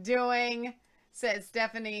are you doing? Said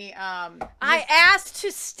Stephanie. I asked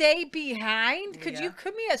to stay behind. Could Yeah. you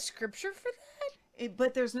give me a scripture for that?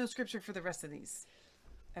 But there's no scripture for the rest of these.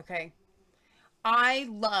 Okay. I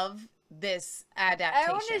love this adaptation.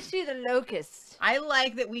 I want to see the locusts. I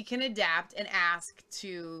like that we can adapt and ask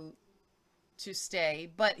to stay,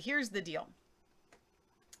 but here's the deal.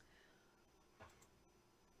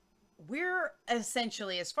 We're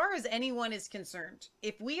essentially, as far as anyone is concerned,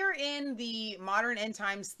 if we are in the modern end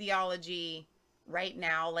times theology right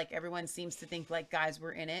now, like everyone seems to think, like, guys,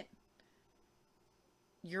 we're in it,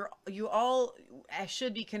 you all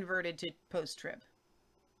should be converted to post-trib.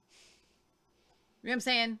 You know what I'm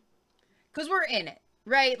saying? Because we're in it,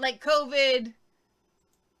 right? Like COVID,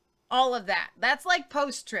 all of that. That's like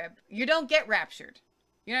post-trib. You don't get raptured.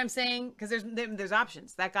 You know what I'm saying? Because there's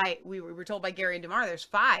options. That guy, we were told by Gary and DeMar, there's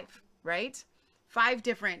 5, right? 5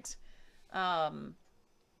 different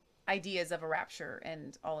ideas of a rapture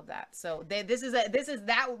and all of that. So this is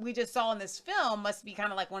that we just saw in this film must be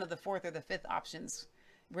kind of like one of the 4th or the 5th options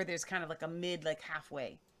where there's kind of like a mid, like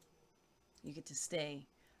halfway. You get to stay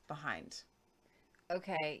behind.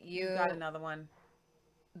 Okay, you got another one.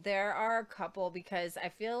 There are a couple, because I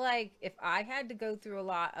feel like if I had to go through a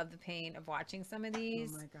lot of the pain of watching some of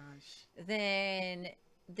these, oh my gosh,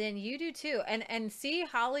 then you do too. And see,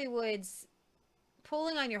 Hollywood's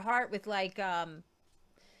pulling on your heart with like,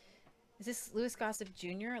 is this Louis Gossett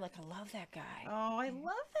Jr.? Like, I love that guy. Oh, I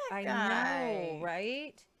love that guy. I know,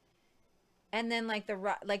 right? And then like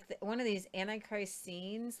one of these Antichrist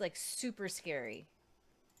scenes, like super scary,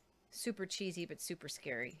 super cheesy, but super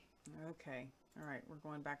scary. Okay. All right, we're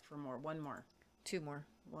going back for more. One more. Two more.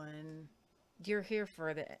 One. You're here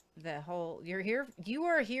for the whole. You're here. You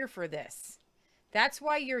are here for this. That's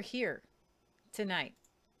why you're here tonight.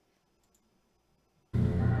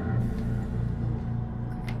 Confront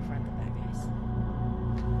the bad guys.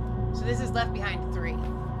 So this is Left Behind 3.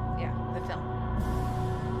 Yeah, the film.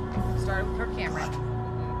 Started with Kirk Cameron.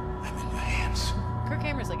 I'm in your hands. Kirk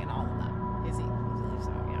Cameron's like in all of them. Is he?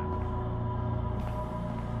 So, yeah.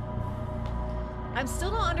 I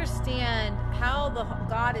still don't understand how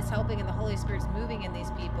God is helping and the Holy Spirit's moving in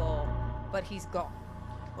these people, but he's gone.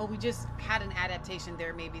 Well, we just had an adaptation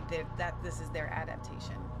there. Maybe that this is their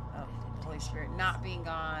adaptation of the Holy Spirit not being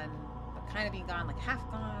gone, but kind of being gone, like half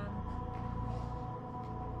gone.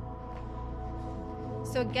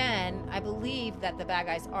 So again, I believe that the bad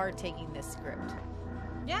guys are taking this script.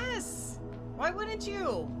 Yes. Why wouldn't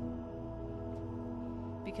you?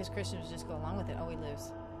 Because Christians just go along with it. Oh, we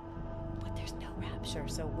lose. But there's no rapture,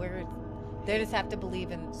 so they just have to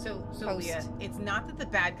believe in so Leah, it's not that the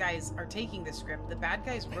bad guys are taking the script. The bad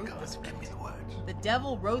guys wrote the script. The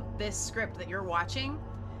devil wrote this script that you're watching,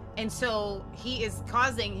 and so he is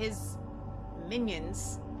causing his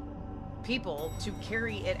minions, people, to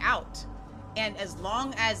carry it out. And as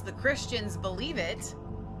long as the Christians believe it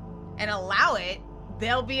and allow it,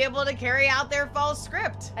 they'll be able to carry out their false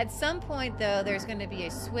script. At some point, though, there's going to be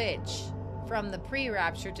a switch from the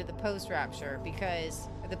pre-rapture to the post-rapture, because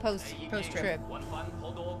the post-trib.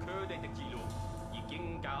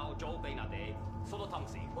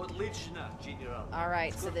 All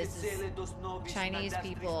right, so this is Chinese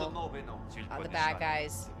people, the bad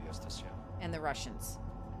guys, and the Russians,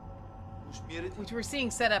 which we're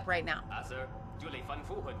seeing set up right now.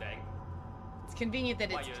 It's convenient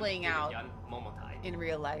that it's playing out in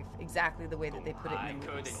real life exactly the way that they put it in the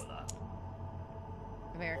movies.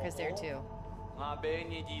 America's there too.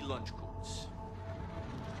 launch codes.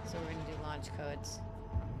 So we're gonna do launch codes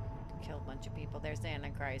to kill a bunch of people. There's the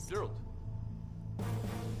Antichrist. Gerald,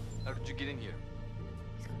 how did you get in here?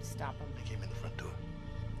 He's gonna stop him. I came in the front door.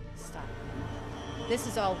 Stop him. This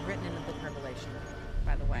is all written in the book of Revelation,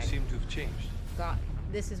 by the way. You seem to have changed. God,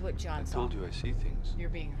 this is what John saw. I told you I see things. You're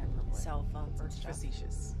being hyperbolic. Cell phones and stuff.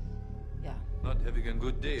 Facetious. Yeah. Not having a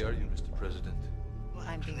good day, are you, Mr. President?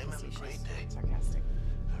 I'm being facetious. Sarcastic.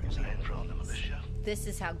 This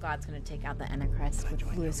is how God's going to take out the Antichrist with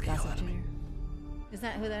Louis Gossett Jr. Is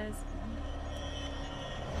that who that is?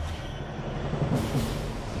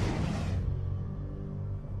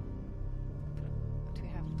 Do we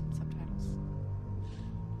have subtitles?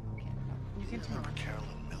 You can turn on.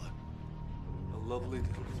 Carolyn Miller. A lovely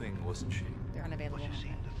little thing, wasn't she? They're unavailable. You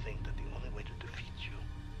seem to think that the only way to defeat you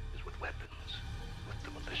is with weapons, with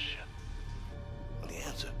the militia. Well, the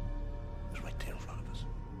answer is right there in front of us.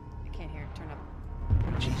 I can't hear it. Turn up.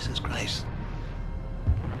 Jesus Christ.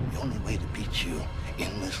 The only way to beat you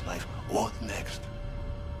in this life or the next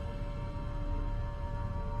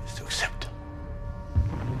is to accept him.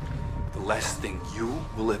 The last thing you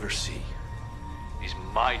will ever see is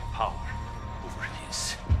my power over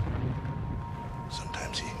his.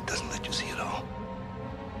 Sometimes he doesn't let you see it all.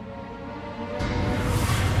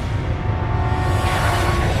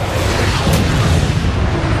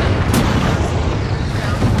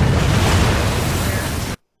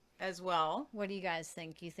 As well. What do you guys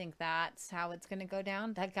think? You think that's how it's going to go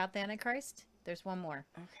down? That got the Antichrist? There's one more.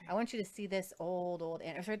 Okay. I want you to see this old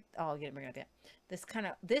Antichrist. Oh, I'll bring it up yet.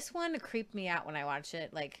 This one creeped me out when I watched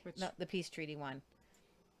it. Like, no, the peace treaty one.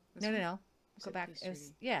 No. Go back. It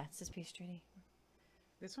says peace treaty.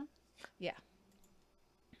 This one? Yeah.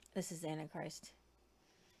 This is Antichrist.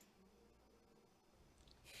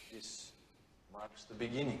 This marks the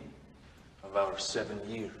beginning of our 7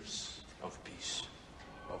 years of peace.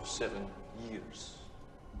 Of 7 years.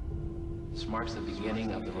 This marks the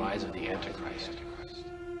beginning of the rise of the Antichrist.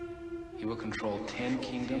 He will control 10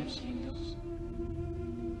 kingdoms,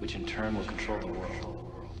 which in turn will control the world.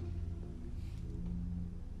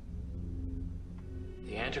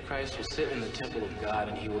 The Antichrist will sit in the temple of God,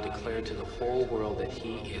 and he will declare to the whole world that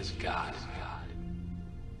he is God.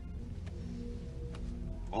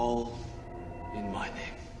 All in my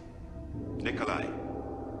name. Nikolai,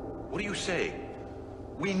 what do you say?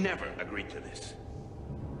 We never agreed to this.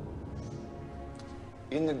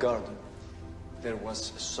 In the garden, there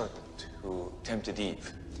was a serpent who tempted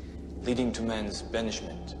Eve, leading to man's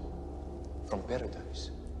banishment from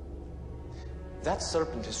paradise. That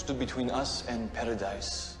serpent has stood between us and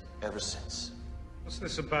paradise ever since. What's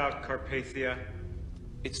this about, Carpathia?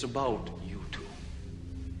 It's about you two.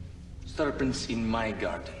 Serpents in my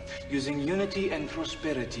garden, using unity and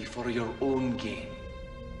prosperity for your own gain.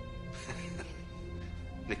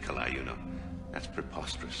 Nikolai, you know, that's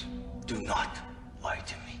preposterous. Do not lie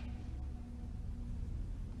to me.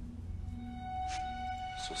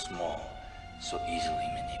 So small, so easily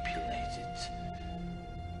manipulated.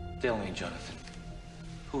 Tell me, Jonathan,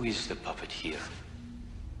 who is the puppet here?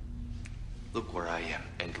 Look where I am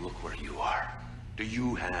and look where you are. Do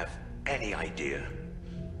you have any idea?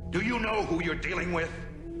 Do you know who you're dealing with?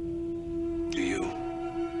 Do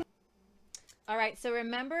you? All right, so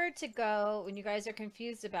remember to go, when you guys are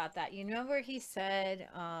confused about that, you know where he said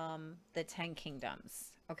the 10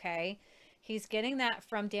 kingdoms, okay? He's getting that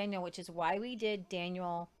from Daniel, which is why we did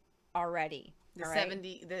Daniel already. The all right?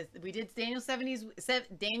 70, we did Daniel's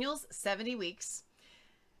 70 weeks.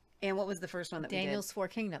 And what was the first one that Daniel's we did? 4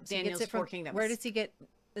 kingdoms. He Daniel's gets it from, 4 kingdoms. Where does he get,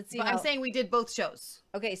 let's see. But I'm saying we did both shows.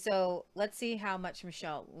 Okay, so let's see how much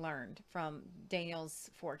Michelle learned from Daniel's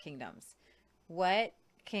 4 kingdoms. What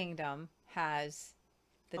kingdom has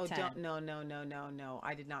the 10? No.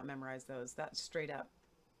 I did not memorize those. That's straight up.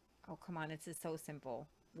 Oh, come on. This is so simple.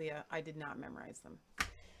 Leah, I did not memorize them.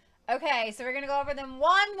 Okay, so we're going to go over them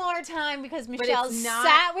one more time because Michelle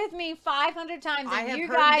sat with me 500 times. I have you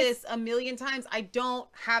heard guys, this a million times. I don't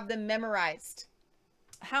have them memorized.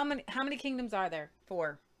 How many kingdoms are there?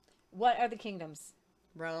 4. What are the kingdoms?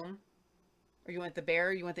 Rome. Or you want the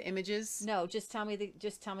bear? You want the images? No, just tell me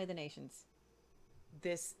the nations.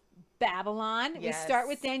 This Babylon. Yes. We start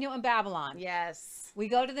with Daniel and Babylon. Yes. We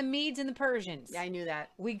go to the Medes and the Persians. Yeah, I knew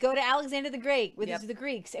that. We go to Alexander the Great, which is the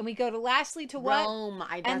Greeks, and we go to lastly to what? Rome.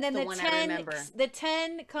 And then the one 10, I remember. The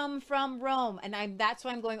 10 come from Rome, and that's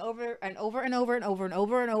why I'm going over and over and over and over and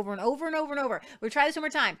over and over and over and over and over. We'll try this one more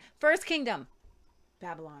time. First kingdom,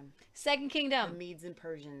 Babylon. Second kingdom, The Medes and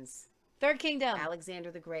Persians. Third kingdom,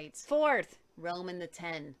 Alexander the Great. Fourth, Rome and the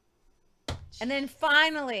 10. and then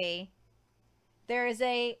finally, there is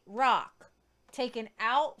a rock taken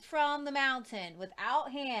out from the mountain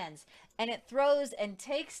without hands, and it throws and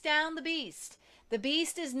takes down the beast. The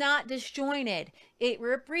beast is not disjointed. It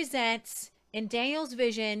represents, in Daniel's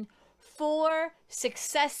vision, 4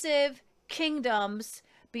 successive kingdoms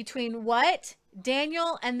between what?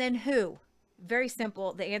 Daniel and then who? Very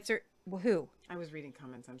simple. The answer, who? I was reading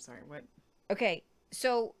comments. I'm sorry. What? Okay,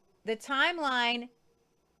 so the timeline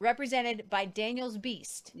represented by Daniel's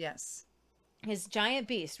beast. Yes. His giant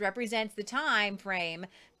beast represents the time frame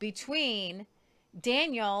between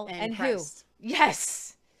Daniel and who?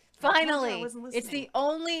 Yes. Finally. It's the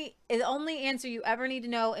only answer you ever need to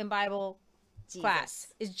know in Bible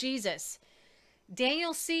class is Jesus.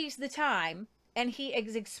 Daniel sees the time and he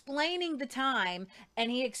is explaining the time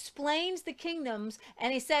and he explains the kingdoms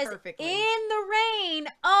and he says Perfectly. In the reign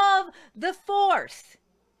of the 4th,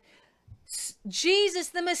 Jesus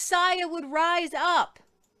the Messiah would rise up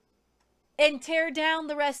and tear down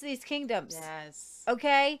the rest of these kingdoms. Yes.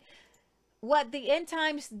 Okay? What the end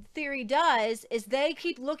times theory does is they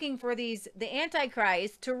keep looking for the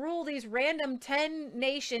Antichrist to rule these random 10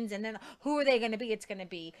 nations, and then who are they going to be? It's going to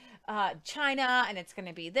be China, and it's going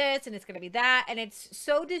to be this, and it's going to be that, and it's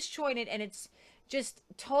so disjointed, and it's just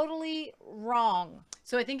totally wrong.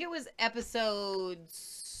 So I think it was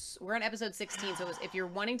we're on episode 16, so if you're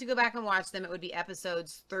wanting to go back and watch them, it would be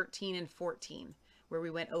episodes 13 and 14, where we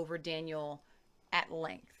went over Daniel at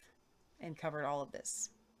length and covered all of this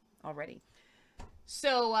already.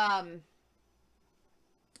 So,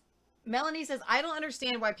 Melanie says, I don't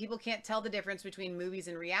understand why people can't tell the difference between movies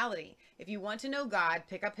and reality. If you want to know God,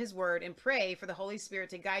 pick up his word and pray for the Holy Spirit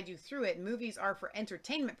to guide you through it. Movies are for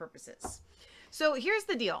entertainment purposes. So here's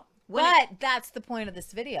the deal. That's the point of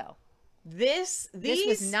this video. This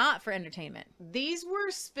was not for entertainment. These were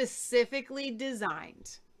specifically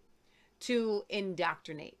designed to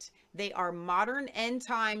indoctrinate. They are modern end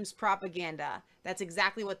times propaganda. That's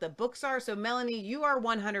exactly what the books are. So Melanie, you are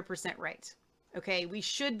 100% right. Okay, we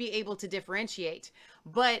should be able to differentiate.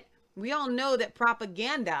 But we all know that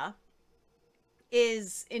propaganda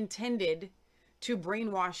is intended to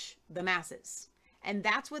brainwash the masses. And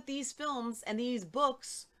that's what these films and these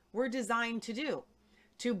books were designed to do.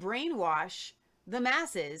 To brainwash the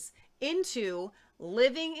masses into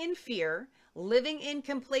living in fear, living in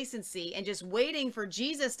complacency and just waiting for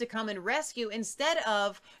Jesus to come and rescue instead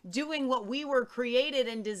of doing what we were created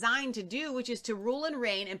and designed to do, which is to rule and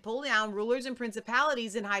reign and pull down rulers and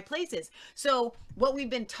principalities in high places. So what we've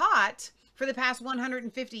been taught for the past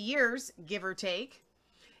 150 years, give or take,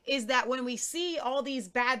 is that when we see all these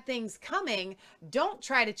bad things coming, don't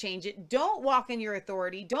try to change it. Don't walk in your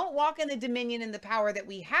authority. Don't walk in the dominion and the power that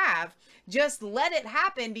we have. Just let it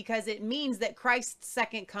happen, because it means that Christ's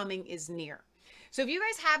second coming is near. So if you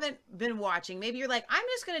guys haven't been watching, maybe you're like, I'm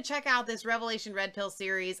just going to check out this Revelation Red Pill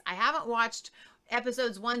series. I haven't watched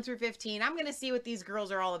episodes 1 through 15. I'm going to see what these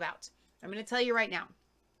girls are all about. I'm going to tell you right now,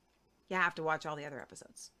 you have to watch all the other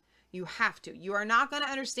episodes. You have to. You are not going to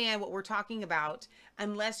understand what we're talking about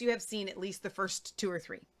unless you have seen at least the first 2 or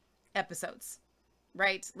 3 episodes.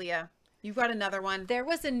 Right, Leah? You've got another one. There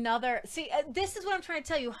was another. See, this is what I'm trying to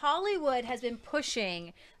tell you. Hollywood has been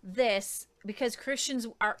pushing this because Christians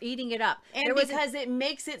are eating it up. And because it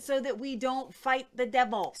makes it so that we don't fight the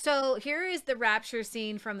devil. So here is the rapture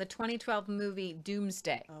scene from the 2012 movie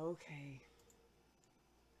Doomsday. Okay.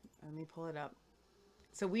 Let me pull it up.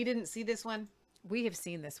 So we didn't see this one? We have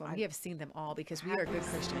seen this one. We have seen them all because we are good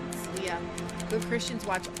Christians. Yeah. Good Christians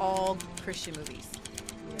watch all Christian movies.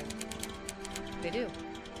 Yeah. They do.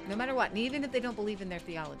 No matter what. And even if they don't believe in their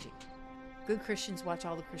theology. Good Christians watch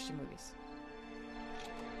all the Christian movies.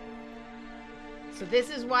 So this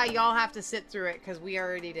is why y'all have to sit through it, because we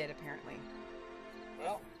already did, apparently.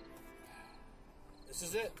 Well, this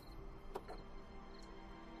is it.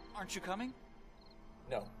 Aren't you coming?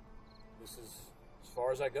 No. This is as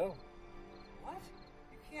far as I go. What?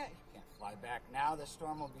 You can't fly back now. The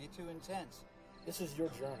storm will be too intense. This is your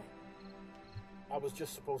journey. I was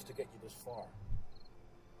just supposed to get you this far.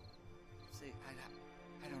 See,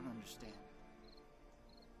 I don't understand.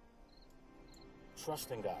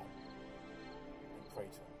 Trust in God and pray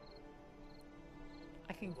to Him.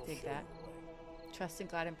 I can dig that. Trust in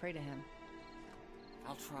God and pray to Him.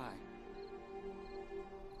 I'll try.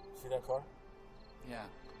 See that car? Yeah.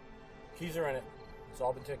 Keys are in it. It's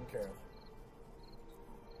all been taken care of.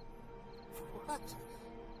 What?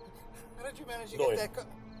 How did you manage to Lloyd. get that car?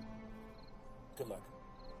 Good luck.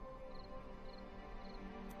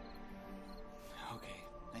 Okay,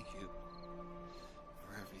 thank you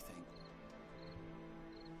for everything.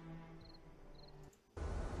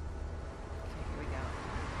 Okay, here we go.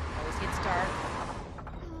 Always gets dark.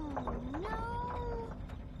 Oh, no.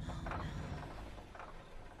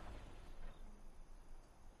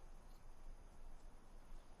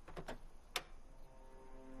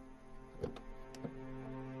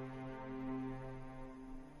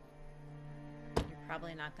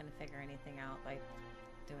 Probably not going to figure anything out by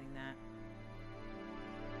doing that.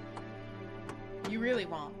 You really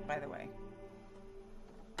won't, by the way.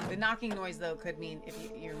 The knocking noise, though, could mean if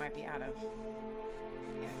you might be out of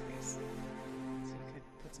grease. So you could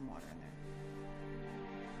put some water in there.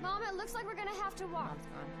 Mom, it looks like we're gonna have to walk. Mom's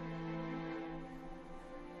gone.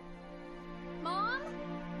 Mom?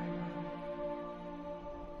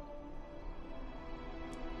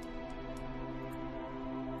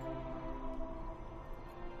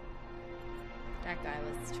 That guy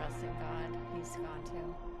was trusting God. He's gone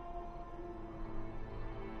too.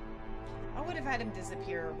 I would have had him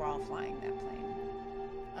disappear while flying that plane.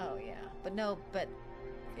 Oh yeah, but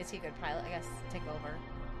is he a good pilot? I guess take over.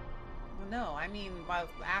 Well, no, I mean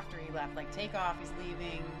after he left, like take off, he's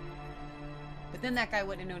leaving. But then that guy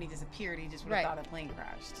wouldn't have known he disappeared. He just would have thought a plane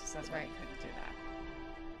crashed. So that's why he couldn't do that.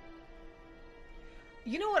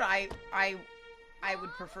 You know what I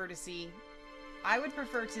would prefer to see? I would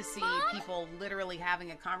prefer to see people literally having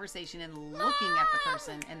a conversation and looking at the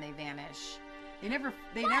person and they vanish. They never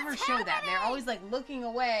show that. They're always like looking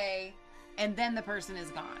away and then the person is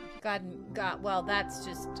gone. God, well, that's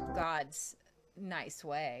just God's nice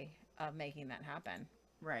way of making that happen.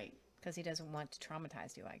 Right. Because He doesn't want to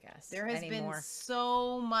traumatize you, I guess. There has been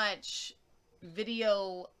so much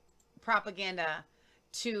video propaganda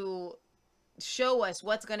to show us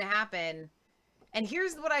what's going to happen. And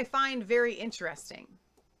here's what I find very interesting.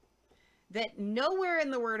 That nowhere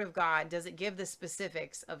in the Word of God does it give the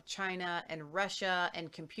specifics of China and Russia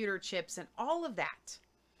and computer chips and all of that.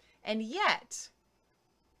 And yet,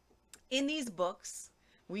 in these books,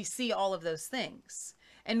 we see all of those things.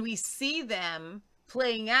 And we see them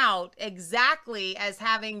playing out exactly as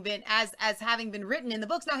having been written in the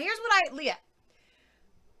books. Now, here's what Leah.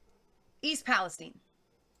 East Palestine.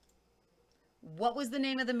 What was the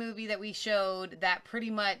name of the movie that we showed that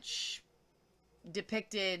pretty much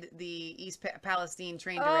depicted the East Palestine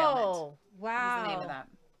train derailment? Oh, wow. What was the name of that?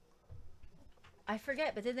 I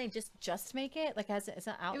forget, but didn't they just make it? Like, it's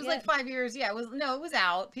not out It was yet? like 5 years. Yeah, it was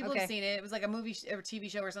out. People Okay. have seen it. It was like a movie or TV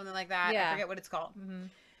show or something like that. Yeah. I forget what it's called. Mm-hmm.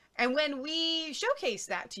 And when we showcased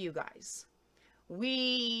that to you guys,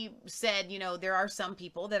 we said, there are some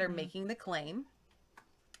people that are making the claim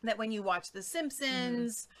that when you watch The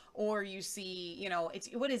Simpsons or you see, it's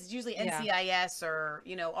usually NCIS or,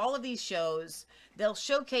 all of these shows, they'll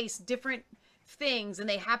showcase different things and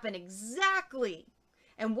they happen exactly.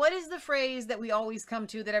 And what is the phrase that we always come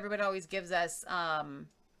to that everybody always gives us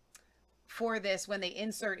for this when they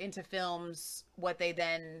insert into films what they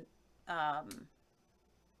then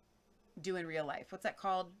do in real life? What's that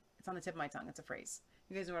called? It's on the tip of my tongue. It's a phrase.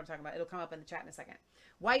 You guys know what I'm talking about. It'll come up in the chat in a second.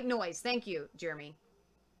 White noise. Thank you, Jeremy.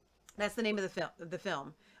 That's the name of the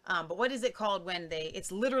film. But what is it called when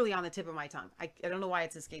it's literally on the tip of my tongue. I don't know why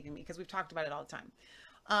it's escaping me because we've talked about it all the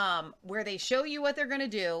time. Where they show you what they're going to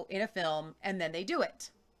do in a film and then they do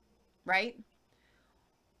it. Right?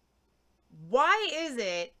 Why is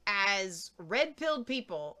it as red-pilled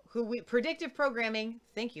people predictive programming,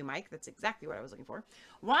 thank you, Mike, that's exactly what I was looking for.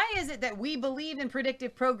 Why is it that we believe in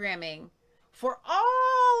predictive programming for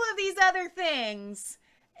all of these other things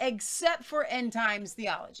except for end times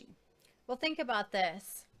theology? Well, think about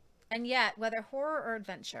this. And yet, whether horror or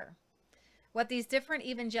adventure, what these different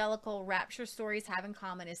evangelical rapture stories have in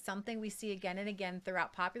common is something we see again and again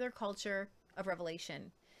throughout popular culture of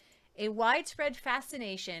Revelation. A widespread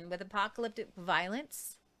fascination with apocalyptic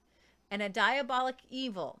violence and a diabolic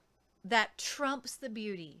evil that trumps the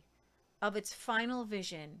beauty of its final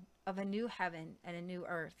vision of a new heaven and a new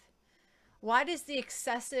earth. Why does the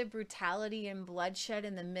excessive brutality and bloodshed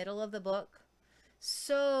in the middle of the book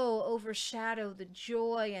so overshadow the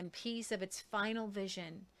joy and peace of its final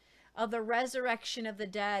vision of the resurrection of the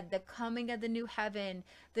dead, the coming of the new heaven,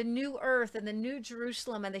 the new earth, and the new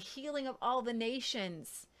Jerusalem, and the healing of all the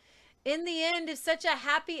nations? In the end, is such a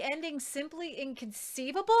happy ending simply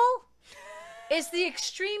inconceivable? Is the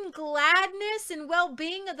extreme gladness and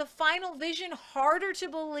well-being of the final vision harder to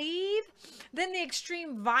believe than the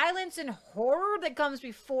extreme violence and horror that comes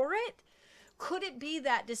before it? Could it be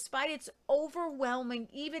that despite its overwhelming,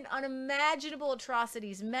 even unimaginable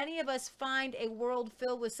atrocities, many of us find a world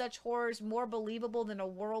filled with such horrors more believable than a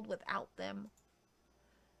world without them?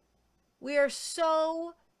 We are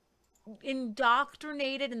so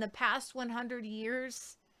indoctrinated in the past 100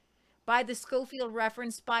 years by the Schofield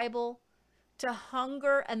Reference Bible to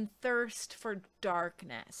hunger and thirst for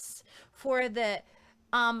darkness, for the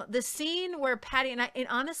scene where Patty and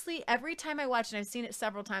honestly, every time I watch it, I've seen it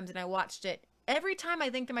several times and I watched it, every time I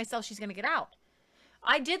think to myself, she's going to get out.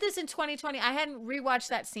 I did this in 2020. I hadn't rewatched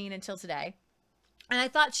that scene until today. And I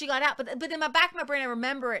thought she got out, but in my back of my brain, I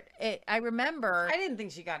remember it. I remember. I didn't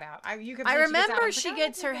think she got out. I remember she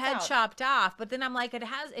gets her head chopped off, but then I'm like,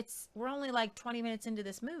 we're only like 20 minutes into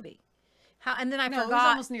this movie. And then I forgot. It was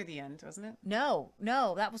almost near the end, wasn't it? No,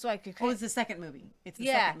 that was why I could. Oh, it's the second movie. It's the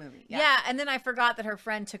second movie. Yeah, and then I forgot that her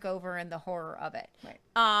friend took over in the horror of it. Right.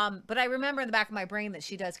 But I remember in the back of my brain that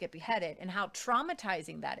she does get beheaded and how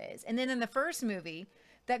traumatizing that is. And then in the first movie,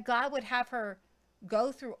 that God would have her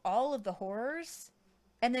go through all of the horrors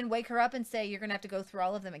and then wake her up and say, you're going to have to go through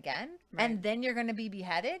all of them again. Right. And then you're going to be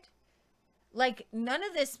beheaded. Like, none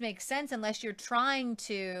of this makes sense unless you're trying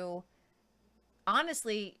to,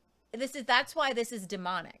 honestly, that's why this is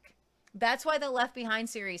demonic. That's why the Left Behind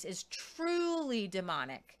series is truly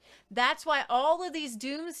demonic. That's why all of these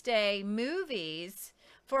doomsday movies,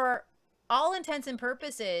 for all intents and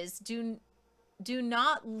purposes, do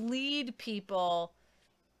not lead people.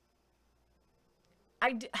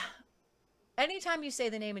 Anytime you say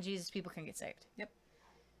the name of Jesus, people can get saved. Yep.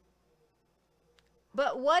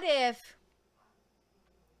 But what if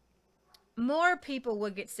more people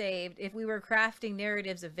would get saved if we were crafting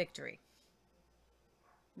narratives of victory?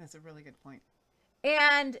 That's a really good point.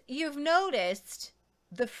 And you've noticed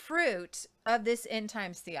the fruit of this end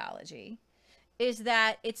times theology is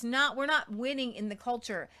that we're not winning in the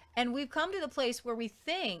culture. And we've come to the place where we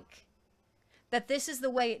think that this is the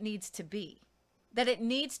way it needs to be, that it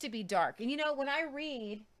needs to be dark. And when I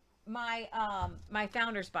read my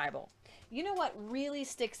Founder's Bible, you know what really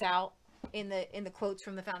sticks out in the quotes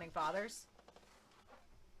from the Founding Fathers?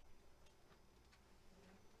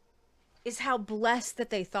 Is how blessed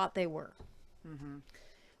that they thought they were. Mm-hmm.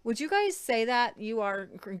 Would you guys say that you are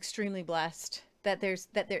extremely blessed, that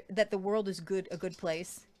that the world is a good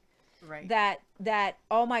place? Right. That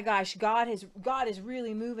oh my gosh, God is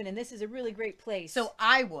really moving and this is a really great place. So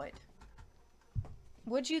I would.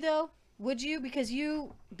 Would you though? Would you?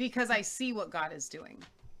 Because I see what God is doing.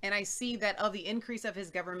 And I see that of the increase of his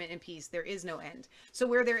government and peace, there is no end. So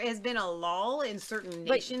where there has been a lull in certain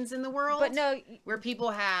nations in the world, but no, where people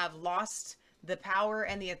have lost the power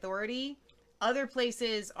and the authority, other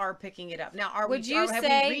places are picking it up. Now, have we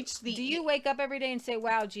reached the... do you wake up every day and say,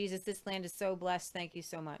 wow, Jesus, this land is so blessed. Thank you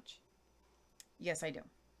so much. Yes, I do.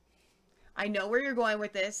 I know where you're going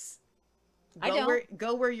with this.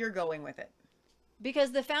 Go where you're going with it.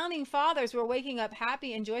 Because the founding fathers were waking up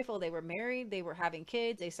happy and joyful. They were married. They were having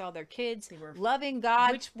kids. They saw their kids. They were loving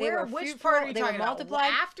God. Which part are you they talking were multiplied.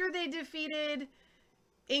 About? After they defeated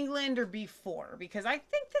England or before? Because I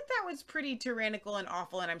think that was pretty tyrannical and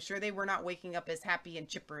awful, and I'm sure they were not waking up as happy and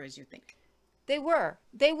chipper as you think. They were.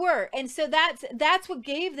 And so that's what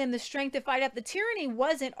gave them the strength to fight up. The tyranny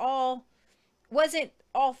wasn't all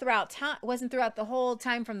throughout time. Wasn't throughout the whole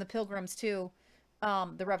time from the Pilgrims to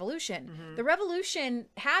the Revolution. Mm-hmm. The Revolution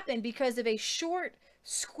happened because of a short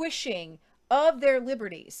squishing of their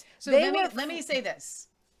liberties. So let me say this.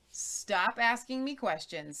 Stop asking me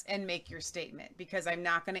questions and make your statement, because I'm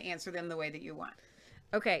not going to answer them the way that you want.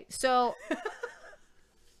 Okay, so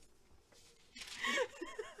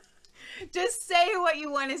just say what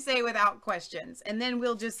you want to say without questions, and then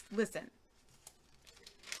we'll just listen.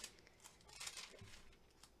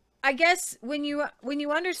 I guess when you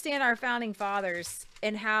understand our founding fathers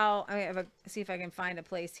and how, see if I can find a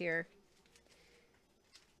place here.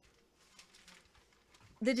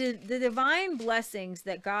 The divine blessings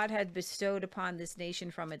that God had bestowed upon this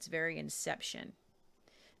nation from its very inception.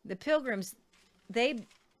 The Pilgrims, they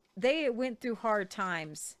went through hard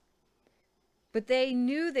times, but they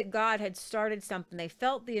knew that God had started something. They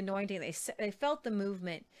felt the anointing. They felt the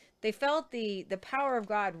movement. They felt the power of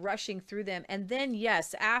God rushing through them. And then,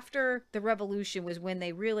 yes, after the Revolution was when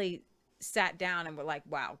they really sat down and were like,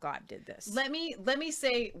 wow, God did this. Let me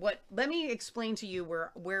explain to you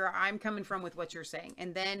where I'm coming from with what you're saying.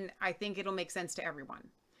 And then I think it'll make sense to everyone.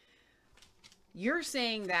 You're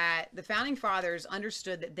saying that the founding fathers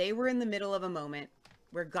understood that they were in the middle of a moment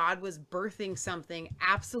where God was birthing something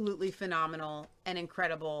absolutely phenomenal and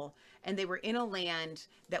incredible. And they were in a land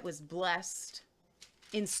that was blessed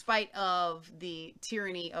in spite of the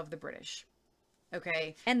tyranny of the British.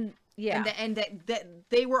 Okay. And yeah. And that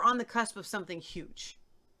they were on the cusp of something huge.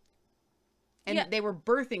 And they were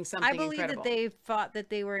birthing something incredible. I believe that they thought that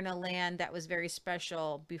they were in a land that was very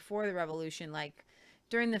special before the Revolution, like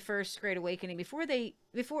during the First Great Awakening,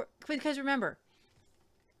 because remember,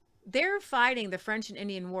 they're fighting the French and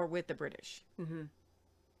Indian War with the British. Mm-hmm.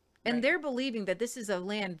 And they're believing that this is a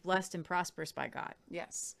land blessed and prosperous by God.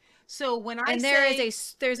 Yes. So when I and say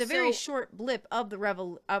there's a very short blip of the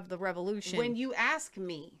revolution. When you ask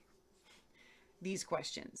me these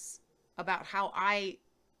questions about how I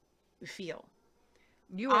feel,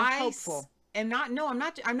 you are hopeful. I'm not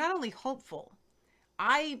only hopeful.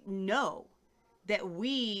 I know that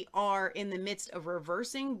we are in the midst of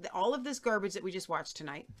reversing all of this garbage that we just watched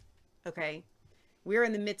tonight. Okay? We're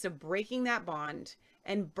in the midst of breaking that bond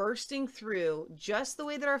and bursting through just the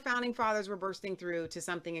way that our founding fathers were bursting through to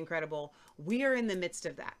something incredible. We are in the midst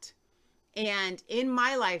of that. And in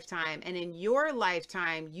my lifetime and in your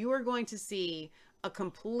lifetime, you are going to see a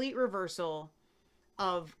complete reversal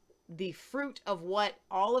of the fruit of what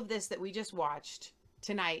all of this that we just watched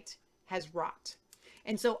tonight has wrought.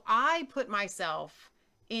 And so I put myself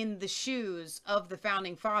in the shoes of the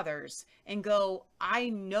founding fathers and go, I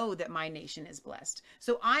know that my nation is blessed.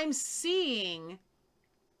 So I'm seeing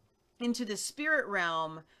into the spirit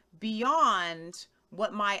realm beyond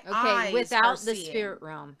what my eyes without are the seeing. Spirit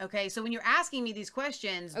realm. Okay, so when you're asking me these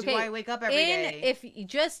questions, do I wake up every day? If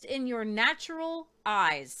just in your natural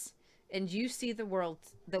eyes, and you see the world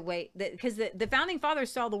the way that, because the founding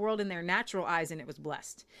fathers saw the world in their natural eyes, and it was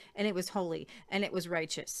blessed, and it was holy, and it was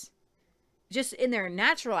righteous. Just in their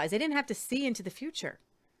natural eyes, they didn't have to see into the future.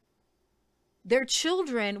 Their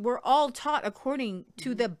children were all taught according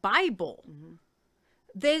to the Bible. Mm-hmm.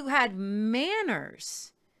 They had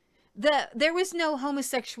manners. There was no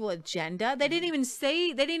homosexual agenda. They didn't even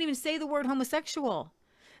say the word homosexual.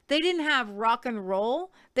 They didn't have rock and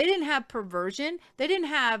roll. They didn't have perversion. They didn't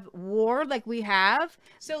have war like we have.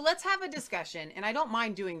 So let's have a discussion. And I don't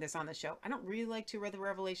mind doing this on the show. I don't really like to read the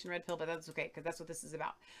Revelation Red Pill, but that's okay, because that's what this is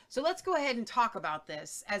about. So let's go ahead and talk about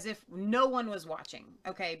this as if no one was watching.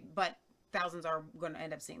 Okay, but thousands are going to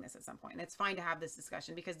end up seeing this at some point. And it's fine to have this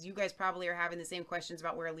discussion because you guys probably are having the same questions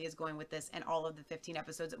about where Leah's going with this and all of the 15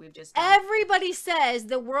 episodes that we've just done. Everybody says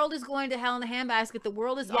the world is going to hell in a handbasket. The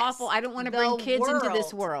world is awful. I don't want to bring kids into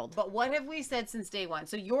this world. But what have we said since day one?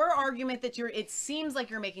 So your argument that it seems like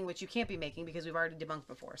you're making, which you can't be making because we've already debunked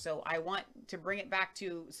before. So I want to bring it back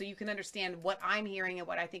to, so you can understand what I'm hearing and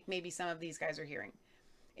what I think maybe some of these guys are hearing,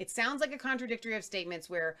 It sounds like a contradictory of statements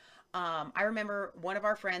where I remember one of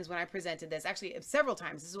our friends when I presented this, actually several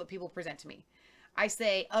times, this is what people present to me. I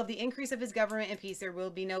say, of the increase of his government and peace, there will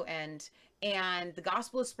be no end. And the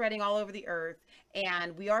gospel is spreading all over the earth.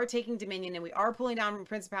 And we are taking dominion and we are pulling down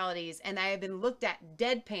principalities. And I have been looked at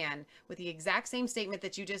deadpan with the exact same statement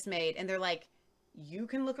that you just made. And they're like, you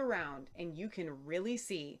can look around and you can really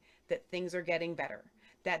see that things are getting better.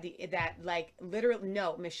 Literally,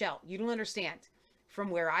 no, Michelle, you don't understand. From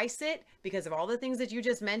where I sit, because of all the things that you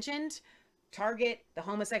just mentioned, Target, the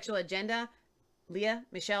homosexual agenda, Leah,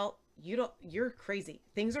 Michelle, you're crazy.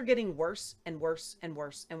 Things are getting worse and worse and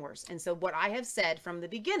worse and worse. And so what I have said from the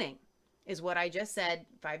beginning is what I just said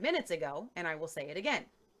 5 minutes ago, and I will say it again.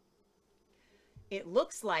 It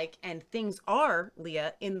looks like, and things are,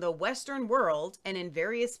 Leah, in the Western world and in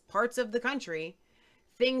various parts of the country,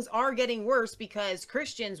 things are getting worse because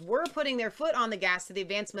Christians were putting their foot on the gas to the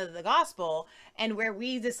advancement of the gospel, and where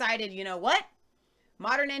we decided, you know what?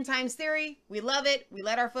 Modern end times theory, we love it. We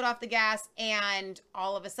let our foot off the gas, and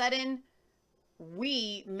all of a sudden,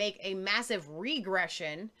 we make a massive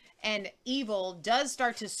regression, and evil does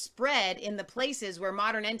start to spread in the places where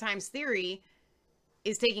modern end times theory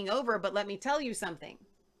is taking over. But let me tell you something.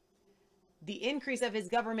 The increase of his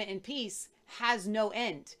government and peace has no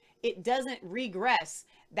end. It doesn't regress.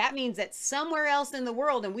 That means that somewhere else in the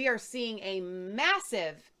world, and we are seeing a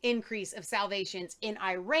massive increase of salvations in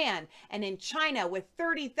Iran and in China with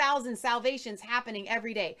 30,000 salvations happening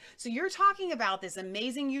every day. So you're talking about this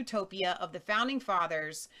amazing utopia of the founding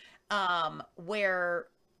fathers, where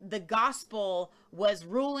the gospel was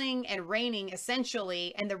ruling and reigning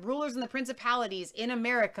essentially, and the rulers and the principalities in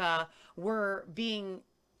America were being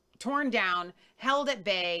torn down, held at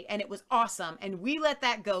bay, and it was awesome. And we let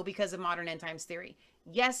that go because of modern end times theory.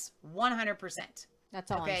 Yes, 100%.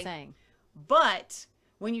 That's all I'm saying. But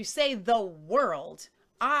when you say the world,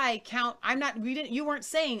 you weren't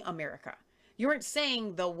saying America. You weren't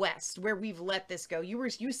saying the West, where we've let this go.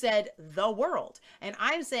 You said the world. And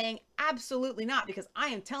I'm saying absolutely not, because I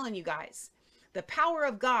am telling you guys, the power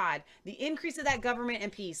of God, the increase of that government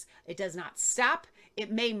and peace, it does not stop. It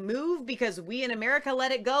may move because we in America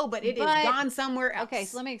let it go, but it is gone somewhere else. Okay,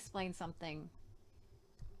 so let me explain something.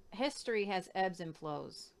 History has ebbs and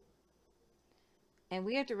flows. And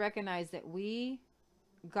we have to recognize that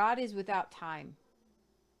God is without time.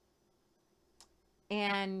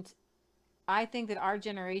 And I think that our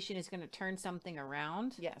generation is going to turn something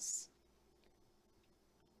around. Yes.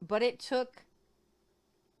 But it took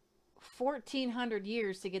 1,400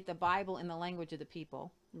 years to get the Bible in the language of the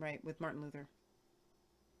people. Right, with Martin Luther.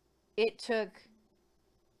 It took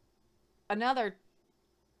another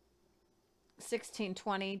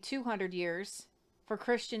 200 years for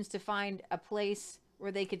Christians to find a place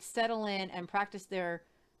where they could settle in and practice their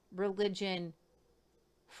religion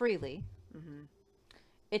freely. Mm-hmm.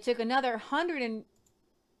 It took another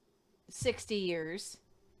 160 years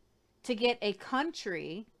to get a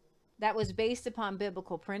country that was based upon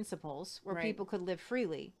biblical principles where people could live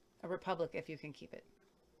freely. A republic, if you can keep it.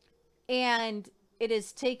 And it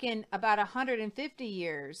has taken about 150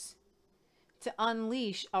 years to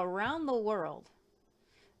unleash around the world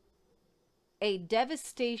a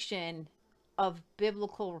devastation of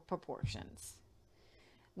biblical proportions.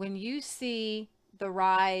 When you see the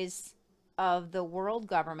rise of the world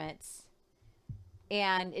governments,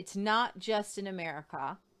 and it's not just in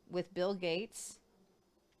America with Bill Gates.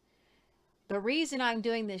 The reason I'm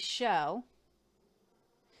doing this show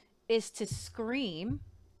is to scream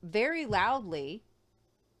very loudly,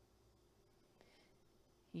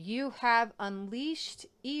 you have unleashed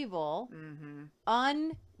evil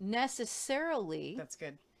unnecessarily. That's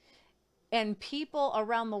good. And people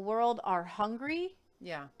around the world are hungry,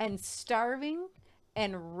 and starving,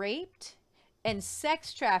 and raped, and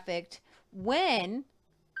sex trafficked, when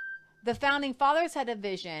the founding fathers had a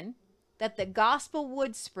vision that the gospel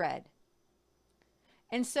would spread.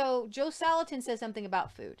 And so Joe Salatin says something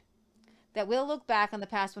about food, that we'll look back on the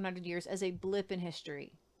past 100 years as a blip in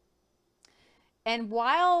history. And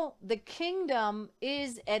while the kingdom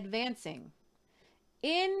is advancing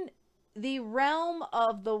in the realm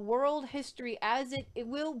of the world history as it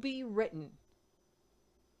will be written,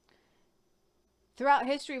 throughout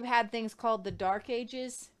history we've had things called the Dark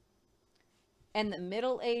Ages and the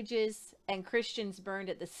Middle Ages, and Christians burned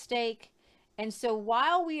at the stake. And so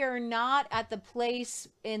while we are not at the place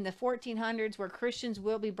in the 1400s where Christians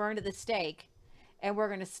will be burned at the stake, and we're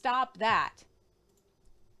going to stop that,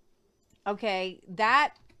 okay,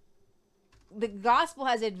 that the gospel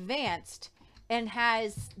has advanced and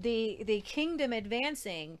has the kingdom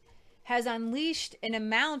advancing has unleashed an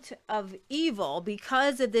amount of evil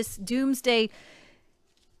because of this doomsday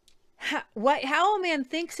How a man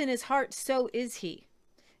thinks in his heart, so is he.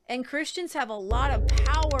 And Christians have a lot of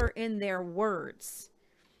power in their words.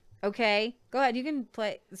 Okay, go ahead. You can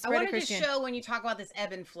play. I wanted to show when you talk about this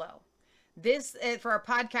ebb and flow. This for our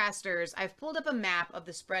podcasters. I've pulled up a map of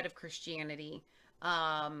the spread of Christianity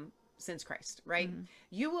since Christ. Right,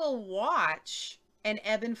 you will watch an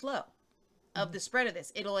ebb and flow of the spread of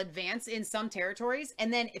this. It'll advance in some territories,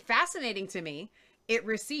 and then fascinating to me, it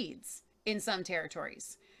recedes in some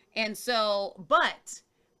territories. And so, but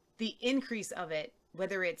the increase of it,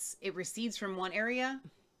 whether it recedes from one area,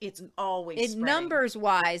 it's always spreading. Numbers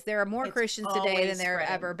wise, there are more Christians today than there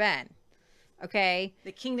ever been. Okay,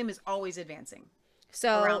 the kingdom is always advancing.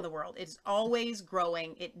 So around the world, it's always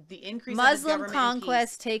growing. The increase Muslim of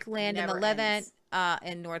conquests take land in the Levant,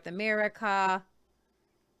 in North America.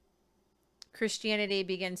 Christianity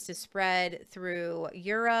begins to spread through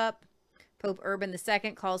Europe. Pope Urban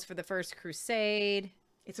II calls for the First Crusade.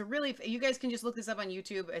 It's a really, you guys can just look this up on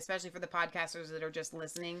YouTube, especially for the podcasters that are just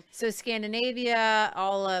listening. So Scandinavia,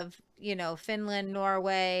 all of, Finland,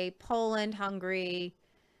 Norway, Poland, Hungary,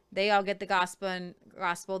 they all get the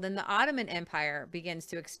gospel. Then the Ottoman Empire begins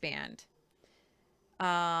to expand.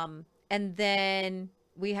 And then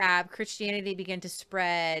we have Christianity begin to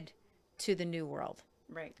spread to the New World.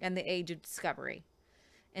 Right. And the Age of Discovery.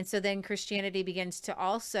 And so then Christianity begins to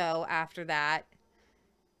also, after that,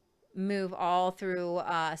 move all through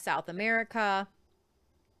South America,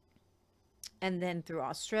 and then through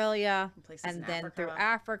Australia, and then through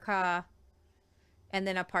Africa. And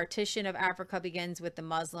then a partition of Africa begins with the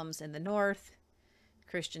Muslims in the north,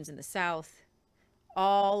 Christians in the south,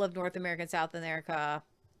 all of North America and South America.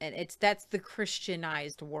 And that's the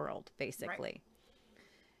Christianized world, basically.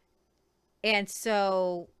 Right. And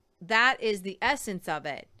so that is the essence of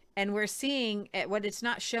it. And we're seeing what it's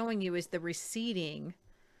not showing you is the receding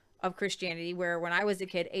of Christianity, where when I was a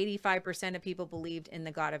kid, 85% of people believed in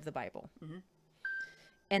the God of the Bible.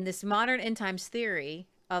 And this modern end times theory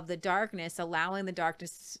of the darkness, allowing the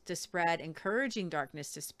darkness to spread, encouraging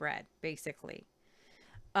darkness to spread, basically.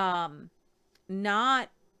 Not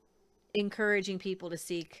encouraging people to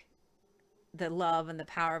seek the love and the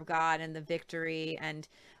power of God and the victory. And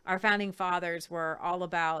our founding fathers were all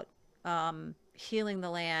about healing the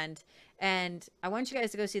land. And I want you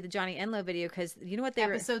guys to go see the Johnny Enlow video, because you know what they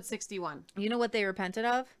episode 61. You know what they repented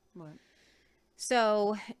of? What?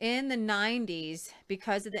 So in the 90s,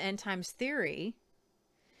 because of the end times theory,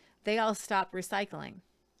 they all stopped recycling.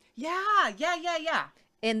 Yeah.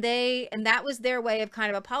 And that was their way of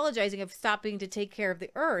kind of apologizing, of stopping to take care of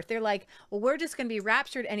the earth. They're like, well, we're just going to be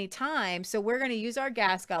raptured anytime. So we're going to use our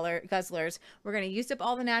gas guzzlers. We're going to use up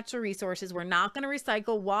all the natural resources. We're not going to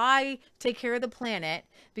recycle. Why take care of the planet?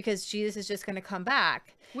 Because Jesus is just going to come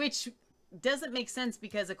back. Which doesn't make sense,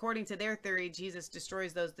 because according to their theory, Jesus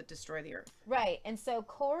destroys those that destroy the earth. Right. And so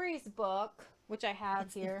Corey's book, which I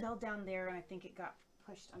have here. It fell down there, and I think it got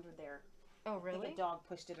pushed under there. Oh, really? I think a dog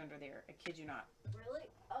pushed it under there. I kid you not. Really?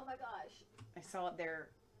 Oh, my gosh. I saw it there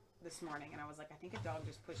this morning, and I was like, I think a dog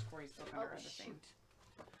just pushed Corey's book under the thing.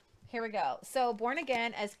 Here we go. So, Born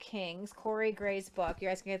Again as Kings, Corey Gray's book. You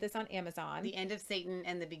guys can get this on Amazon. The End of Satan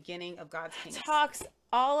and the Beginning of God's Kings. Talks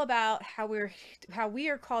all about how we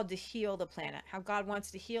are called to heal the planet, how God wants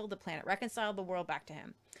to heal the planet, reconcile the world back to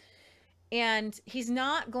him. And he's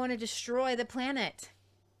not going to destroy the planet.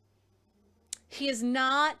 He is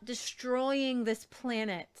not destroying this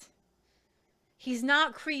planet. He's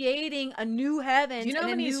not creating a new heaven. Do you know how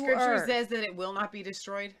many scripture says that it will not be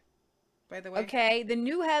destroyed? By the way, okay, the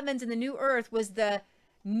new heavens and the new earth was the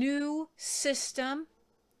new system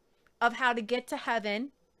of how to get to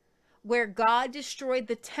heaven, where God destroyed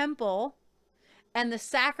the temple and the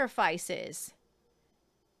sacrifices.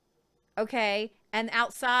 Okay, and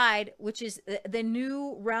outside, which is the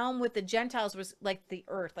new realm with the Gentiles, was like the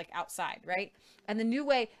earth, like outside, right? And the new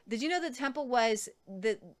way, did you know the temple was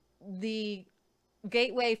the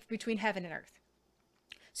gateway between heaven and earth?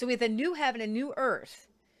 So we have a new heaven and new earth.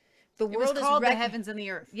 The world is called the heavens and the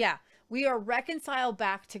earth. Yeah, we are reconciled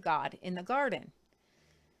back to God in the garden.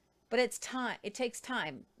 But it's time. It takes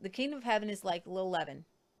time. The kingdom of heaven is like a little leaven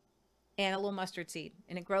and a little mustard seed,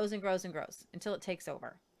 and it grows and grows and grows until it takes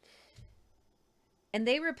over. And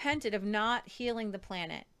they repented of not healing the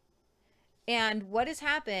planet. And what has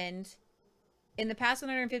happened in the past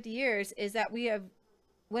 150 years is that we have,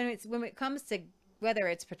 when it comes to whether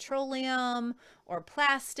it's petroleum or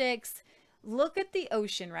plastics, look at the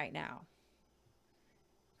ocean right now.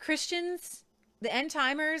 Christians, the end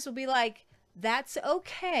timers, will be like, that's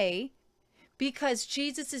okay, because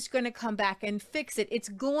Jesus is going to come back and fix it.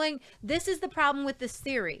 This is the problem with this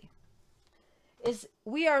theory, is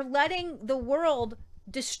we are letting the world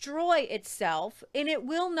destroy itself, and it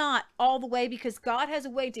will not all the way, because God has a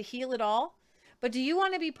way to heal it all. But do you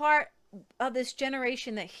want to be part of this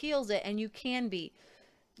generation that heals it? And you can be.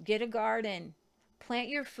 Get a garden, plant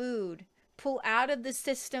your food, pull out of the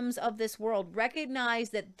systems of this world. Recognize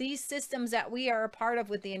that these systems that we are a part of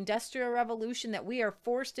with the Industrial Revolution, that we are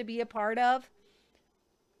forced to be a part of,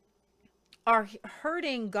 are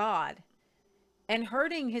hurting God and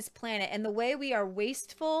hurting his planet. And the way we are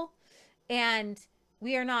wasteful and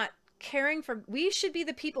we are not caring for, we should be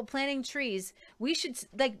the people planting trees. We should,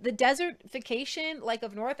 like, the desertification, like,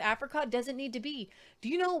 of North Africa doesn't need to be. Do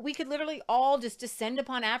you know we could literally all just descend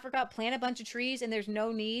upon Africa, plant a bunch of trees, and there's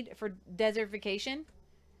no need for desertification?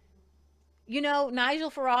 You know, Nigel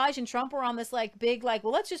Farage and Trump were on this, like, big, like,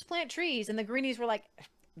 well, let's just plant trees. And the Greenies were like,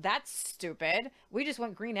 that's stupid. We just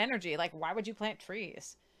want green energy. Like, why would you plant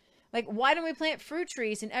trees? Like, why don't we plant fruit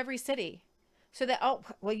trees in every city? So that, oh,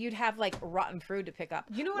 well, you'd have, like, rotten food to pick up.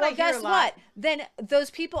 You know what, well, I hear guess a lot? what? Then those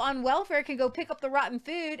people on welfare can go pick up the rotten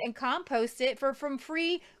food and compost it from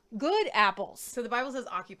free good apples. So the Bible says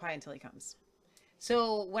occupy until he comes.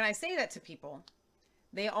 So when I say that to people,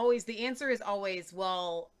 the answer is always,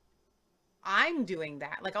 well, I'm doing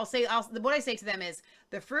that. Like, what I say to them is,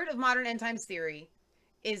 the fruit of modern end times theory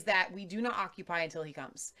is that we do not occupy until he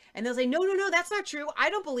comes. And they'll say, no, that's not true.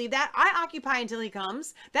 I don't believe that. I occupy until he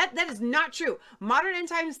comes. That is not true. Modern end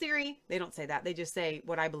times theory, they don't say that. They just say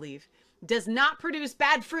what I believe, does not produce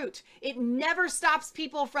bad fruit. It never stops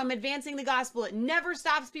people from advancing the gospel. It never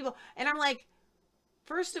stops people. And I'm like,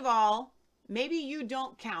 first of all, maybe you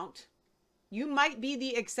don't count. You might be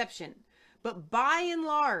the exception. But by and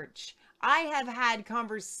large, I have had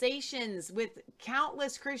conversations with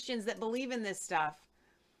countless Christians that believe in this stuff.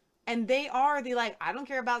 And they are like, I don't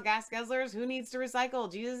care about gas guzzlers. Who needs to recycle?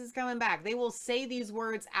 Jesus is coming back. They will say these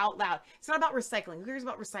words out loud. It's not about recycling. Who cares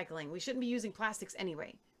about recycling? We shouldn't be using plastics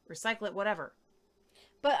anyway. Recycle it, whatever.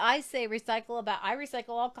 But I say I recycle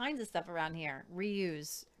all kinds of stuff around here.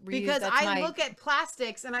 Reuse. Because I look at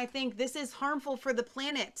plastics and I think this is harmful for the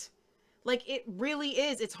planet. Like, it really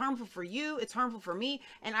is. It's harmful for you. It's harmful for me.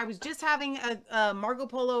 And I was just having a Marco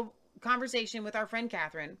Polo conversation with our friend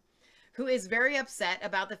Catherine, who is very upset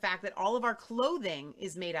about the fact that all of our clothing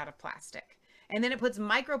is made out of plastic. And then it puts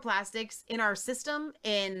microplastics in our system,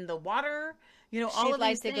 in the water, you know, all of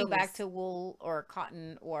these things. To go back to wool or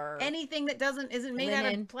cotton or anything that isn't made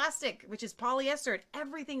out of plastic, which is polyester.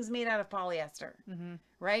 Everything's made out of polyester,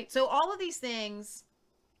 right? So all of these things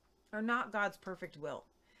are not God's perfect will.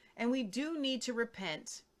 And we do need to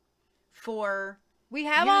repent for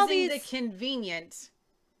using the convenient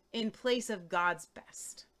in place of God's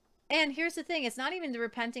best. And here's the thing, it's not even the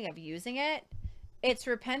repenting of using it. It's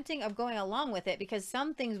repenting of going along with it, because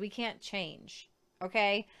some things we can't change.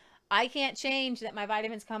 Okay? I can't change that my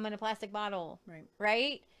vitamins come in a plastic bottle.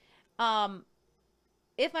 Right?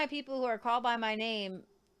 If my people who are called by my name,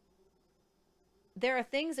 there are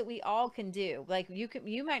things that we all can do. Like,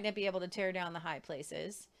 you might not be able to tear down the high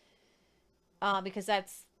places, because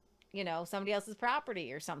that's, you know, somebody else's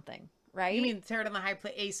property or something. Right? You mean tear down the high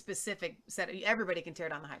place, a specific set of, everybody can tear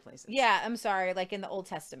down the high places. Yeah, I'm sorry. Like in the Old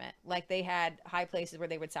Testament, like they had high places where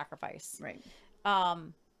they would sacrifice. Right.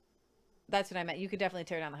 That's what I meant. You could definitely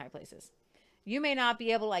tear down the high places. You may not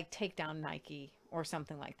be able to, like, take down Nike or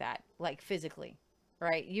something like that, like physically,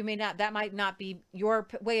 right? You may not, that might not be your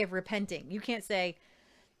way of repenting. You can't say,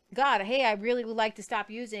 God, hey, I really would like to stop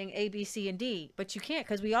using A, B, C, and D. But you can't,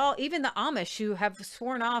 because we all, even the Amish who have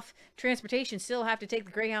sworn off transportation, still have to take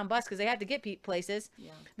the Greyhound bus because they have to get places.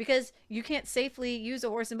 Yeah. Because you can't safely use a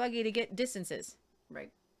horse and buggy to get distances.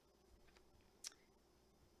 Right.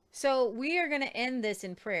 So we are going to end this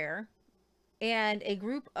in prayer and a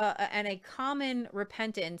group and a common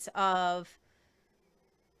repentance of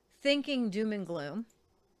thinking doom and gloom,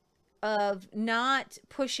 of not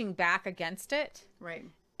pushing back against it. Right.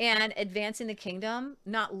 And advancing the kingdom,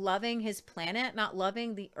 not loving his planet, not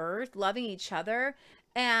loving the earth, loving each other.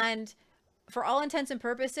 And for all intents and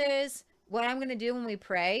purposes, what I'm going to do when we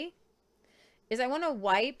pray is I want to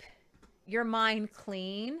wipe your mind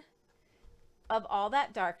clean of all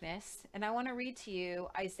that darkness. And I want to read to you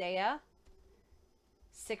Isaiah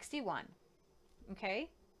 61. Okay?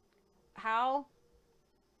 Well,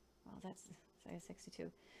 that's Isaiah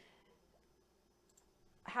 62.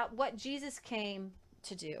 What Jesus came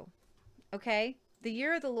to do. Okay? The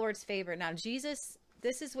year of the Lord's favor. Now, this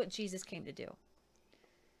is what Jesus came to do.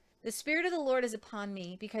 The Spirit of the Lord is upon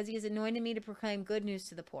me because he has anointed me to proclaim good news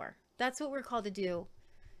to the poor. That's what we're called to do.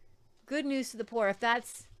 Good news to the poor. If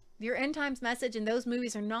that's your end times message, and those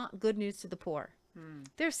movies are not good news to the poor.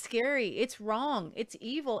 They're scary. It's wrong. It's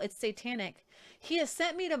evil. It's satanic. He has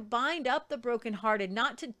sent me to bind up the brokenhearted,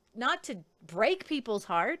 not to break people's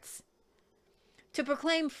hearts, to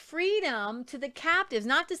proclaim freedom to the captives,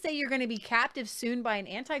 not to say you're going to be captive soon by an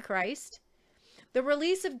antichrist. The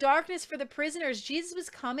release of darkness for the prisoners. Jesus was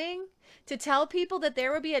coming to tell people that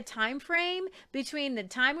there would be a time frame between the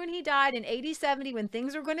time when he died in AD 70, when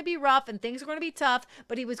things were going to be rough and things were going to be tough,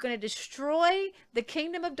 but he was going to destroy the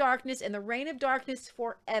kingdom of darkness and the reign of darkness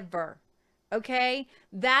forever. Okay?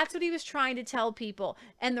 That's what he was trying to tell people.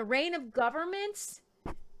 And the reign of governments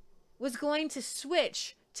was going to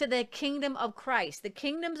switch to the kingdom of Christ. The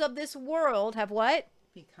kingdoms of this world have what?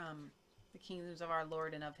 Become the kingdoms of our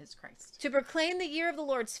Lord and of his Christ. To proclaim the year of the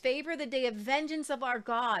Lord's favor, the day of vengeance of our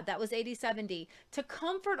God. That was AD 70. To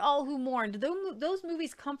comfort all who mourn. Do those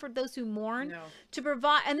movies comfort those who mourn? No. To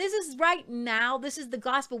provide, and this is right now, this is the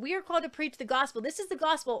gospel. We are called to preach the gospel. This is the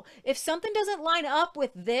gospel. If something doesn't line up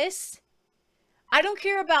with this, I don't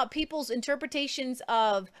care about people's interpretations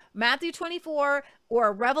of Matthew 24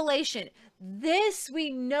 or Revelation. This we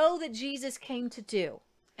know that Jesus came to do.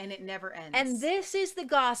 And it never ends. And this is the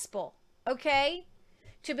gospel. Okay?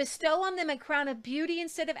 To bestow on them a crown of beauty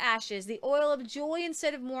instead of ashes, the oil of joy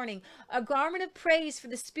instead of mourning, a garment of praise for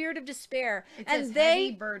the spirit of despair. It and says they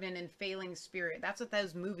heavy burden and failing spirit. That's what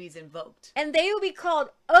those movies invoked. And they will be called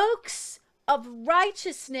oaks of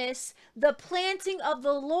righteousness, the planting of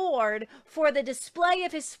the Lord for the display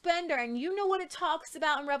of his splendor. And you know what it talks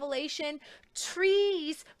about in Revelation?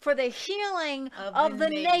 Trees for the healing of the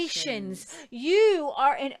nations. You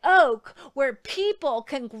are an oak where people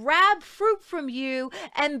can grab fruit from you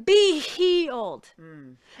and be healed.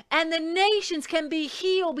 And the nations can be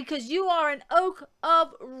healed because you are an oak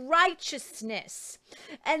of righteousness.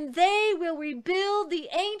 And they will rebuild the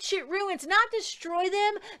ancient ruins, not destroy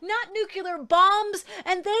them, not nuclear bombs,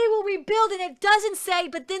 and they will rebuild. And it doesn't say,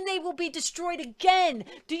 but then they will be destroyed again.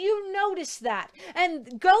 Do you notice that?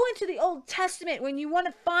 And go into the Old Testament when you want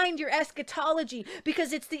to find your eschatology,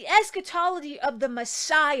 because it's the eschatology of the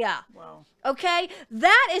Messiah. Wow. Okay?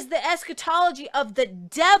 That is the eschatology of the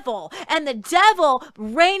devil, and the devil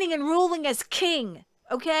reigning and ruling as king.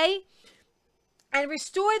 Okay? And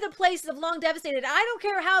restore the places of long devastated. I don't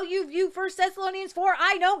care how you view 1 Thessalonians 4.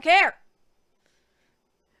 I don't care.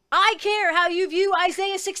 I care how you view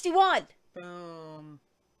Isaiah 61. Boom.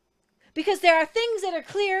 Because there are things that are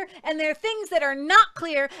clear and there are things that are not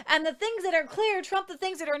clear, and the things that are clear trump the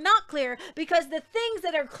things that are not clear, because the things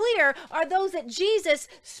that are clear are those that Jesus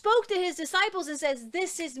spoke to his disciples and says,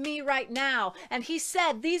 this is me right now. And he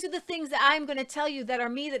said, these are the things that I'm going to tell you that are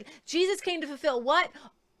me, that Jesus came to fulfill what?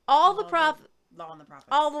 All the prophets. Law and the prophets.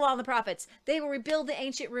 All the law and the prophets. They will rebuild the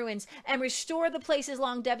ancient ruins and restore the places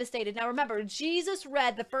long devastated. Now remember, Jesus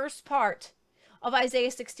read the first part of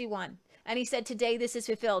Isaiah 61. And he said, today this is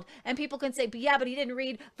fulfilled. And people can say, but yeah, but he didn't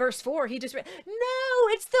read verse 4. He just read. No,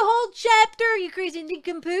 it's the whole chapter, you crazy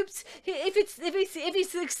nincompoop. Is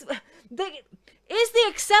the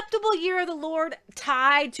acceptable year of the Lord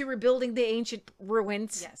tied to rebuilding the ancient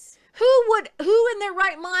ruins? Yes. Who in their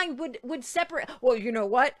right mind would separate? Well, you know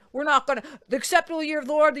what? We're not going to, the acceptable year of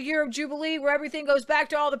the Lord, the year of Jubilee, where everything goes back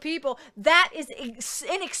to all the people. That is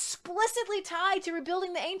inexplicably tied to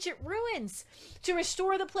rebuilding the ancient ruins, to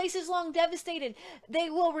restore the places long devastated. They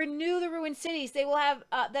will renew the ruined cities. They will have,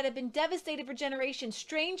 that have been devastated for generations.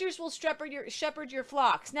 Strangers will shepherd your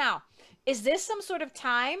flocks. Now, is this some sort of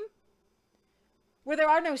time where there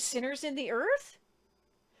are no sinners in the earth?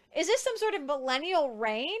 Is this some sort of millennial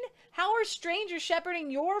reign? How are strangers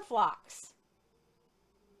shepherding your flocks?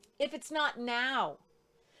 If it's not now.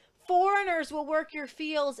 Foreigners will work your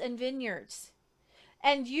fields and vineyards.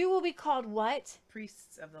 And you will be called what?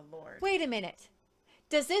 Priests of the Lord. Wait a minute.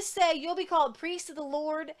 Does this say you'll be called priests of the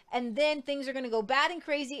Lord and then things are going to go bad and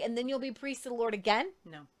crazy and then you'll be priests of the Lord again?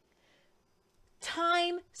 No.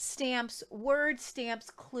 Time stamps, word stamps,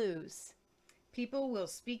 clues. People will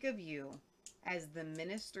speak of you as the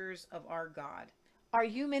ministers of our God. Are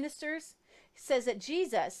you ministers? It says that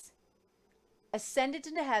Jesus ascended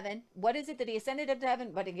into heaven. What is it that he ascended up to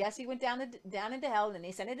heaven? But yes, he went down into hell, and then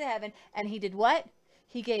he ascended to heaven. And he did what?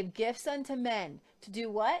 He gave gifts unto men. To do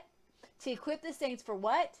what? To equip the saints for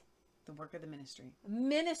what? The work of the ministry.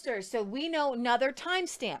 Ministers. So we know another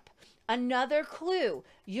timestamp, another clue.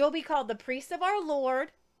 You'll be called the priests of our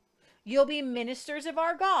Lord. You'll be ministers of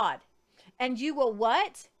our God. And you will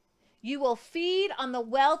what? You will feed on the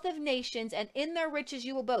wealth of nations, and in their riches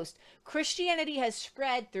you will boast. Christianity has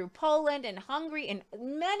spread through Poland and Hungary and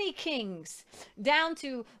many kings, down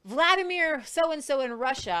to Vladimir so-and-so in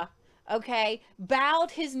Russia, okay,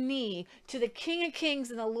 bowed his knee to the King of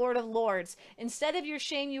Kings and the Lord of Lords. Instead of your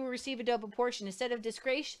shame, you will receive a double portion. Instead of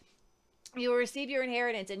disgrace, you will receive your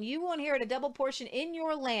inheritance, and you will inherit a double portion in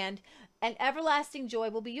your land, and everlasting joy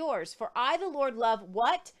will be yours. For I, the Lord, love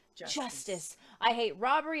what? Justice. I hate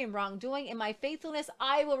robbery and wrongdoing. In my faithfulness,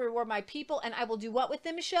 I will reward my people, and I will do what with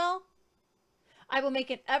them, Michelle? I will make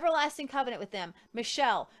an everlasting covenant with them.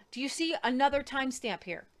 Michelle, do you see another timestamp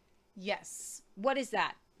here? Yes. What is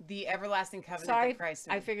that? The everlasting covenant Sorry, of Christ.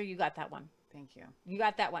 I figured you got that one. Thank you. You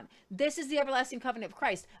got that one. This is the everlasting covenant of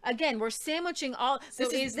Christ. Again, we're sandwiching all. So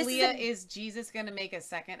is Jesus going to make a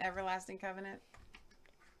second everlasting covenant?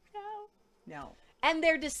 No. And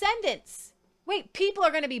their descendants. Wait, people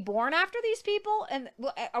are going to be born after these people? And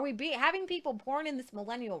are we having people born in this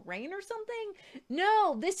millennial reign or something?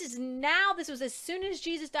 No, this is now. This was as soon as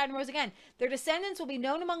Jesus died and rose again. Their descendants will be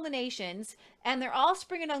known among the nations, and their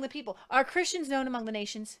offspring among the people. Are Christians known among the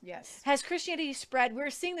nations? Yes. Has Christianity spread?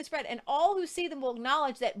 We're seeing the spread, and all who see them will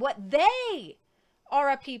acknowledge that what they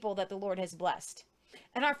are a people that the Lord has blessed.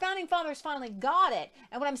 And our founding fathers finally got it.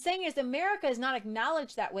 And what I'm saying is America is not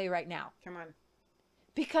acknowledged that way right now. Come on.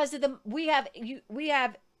 Because of we have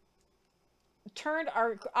turned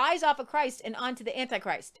our eyes off of Christ and onto the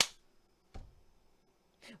Antichrist.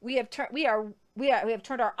 We have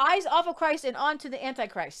turned our eyes off of Christ and onto the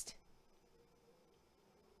Antichrist.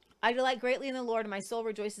 I delight greatly in the Lord, and my soul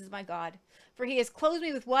rejoices in my God, for He has clothed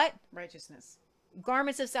me with what? Righteousness.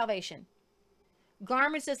 Garments of salvation.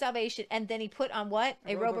 Garments of salvation, and then He put on what?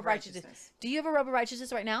 A robe of righteousness. Do you have a robe of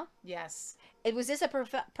righteousness right now? Yes. Was this a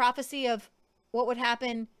prophecy of what would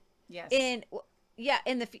happen? Yes. When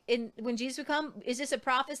Jesus would come? Is this a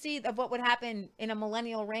prophecy of what would happen in a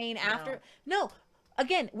millennial reign after? No.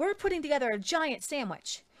 Again, we're putting together a giant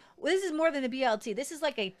sandwich. Well, this is more than a BLT. This is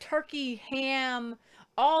like a turkey, ham,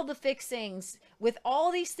 all the fixings with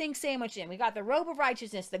all these things sandwiched in. We got the robe of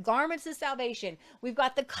righteousness, the garments of salvation. We've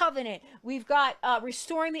got the covenant. We've got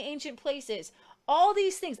restoring the ancient places. All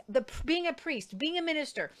these things, being a priest, being a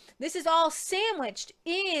minister. This is all sandwiched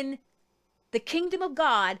in the kingdom of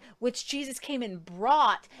God, which Jesus came and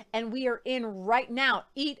brought, and we are in right now.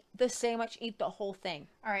 Eat the sandwich, eat the whole thing.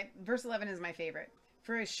 All right, verse 11 is my favorite.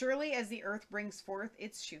 For as surely as the earth brings forth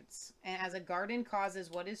its shoots, and as a garden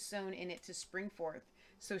causes what is sown in it to spring forth,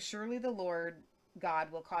 so surely the Lord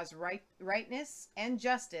God will cause rightness and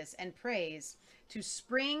justice and praise to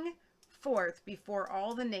spring forth before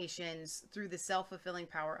all the nations through the self-fulfilling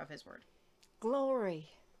power of His word. Glory.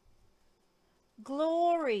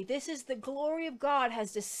 Glory. This is the glory of God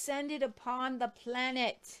has descended upon the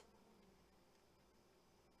planet.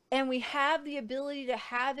 And we have the ability to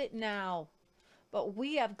have it now. But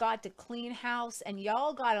we have got to clean house, and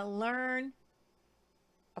y'all got to learn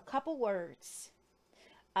a couple words.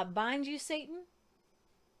 I bind you, Satan.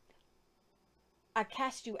 I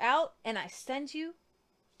cast you out, and I send you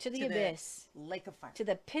to the abyss. Lake of fire. To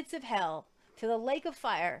the pits of hell. To the lake of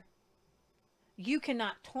fire. You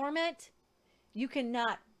cannot torment. You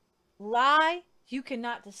cannot lie. You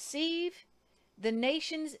cannot deceive the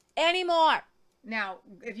nations anymore. Now,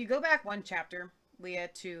 if you go back one chapter, Leah,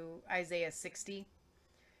 to Isaiah 60,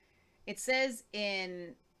 it says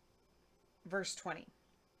in verse 20,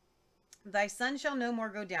 Thy sun shall no more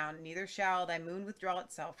go down, neither shall thy moon withdraw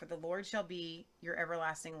itself, for the Lord shall be your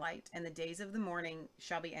everlasting light, and the days of the morning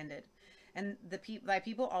shall be ended. And thy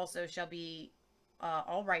people also shall be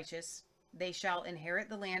all righteous. They shall inherit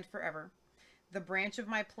the land forever. The branch of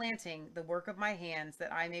my planting, the work of my hands,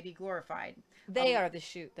 that I may be glorified. They are the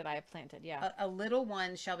shoot that I have planted, yeah. A little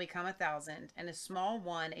one shall become 1,000, and a small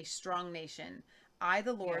one a strong nation. I,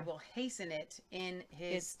 the Lord, will hasten it in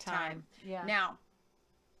His time. Yeah. Now,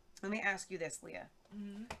 let me ask you this, Leah.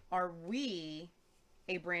 Mm-hmm. Are we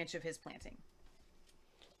a branch of His planting?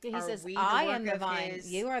 Yeah, He says, I am the vine.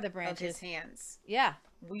 You are the branches. Of His hands. Yeah.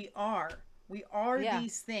 We are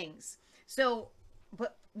these things. So,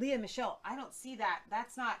 but Leah, Michelle, I don't see that.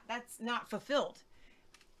 That's not fulfilled.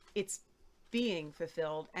 It's being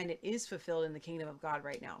fulfilled, and it is fulfilled in the kingdom of God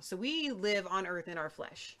right now. So we live on earth in our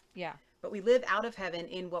flesh. Yeah. But we live out of heaven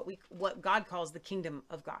in what God calls the kingdom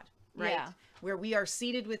of God, right? Yeah. Where we are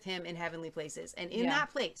seated with Him in heavenly places. And in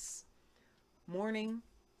that place, mourning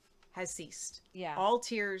has ceased. Yeah. All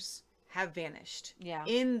tears have vanished. Yeah.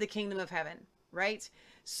 In the kingdom of heaven, right?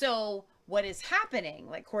 So what is happening,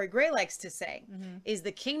 like Corey Gray likes to say, is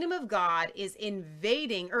the kingdom of God is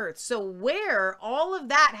invading earth. So where all of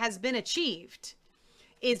that has been achieved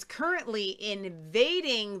is currently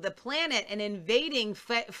invading the planet and invading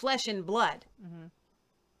flesh and blood.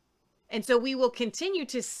 And so we will continue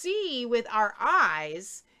to see with our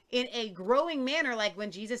eyes in a growing manner, like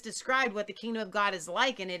when Jesus described what the kingdom of God is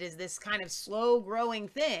like, and it is this kind of slow growing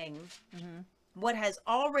thing, what has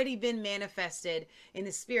already been manifested in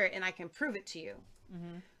the spirit, and I can prove it to you.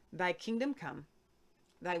 Thy kingdom come,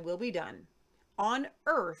 thy will be done on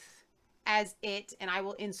earth as it, and I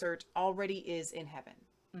will insert, already is in heaven.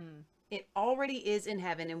 It already is in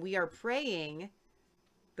heaven, and we are praying.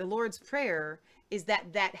 The Lord's Prayer is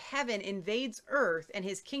that heaven invades earth and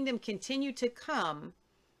his kingdom continue to come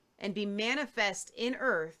and be manifest in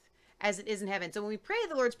earth as it is in heaven. So when we pray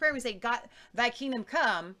the Lord's Prayer, we say, God, thy kingdom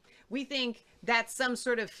come, we think that's some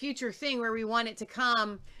sort of future thing where we want it to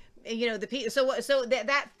come, you know, so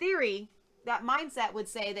that theory, that mindset would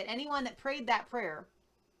say that anyone that prayed that prayer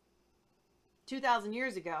 2,000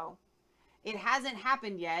 years ago, it hasn't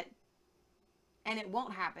happened yet, and it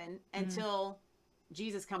won't happen until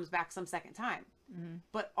Jesus comes back some second time.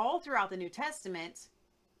 But all throughout the New Testament,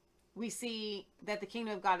 we see that the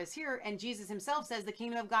kingdom of God is here, and Jesus himself says the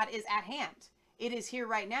kingdom of God is at hand. It is here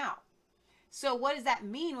right now. So what does that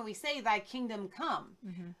mean when we say thy kingdom come?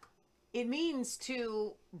 It means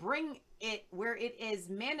to bring it where it is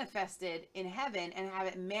manifested in heaven and have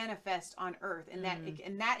it manifest on earth. And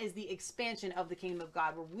that is the expansion of the kingdom of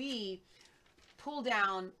God, where we pull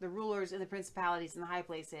down the rulers and the principalities and the high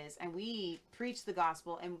places, and we preach the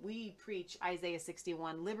gospel, and we preach Isaiah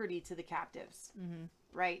 61, liberty to the captives,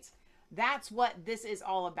 right? That's what this is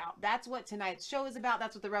all about. That's what tonight's show is about.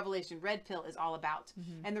 That's what the Revelation Red Pill is all about.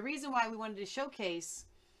 And the reason why we wanted to showcase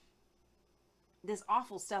this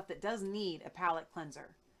awful stuff that does need a palate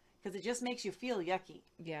cleanser, because it just makes you feel yucky.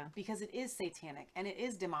 Yeah. Because it is satanic and it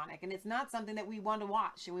is demonic, and it's not something that we want to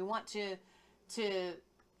watch and we want to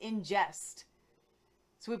ingest.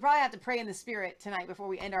 So we probably have to pray in the spirit tonight before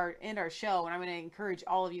we end our show, and I'm going to encourage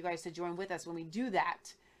all of you guys to join with us when we do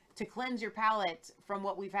that, to cleanse your palate from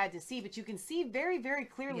what we've had to see. But you can see very, very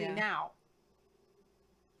clearly now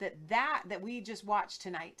that we just watched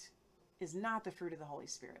tonight is not the fruit of the Holy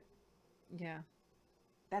Spirit. Yeah.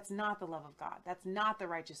 That's not the love of God. That's not the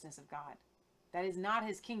righteousness of God. That is not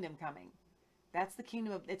his kingdom coming. That's the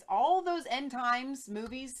kingdom of, it's all those end times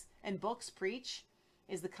movies and books preach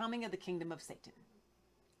is the coming of the kingdom of Satan.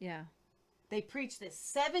 Yeah. They preach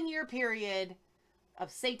this 7-year period of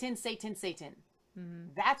Satan, Satan, Satan.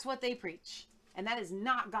 That's what they preach. And that is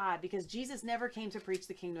not God, because Jesus never came to preach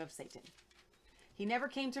the kingdom of Satan. He never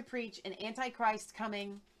came to preach an antichrist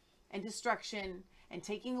coming and destruction and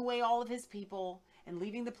taking away all of his people and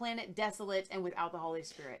leaving the planet desolate and without the Holy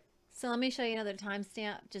Spirit. So let me show you another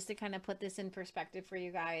timestamp just to kind of put this in perspective for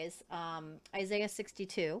you guys. Isaiah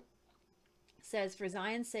 62 says, for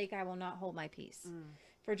Zion's sake, I will not hold my peace.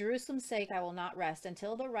 For Jerusalem's sake, I will not rest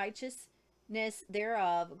until the righteousness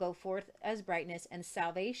thereof go forth as brightness, and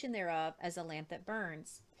salvation thereof as a lamp that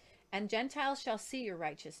burns. And Gentiles shall see your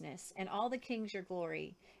righteousness, and all the kings your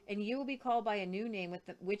glory. And you will be called by a new name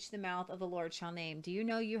which the mouth of the Lord shall name. Do you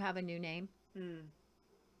know you have a new name?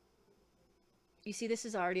 You see, this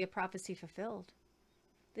is already a prophecy fulfilled.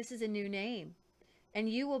 This is a new name. And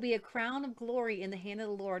you will be a crown of glory in the hand of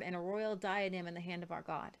the Lord, and a royal diadem in the hand of our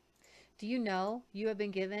God. Do you know you have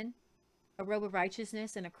been given a robe of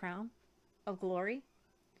righteousness and a crown of glory?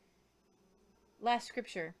 Last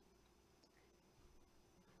scripture.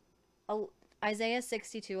 Isaiah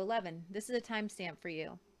 62:11. This is a timestamp for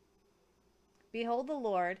you. Behold, the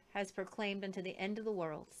Lord has proclaimed unto the end of the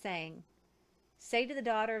world, saying, say to the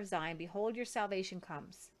daughter of Zion, behold, your salvation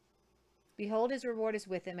comes. Behold, his reward is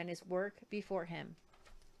with him, and his work before him.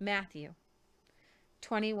 Matthew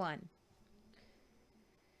 21.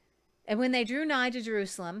 And when they drew nigh to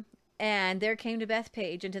Jerusalem, and there came to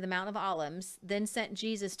Bethpage and to the Mount of Olives, then sent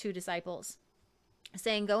Jesus 2 disciples,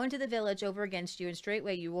 saying, go into the village over against you, and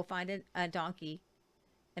straightway you will find a donkey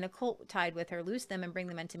and a colt tied with her. Loose them and bring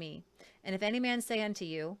them unto me. And if any man say unto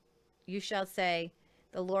you, you shall say,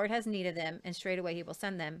 the Lord has need of them, and straightway he will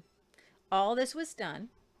send them. All this was done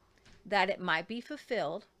that it might be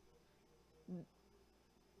fulfilled.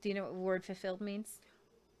 Do you know what the word fulfilled means?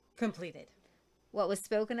 Completed. What was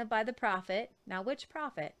spoken of by the prophet. Now, which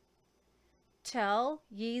prophet? Tell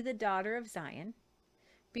ye the daughter of Zion,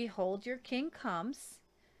 behold, your king comes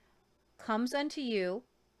unto you,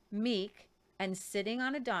 meek, and sitting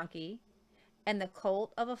on a donkey, and the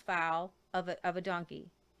colt of a foal of a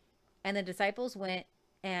donkey. And the disciples went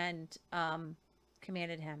and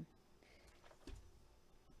commanded him.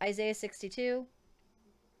 Isaiah 62.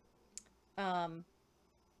 Where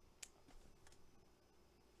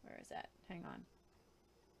is that? Hang on.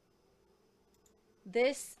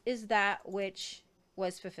 This is that which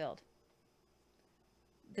was fulfilled.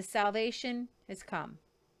 The salvation has come.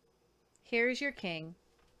 Here is your king,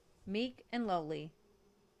 meek and lowly,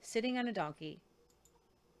 sitting on a donkey.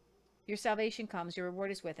 Your salvation comes. Your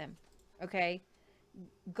reward is with him. Okay?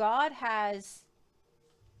 God has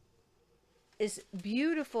this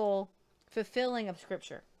beautiful fulfilling of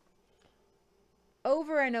Scripture.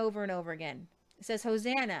 Over and over and over again. It says,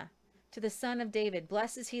 Hosanna to the Son of David.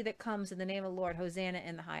 Blessed is he that comes in the name of the Lord. Hosanna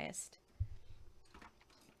in the highest.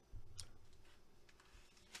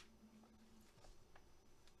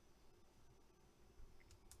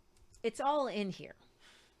 It's all in here.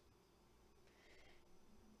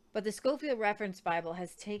 But the Scofield Reference Bible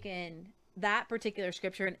has taken that particular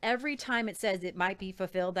scripture, and every time it says it might be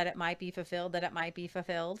fulfilled, that it might be fulfilled, that it might be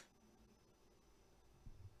fulfilled,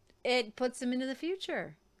 it puts them into the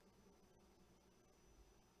future.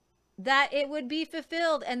 That it would be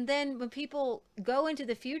fulfilled. And then when people go into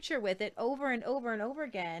the future with it over and over and over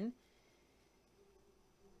again,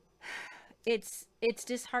 it's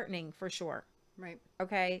disheartening for sure. Right.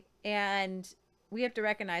 Okay. And we have to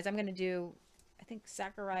recognize, I'm going to do, I think,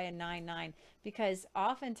 Zechariah 9:9, because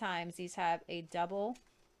oftentimes these have a double.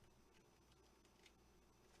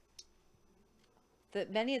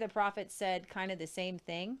 Many of the prophets said kind of the same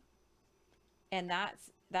thing. And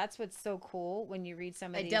that's what's so cool when you read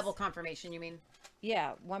some of these. A double confirmation, you mean?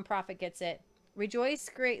 Yeah, one prophet gets it. Rejoice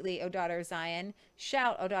greatly, O daughter of Zion.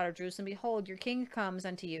 Shout, O daughter of Jerusalem. Behold, your king comes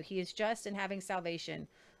unto you. He is just and having salvation,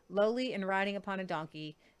 lowly and riding upon a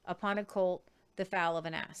donkey, upon a colt, the foal of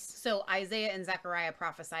an ass. So Isaiah and Zechariah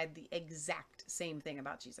prophesied the exact same thing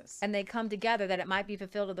about Jesus. And they come together that it might be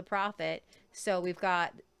fulfilled of the prophet. So we've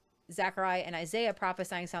got Zechariah and Isaiah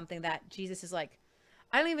prophesying something that Jesus is like,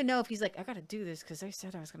 I don't even know if he's like, I got to do this because they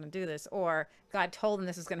said I was going to do this, or God told him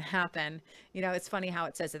this was going to happen. You know, it's funny how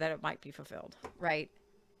it says that it might be fulfilled, right?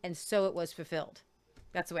 And so it was fulfilled.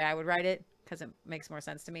 That's the way I would write it because it makes more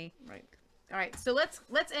sense to me. Right. All right. So let's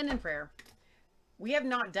end in prayer. We have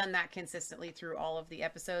not done that consistently through all of the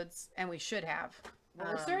episodes, and we should have.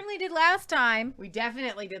 Well, we certainly did last time. We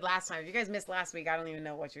definitely did last time. If you guys missed last week, I don't even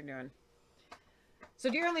know what you're doing. So,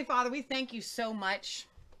 dear Heavenly Father, we thank you so much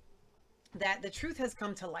that the truth has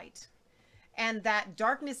come to light and that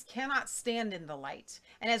darkness cannot stand in the light.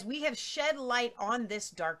 And as we have shed light on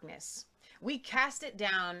this darkness, we cast it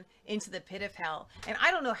down into the pit of hell. And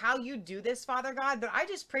I don't know how you do this, Father God, but I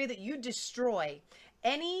just pray that you destroy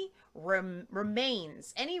any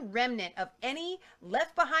remains, any remnant of any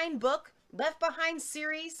left behind book, left behind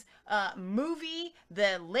series, movie,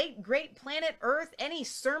 the late great planet Earth, any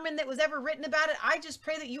sermon that was ever written about it. I just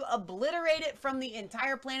pray that you obliterate it from the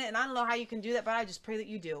entire planet. And I don't know how you can do that, but I just pray that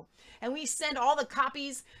you do. And we send all the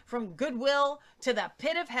copies from Goodwill to the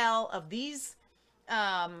pit of hell of these,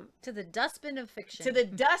 to the dustbin of fiction. To the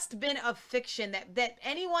dustbin of fiction, that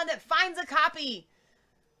anyone that finds a copy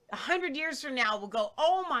 100 years from now will go,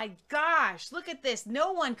 oh my gosh, look at this.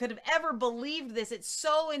 No one could have ever believed this. It's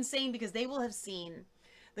so insane, because they will have seen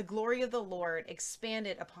the glory of the Lord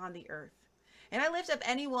expanded upon the earth. And I lift up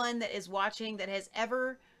anyone that is watching that has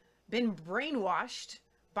ever been brainwashed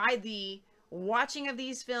by the watching of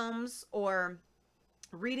these films or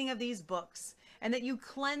reading of these books, and that you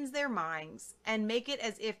cleanse their minds and make it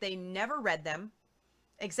as if they never read them,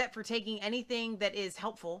 except for taking anything that is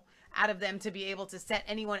helpful out of them to be able to set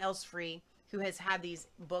anyone else free who has had these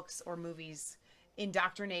books or movies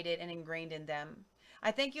indoctrinated and ingrained in them.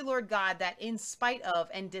 I thank you, Lord God, that in spite of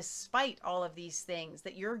and despite all of these things,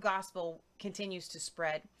 that your gospel continues to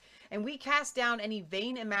spread. And we cast down any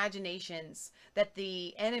vain imaginations that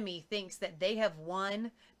the enemy thinks that they have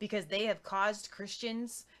won because they have caused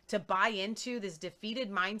Christians to buy into this defeated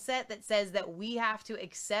mindset that says that we have to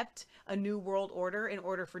accept a new world order in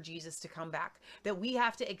order for Jesus to come back, that we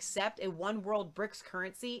have to accept a one world BRICS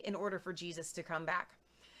currency in order for Jesus to come back.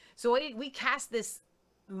 So we cast this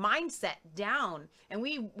mindset down, and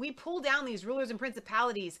we pull down these rulers and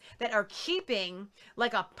principalities that are keeping,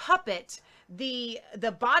 like a puppet, the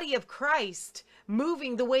body of Christ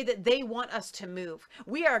moving the way that they want us to move.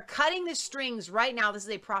 We are cutting the strings right now. This is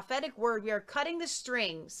a prophetic word. We are cutting the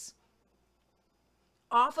strings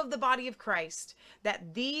off of the body of Christ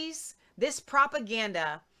that this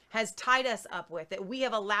propaganda has tied us up with, that we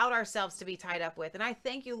have allowed ourselves to be tied up with. And I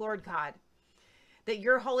thank you, Lord God, that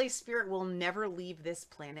your Holy Spirit will never leave this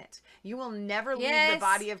planet. You will never leave the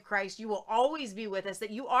body of Christ. You will always be with us,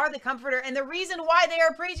 that you are the comforter. And the reason why they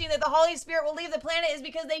are preaching that the Holy Spirit will leave the planet is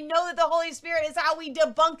because they know that the Holy Spirit is how we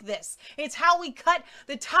debunk this. It's how we cut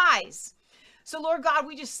the ties. So, Lord God,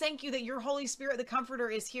 we just thank you that your Holy Spirit, the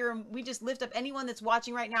comforter, is here. And we just lift up anyone that's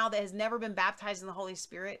watching right now that has never been baptized in the Holy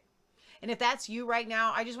Spirit. And if that's you right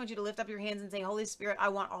now, I just want you to lift up your hands and say, Holy Spirit, I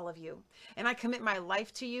want all of you. And I commit my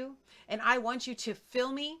life to you. And I want you to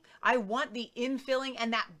fill me. I want the infilling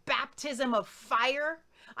and that baptism of fire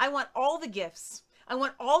I want all the gifts. I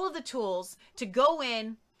want all of the tools to go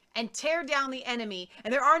in and tear down the enemy.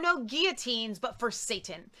 And there are no guillotines but for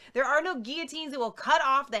Satan. There are no guillotines that will cut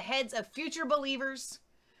off the heads of future believers.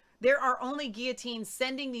 There are only guillotines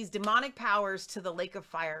sending these demonic powers to the lake of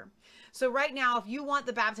fire. So right now, if you want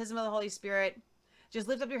the baptism of the Holy Spirit, just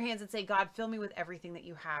lift up your hands and say, God, fill me with everything that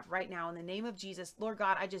you have right now. In the name of Jesus, Lord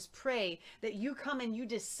God, I just pray that you come and you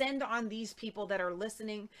descend on these people that are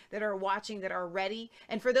listening, that are watching, that are ready.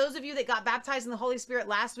 And for those of you that got baptized in the Holy Spirit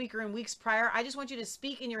last week or in weeks prior, I just want you to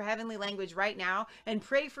speak in your heavenly language right now and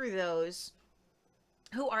pray for those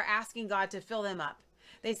who are asking God to fill them up.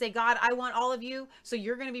 They say, God, I want all of you. So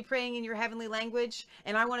you're going to be praying in your heavenly language.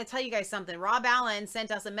 And I want to tell you guys something. Rob Allen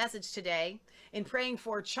sent us a message today in praying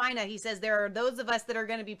for China. He says there are those of us that are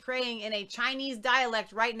going to be praying in a Chinese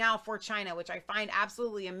dialect right now for China, which I find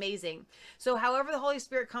absolutely amazing. So however the Holy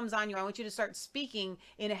Spirit comes on you, I want you to start speaking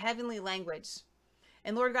in a heavenly language.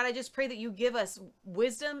 And Lord God, I just pray that you give us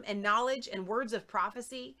wisdom and knowledge and words of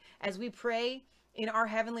prophecy as we pray in our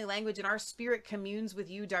heavenly language, and our spirit communes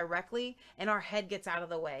with you directly, and our head gets out of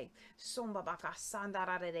the way. Lord God,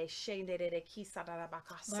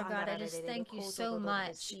 I just thank you so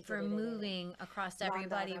much for moving across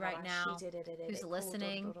everybody right now who's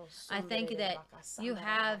listening. I thank you that you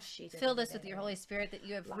have filled us with your Holy Spirit, that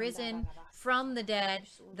you have risen from the dead,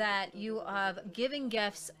 that you have given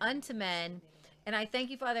gifts unto men. And I thank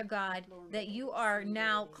you, Father God, that you are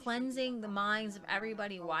now cleansing the minds of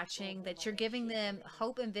everybody watching, that you're giving them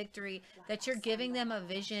hope and victory, that you're giving them a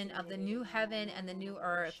vision of the new heaven and the new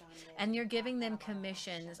earth, and you're giving them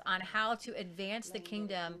commissions on how to advance the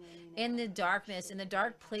kingdom in the darkness, in the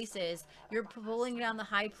dark places. You're pulling down the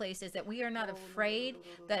high places, that we are not afraid,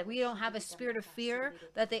 that we don't have a spirit of fear,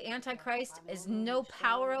 that the Antichrist is no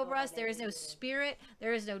power over us. There is no spirit,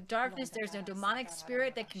 there is no darkness, there's no demonic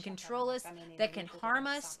spirit that can control us, that can harm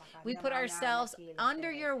us. We put ourselves under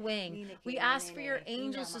your wing. We ask for your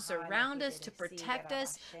angels to surround us, to protect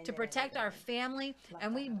us, to protect our family,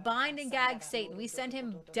 and we bind and gag Satan. We send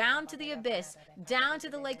him down to the abyss, down to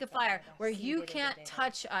the lake of fire, where you can't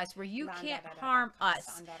touch us, where you can't harm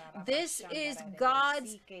us. This is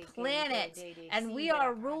God's planet, and we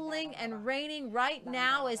are ruling and reigning right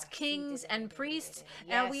now as kings and priests,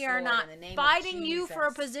 and we are not fighting you for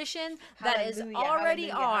a position that is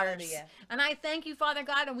already ours. And I thank you, Father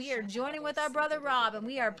God, and we are joining with our brother Rob, and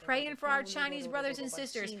we are praying for our Chinese brothers and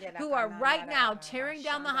sisters who are right now tearing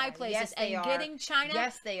down the high places and getting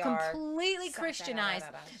China completely Christianized.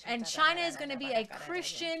 And China is going to be a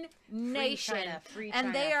Christian nation,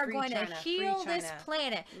 and they are going to heal this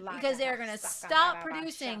planet because they are going to stop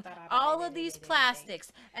producing all of these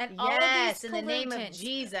plastics and all of these in the name of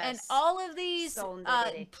Jesus, and all of these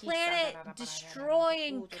planet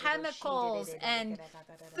destroying chemicals and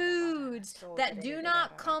foods that do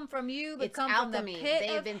not come from you, but come alchemy. From the pit they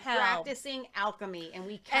have of been hell. Practicing alchemy, and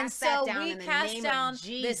we cast that down in the name of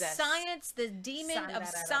Jesus. The science, the demon of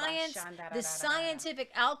science, the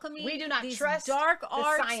scientific alchemy. We do not these trust dark the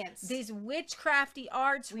arts, science. These witchcrafty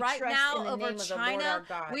arts we right now over China.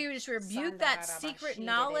 We just rebuke that secret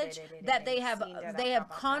knowledge that they have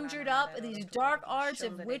conjured up, these dark arts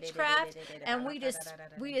of witchcraft, and we just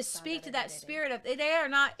speak to that spirit of, they are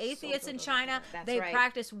not atheists in China. They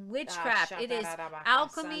practice witchcraft. It is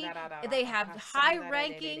alchemy. They have high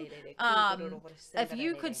ranking. If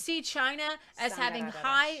you could see China as having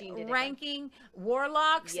high ranking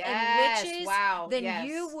warlocks and witches, then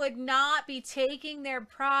you would not be taking their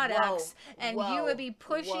products, and you would be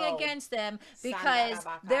pushing against them, because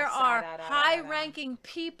there are high ranking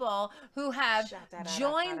people who have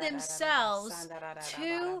joined themselves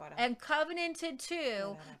to and covenanted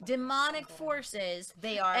to demonic forces.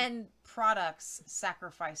 They are products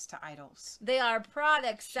sacrificed to idols. They are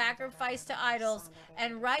products sacrificed to idols.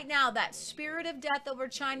 And right now, that spirit of death over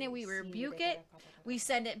China, we rebuke it. We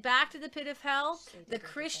send it back to the pit of hell. The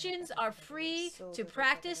Christians are free to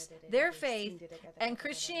practice their faith, and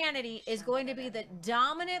Christianity is going to be the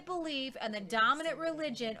dominant belief and the dominant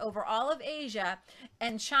religion over all of Asia.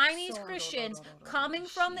 And Chinese Christians coming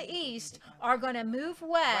from the east are going to move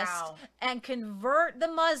west and convert the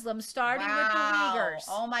Muslims, starting with the Uyghurs.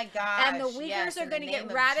 Oh my gosh. And the Uyghurs are going to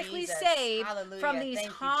get radically saved from these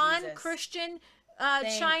Han Christian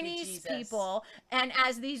Chinese people, and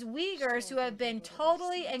as these Uyghurs who have been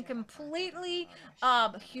totally and completely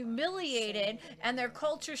humiliated and their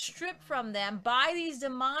culture stripped from them by these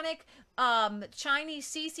demonic Chinese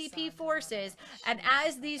CCP forces, and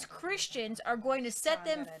as these Christians are going to set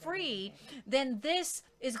them free, then this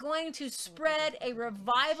is going to spread a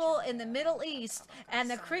revival in the Middle East. And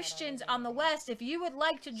the Christians on the West, if you would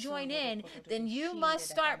like to join in, then you must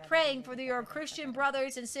start praying for your Christian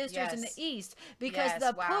brothers and sisters in the East, because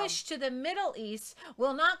the push to the Middle East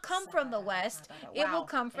will not come from the West, it will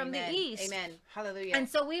come from the East. Amen. Hallelujah. And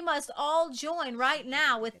so we must all join right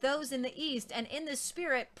now with those in the East, and in the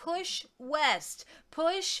Spirit push west,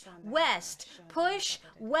 push west, push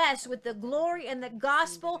west with the glory and the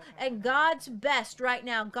gospel and God's best right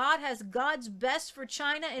now. God has God's best for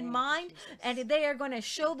China in mind, and they are going to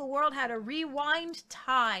show the world how to rewind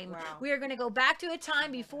time. We are going to go back to a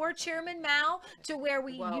time before Chairman Mao, to where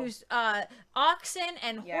we used oxen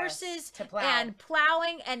and horses and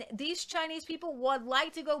plowing, and these Chinese people would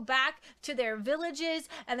like to go back to their villages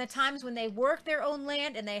and the times when they worked their own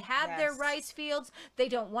land and they had their rice fields. They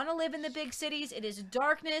don't want to live in the big cities. It is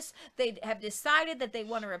darkness. They have decided that they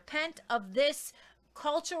want to repent of this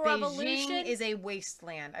cultural revolution. Beijing is a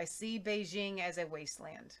wasteland. I see Beijing as a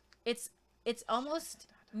wasteland. It's almost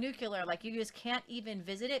nuclear. Like, you just can't even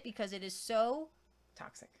visit it because it is so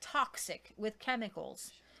toxic with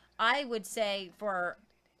chemicals. I would say for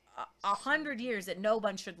 100 years that no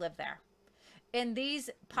one should live there. In these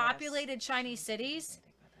populated Chinese cities,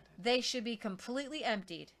 they should be completely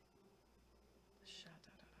emptied.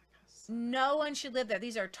 No one should live there.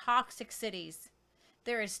 These are toxic cities.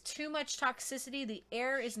 There is too much toxicity. The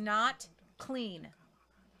air is not clean.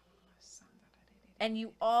 And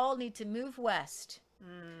you all need to move west.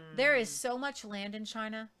 There is so much land in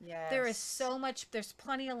China. There is so much. There's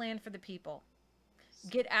plenty of land for the people.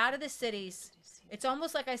 Get out of the cities. It's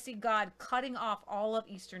almost like I see God cutting off all of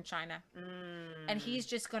Eastern China. And he's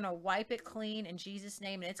just going to wipe it clean in Jesus'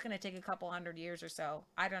 name. And it's going to take a couple 100 years or so,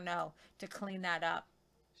 I don't know, to clean that up.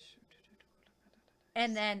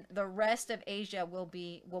 And then the rest of Asia will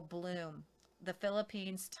bloom. The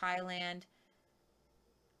Philippines, Thailand,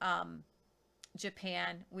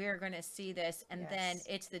 Japan, we are going to see this. And then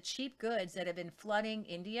it's the cheap goods that have been flooding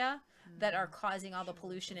India that are causing all the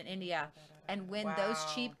pollution in India. And when those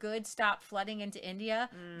cheap goods stop flooding into India,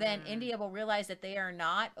 then India will realize that they are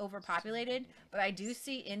not overpopulated. But I do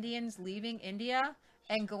see Indians leaving India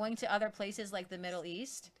and going to other places like the Middle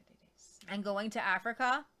East and going to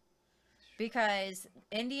Africa, because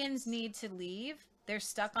Indians need to leave. They're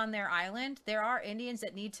stuck on their island. There are Indians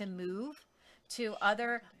that need to move to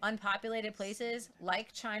other unpopulated places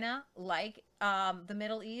like China, like the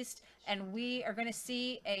Middle East. And we are going to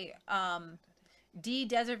see a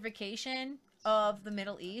de-desertification of the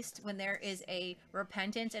Middle East when there is a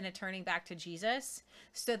repentance and a turning back to Jesus,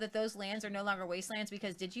 so that those lands are no longer wastelands.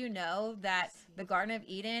 Because did you know that the Garden of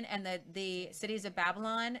Eden and the cities of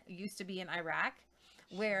Babylon used to be in Iraq,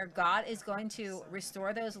 where God is going to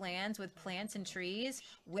restore those lands with plants and trees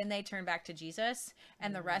when they turn back to Jesus?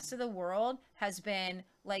 And the rest of the world has been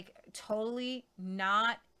like totally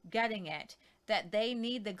not getting it, that they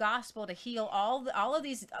need the gospel to heal all of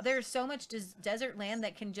these. There's so much desert land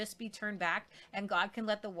that can just be turned back, and God can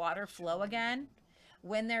let the water flow again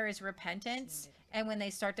when there is repentance and when they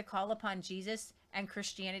start to call upon Jesus, and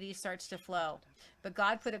Christianity starts to flow. But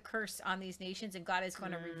God put a curse on these nations, and God is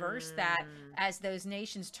going to reverse that as those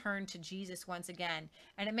nations turn to Jesus once again.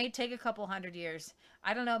 And it may take a couple 100 years.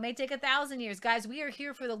 I don't know. It may take 1,000 years. Guys, we are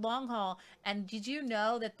here for the long haul. And did you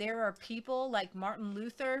know that there are people like Martin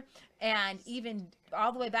Luther, and even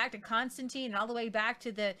all the way back to Constantine, and all the way back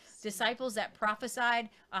to the disciples that prophesied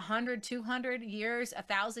 100, 200 years,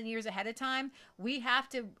 1,000 years ahead of time? We have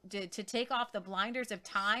to take off the blinders of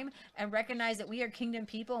time and recognize that we are kingdom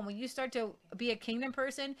people. And when you start to be a kingdom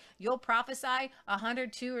person, you'll prophesy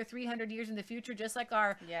 100, 200, or 300 years in the future, just like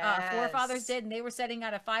our forefathers did. And they were setting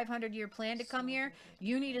out a 500-year plan to come here.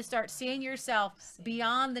 You need to start seeing yourself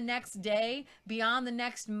beyond the next day, beyond the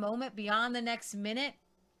next moment, beyond the next minute.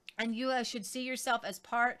 And you should see yourself as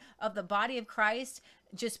part of the body of Christ,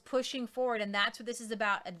 just pushing forward. And that's what this is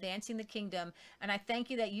about, advancing the kingdom. And I thank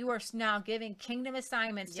you that you are now giving kingdom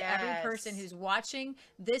assignments to every person who's watching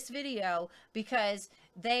this video, because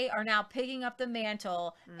they are now picking up the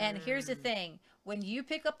mantle. And here's the thing. When you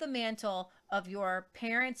pick up the mantle of your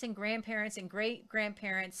parents and grandparents and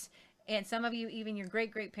great-grandparents, and some of you, even your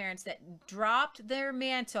great-great-parents that dropped their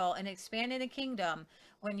mantle and expanded the kingdom,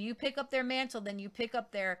 when you pick up their mantle, then you pick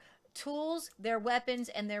up their tools, their weapons,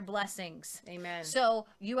 and their blessings. Amen. So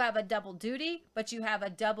you have a double duty, but you have a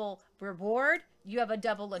double reward. You have a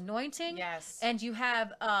double anointing. Yes. And you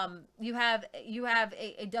have a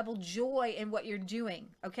double joy in what you're doing,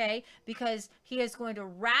 okay? Because he is going to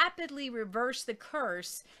rapidly reverse the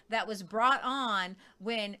curse that was brought on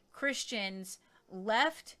when Christians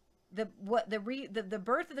left. The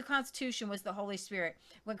birth of the Constitution was the Holy Spirit.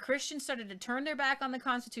 When Christians started to turn their back on the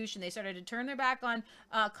Constitution, they started to turn their back on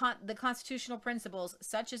the constitutional principles,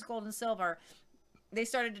 such as gold and silver. They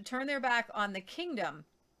started to turn their back on the kingdom.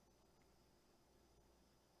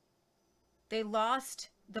 They lost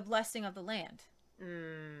the blessing of the land.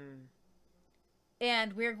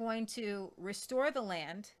 And we're going to restore the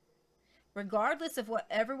land, regardless of what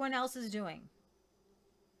everyone else is doing.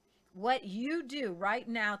 What you do right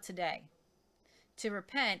now today to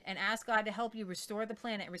repent and ask God to help you restore the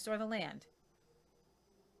planet and restore the land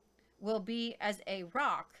will be as a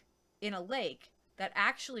rock in a lake that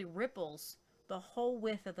actually ripples the whole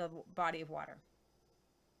width of the body of water.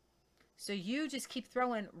 So you just keep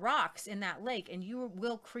throwing rocks in that lake and you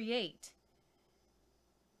will create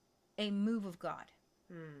a move of God.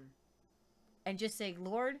 And just say,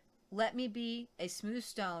 Lord, let me be a smooth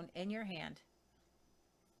stone in your hand.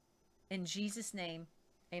 In Jesus' name,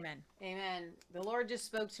 amen. Amen. The Lord just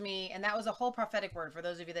spoke to me, and that was a whole prophetic word. For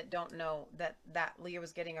those of you that don't know, that Leah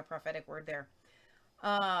was getting a prophetic word there.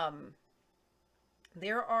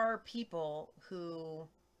 There are people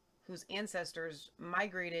whose ancestors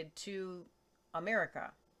migrated to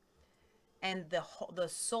America, and the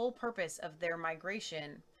sole purpose of their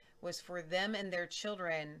migration was for them and their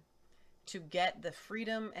children to get the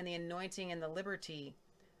freedom and the anointing and the liberty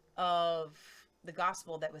of the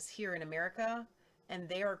gospel that was here in America, and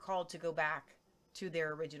they are called to go back to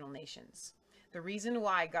their original nations. The reason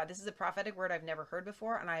why, God, this is a prophetic word I've never heard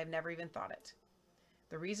before, and I have never even thought it.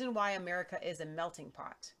 The reason why America is a melting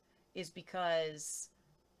pot is because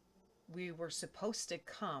we were supposed to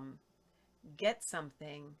come, get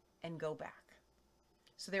something, and go back.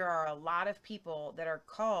 So there are a lot of people that are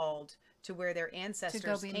called to where their ancestors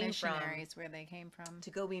came from. To go be missionaries where they came from. To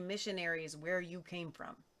go be missionaries where you came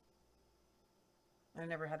from. I've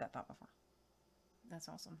never had that thought before. That's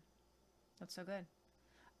awesome. That's so good.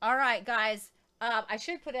 All right, guys. I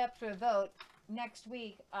should put it up for a vote next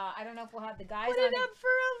week. I don't know if we'll have the guys Put it up for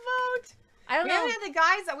a vote. I don't know. We haven't had the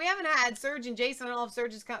guys. We haven't had Serge and Jason. I don't know if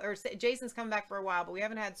Serge is Jason's come back for a while, but we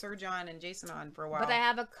haven't had Serge on and Jason on for a while. But I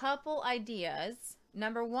have a couple ideas.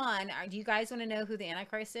 Number one, do you guys want to know who the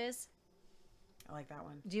Antichrist is? I like that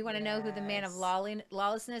one. Do you want to know who the man of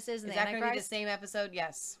lawlessness is? Is that going to be the same episode?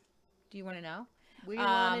 Yes. Do you want to know? We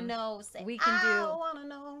want to know. Say, I want to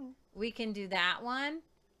know. We can do that one.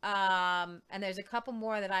 And there's a couple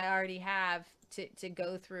more that I already have to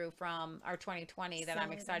go through from our 2020 that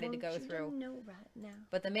I'm excited to go through. Right now.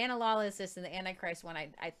 But the man of lawlessness and the Antichrist one,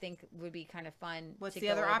 I think would be kind of fun. What's the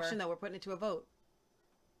other option though? We're putting it to a vote.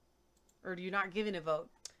 Or do you not giving a vote?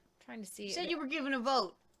 I'm trying to see. You said you were giving a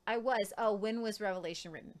vote. I was. Oh, when was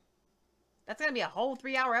Revelation written? That's gonna be a whole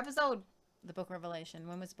 3-hour episode. The book Revelation.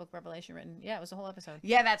 When was the book Revelation written? Yeah, it was a whole episode.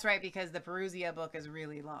 Yeah, that's right, because the Perusia book is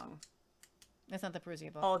really long. That's not the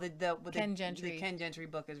Perusia book. Oh, the Ken Gentry. The Ken Gentry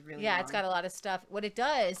book is really long. long. It's got a lot of stuff. What it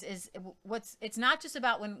does is it's not just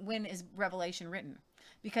about when is Revelation written,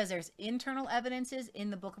 because there's internal evidences in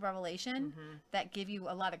the book of Revelation that give you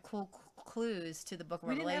a lot of cool clues to the book of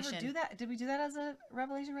Revelation. We didn't ever do that. Did we do that as a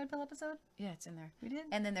Revelation Red Pill episode? Yeah, it's in there. We did.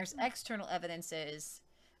 And then there's external evidences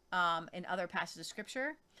in other passages of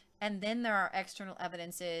scripture. And then there are external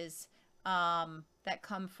evidences that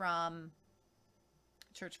come from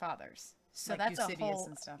church fathers. So like that's Eusebius a whole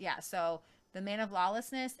and stuff. Yeah. So the man of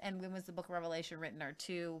lawlessness and when was the book of Revelation written are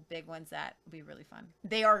two big ones that will be really fun.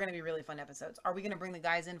 They are going to be really fun episodes. Are we going to bring the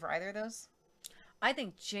guys in for either of those? I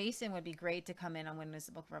think Jason would be great to come in on when was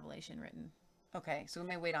the book of Revelation written. Okay, so we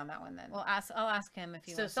may wait on that one then. Well, I'll ask him if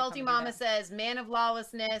he wants to So Salty Mama says, man of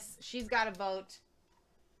lawlessness. She's got a vote.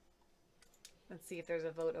 Let's see if there's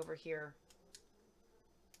a vote over here.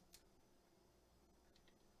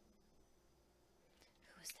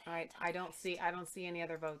 Who's that? All right, I don't see any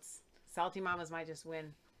other votes. Salty Mamas might just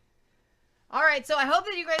win. All right, so I hope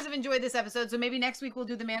that you guys have enjoyed this episode. So maybe next week we'll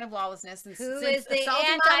do the man of lawlessness. And Who since is the Salty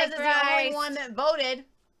Mamas is the only one that voted.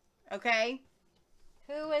 Okay.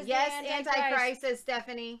 Who is the Antichrist, says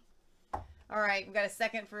Stephanie. All right, we've got a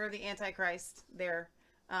second for the Antichrist there.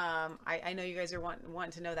 I know you guys are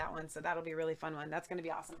wanting to know that one, so that'll be a really fun one. That's going to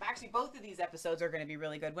be awesome. Actually, both of these episodes are going to be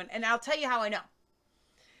really good. And I'll tell you how I know.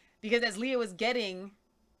 Because as Leah was getting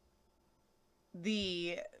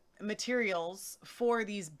the materials for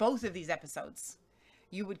both of these episodes,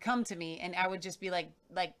 you would come to me and I would just be like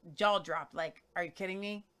jaw dropped. Like, are you kidding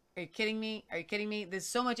me? Are you kidding me? Are you kidding me? There's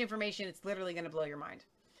so much information. It's literally going to blow your mind.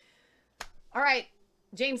 All right.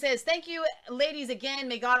 James says, thank you, ladies, again.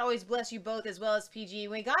 May God always bless you both as well as PG.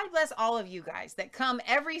 May God bless all of you guys that come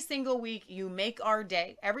every single week. You make our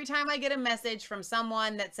day. Every time I get a message from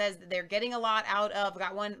someone that says that they're getting a lot out of,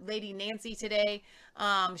 got one lady, Nancy, today.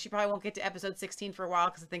 She probably won't get to episode 16 for a while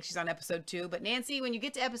because I think she's on episode 2. But Nancy, when you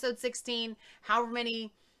get to episode 16, however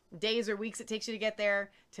many days or weeks it takes you to get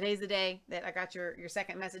there, today's the day that I got your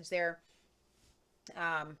second message there.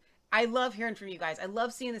 I love hearing from you guys. I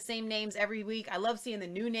love seeing the same names every week. I love seeing the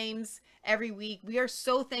new names every week. We are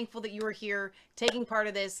so thankful that you are here taking part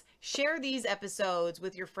of this. Share these episodes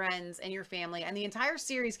with your friends and your family. And the entire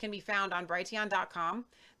series can be found on Brighteon.com,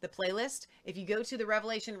 the playlist. If you go to the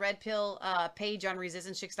Revelation Red Pill page on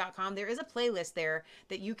ResistanceChicks.com, there is a playlist there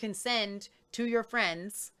that you can send to your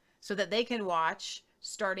friends so that they can watch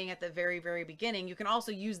starting at the very, very beginning. You can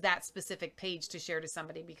also use that specific page to share to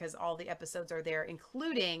somebody because all the episodes are there,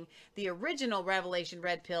 including the original Revelation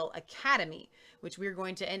Red Pill Academy, which we're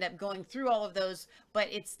going to end up going through all of those, but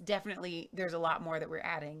it's definitely, there's a lot more that we're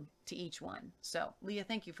adding to each one. So, Leah,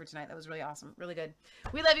 thank you for tonight. That was really awesome. Really good.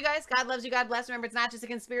 We love you guys. God loves you. God bless. Remember, it's not just a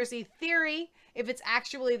conspiracy theory if it's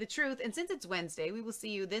actually the truth. And since it's Wednesday, we will see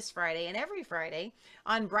you this Friday and every Friday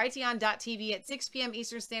on Brighteon.tv at 6 p.m.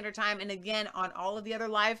 Eastern Standard Time. And again, on all of the other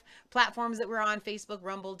live platforms that we're on, Facebook,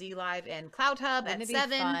 Rumble, DLive, and Cloud Hub at 7. Wouldn't it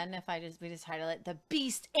be fun if we just title it, The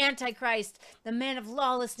Beast Antichrist, the Man of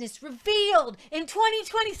Lawlessness Revealed in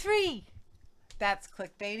 2023. That's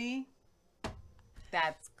clickbaity.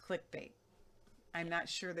 That's clickbait. I'm not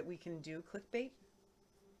sure that we can do clickbait.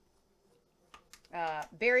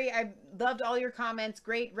 Barry, I loved all your comments.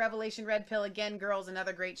 Great Revelation Red Pill again, girls.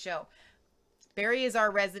 Another great show. Barry is our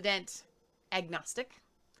resident agnostic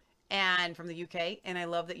and from the UK, and I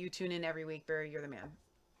love that you tune in every week. Barry, you're the man.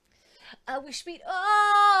 I wish we'd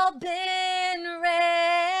all been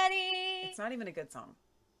ready. It's not even a good song.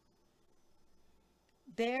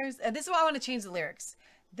 This is why I want to change the lyrics.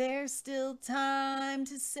 There's still time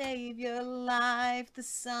to save your life. The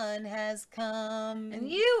sun has come. And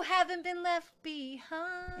you haven't been left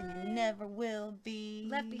behind. And you never will be.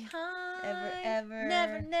 Left behind. Ever, ever.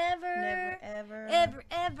 Never, never. Never, ever. Ever,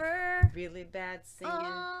 ever. Really bad singing.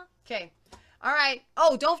 Okay. All right.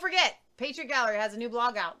 Oh, don't forget. Patriot Gallery has a new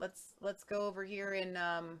blog out. Let's go over here and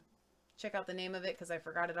check out the name of it because I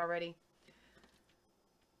forgot it already.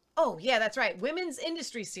 Oh, yeah, that's right. Women's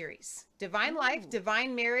Industry Series. Divine Life,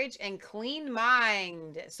 Divine Marriage, and Clean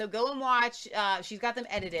Mind. So go and watch. She's got them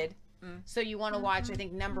edited. So you want to watch, I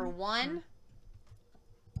think, number 1.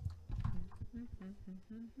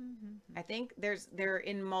 I think they're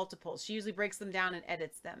in multiples. She usually breaks them down and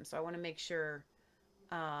edits them. So I want to make sure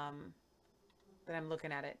that I'm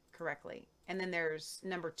looking at it correctly. And then there's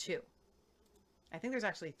number 2. I think there's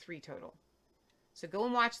actually 3 total. So go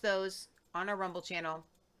and watch those on our Rumble channel.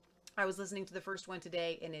 I was listening to the first one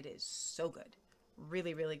today, and it is so good.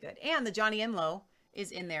 Really, really good. And the Johnny Enlow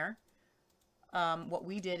is in there. What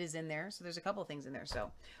we did is in there. So there's a couple of things in there. So,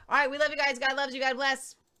 all right, we love you guys. God loves you. God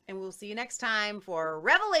bless. And we'll see you next time for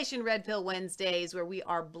Revelation Red Pill Wednesdays, where we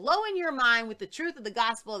are blowing your mind with the truth of the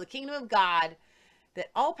gospel of the kingdom of God, that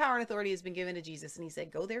all power and authority has been given to Jesus. And he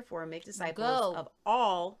said, go therefore and make disciples of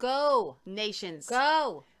all nations.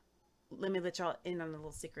 Go. Let me let y'all in on a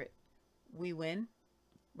little secret. We win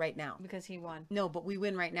right now. Because he won. No, but we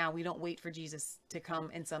win right now. We don't wait for Jesus to come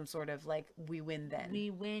in some sort of like, we win then. We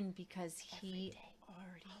win because he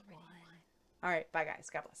already won. All right. Bye, guys.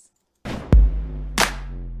 God bless.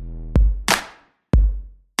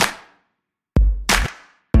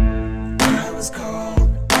 I was cold,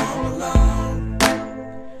 all alone,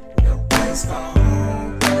 no place for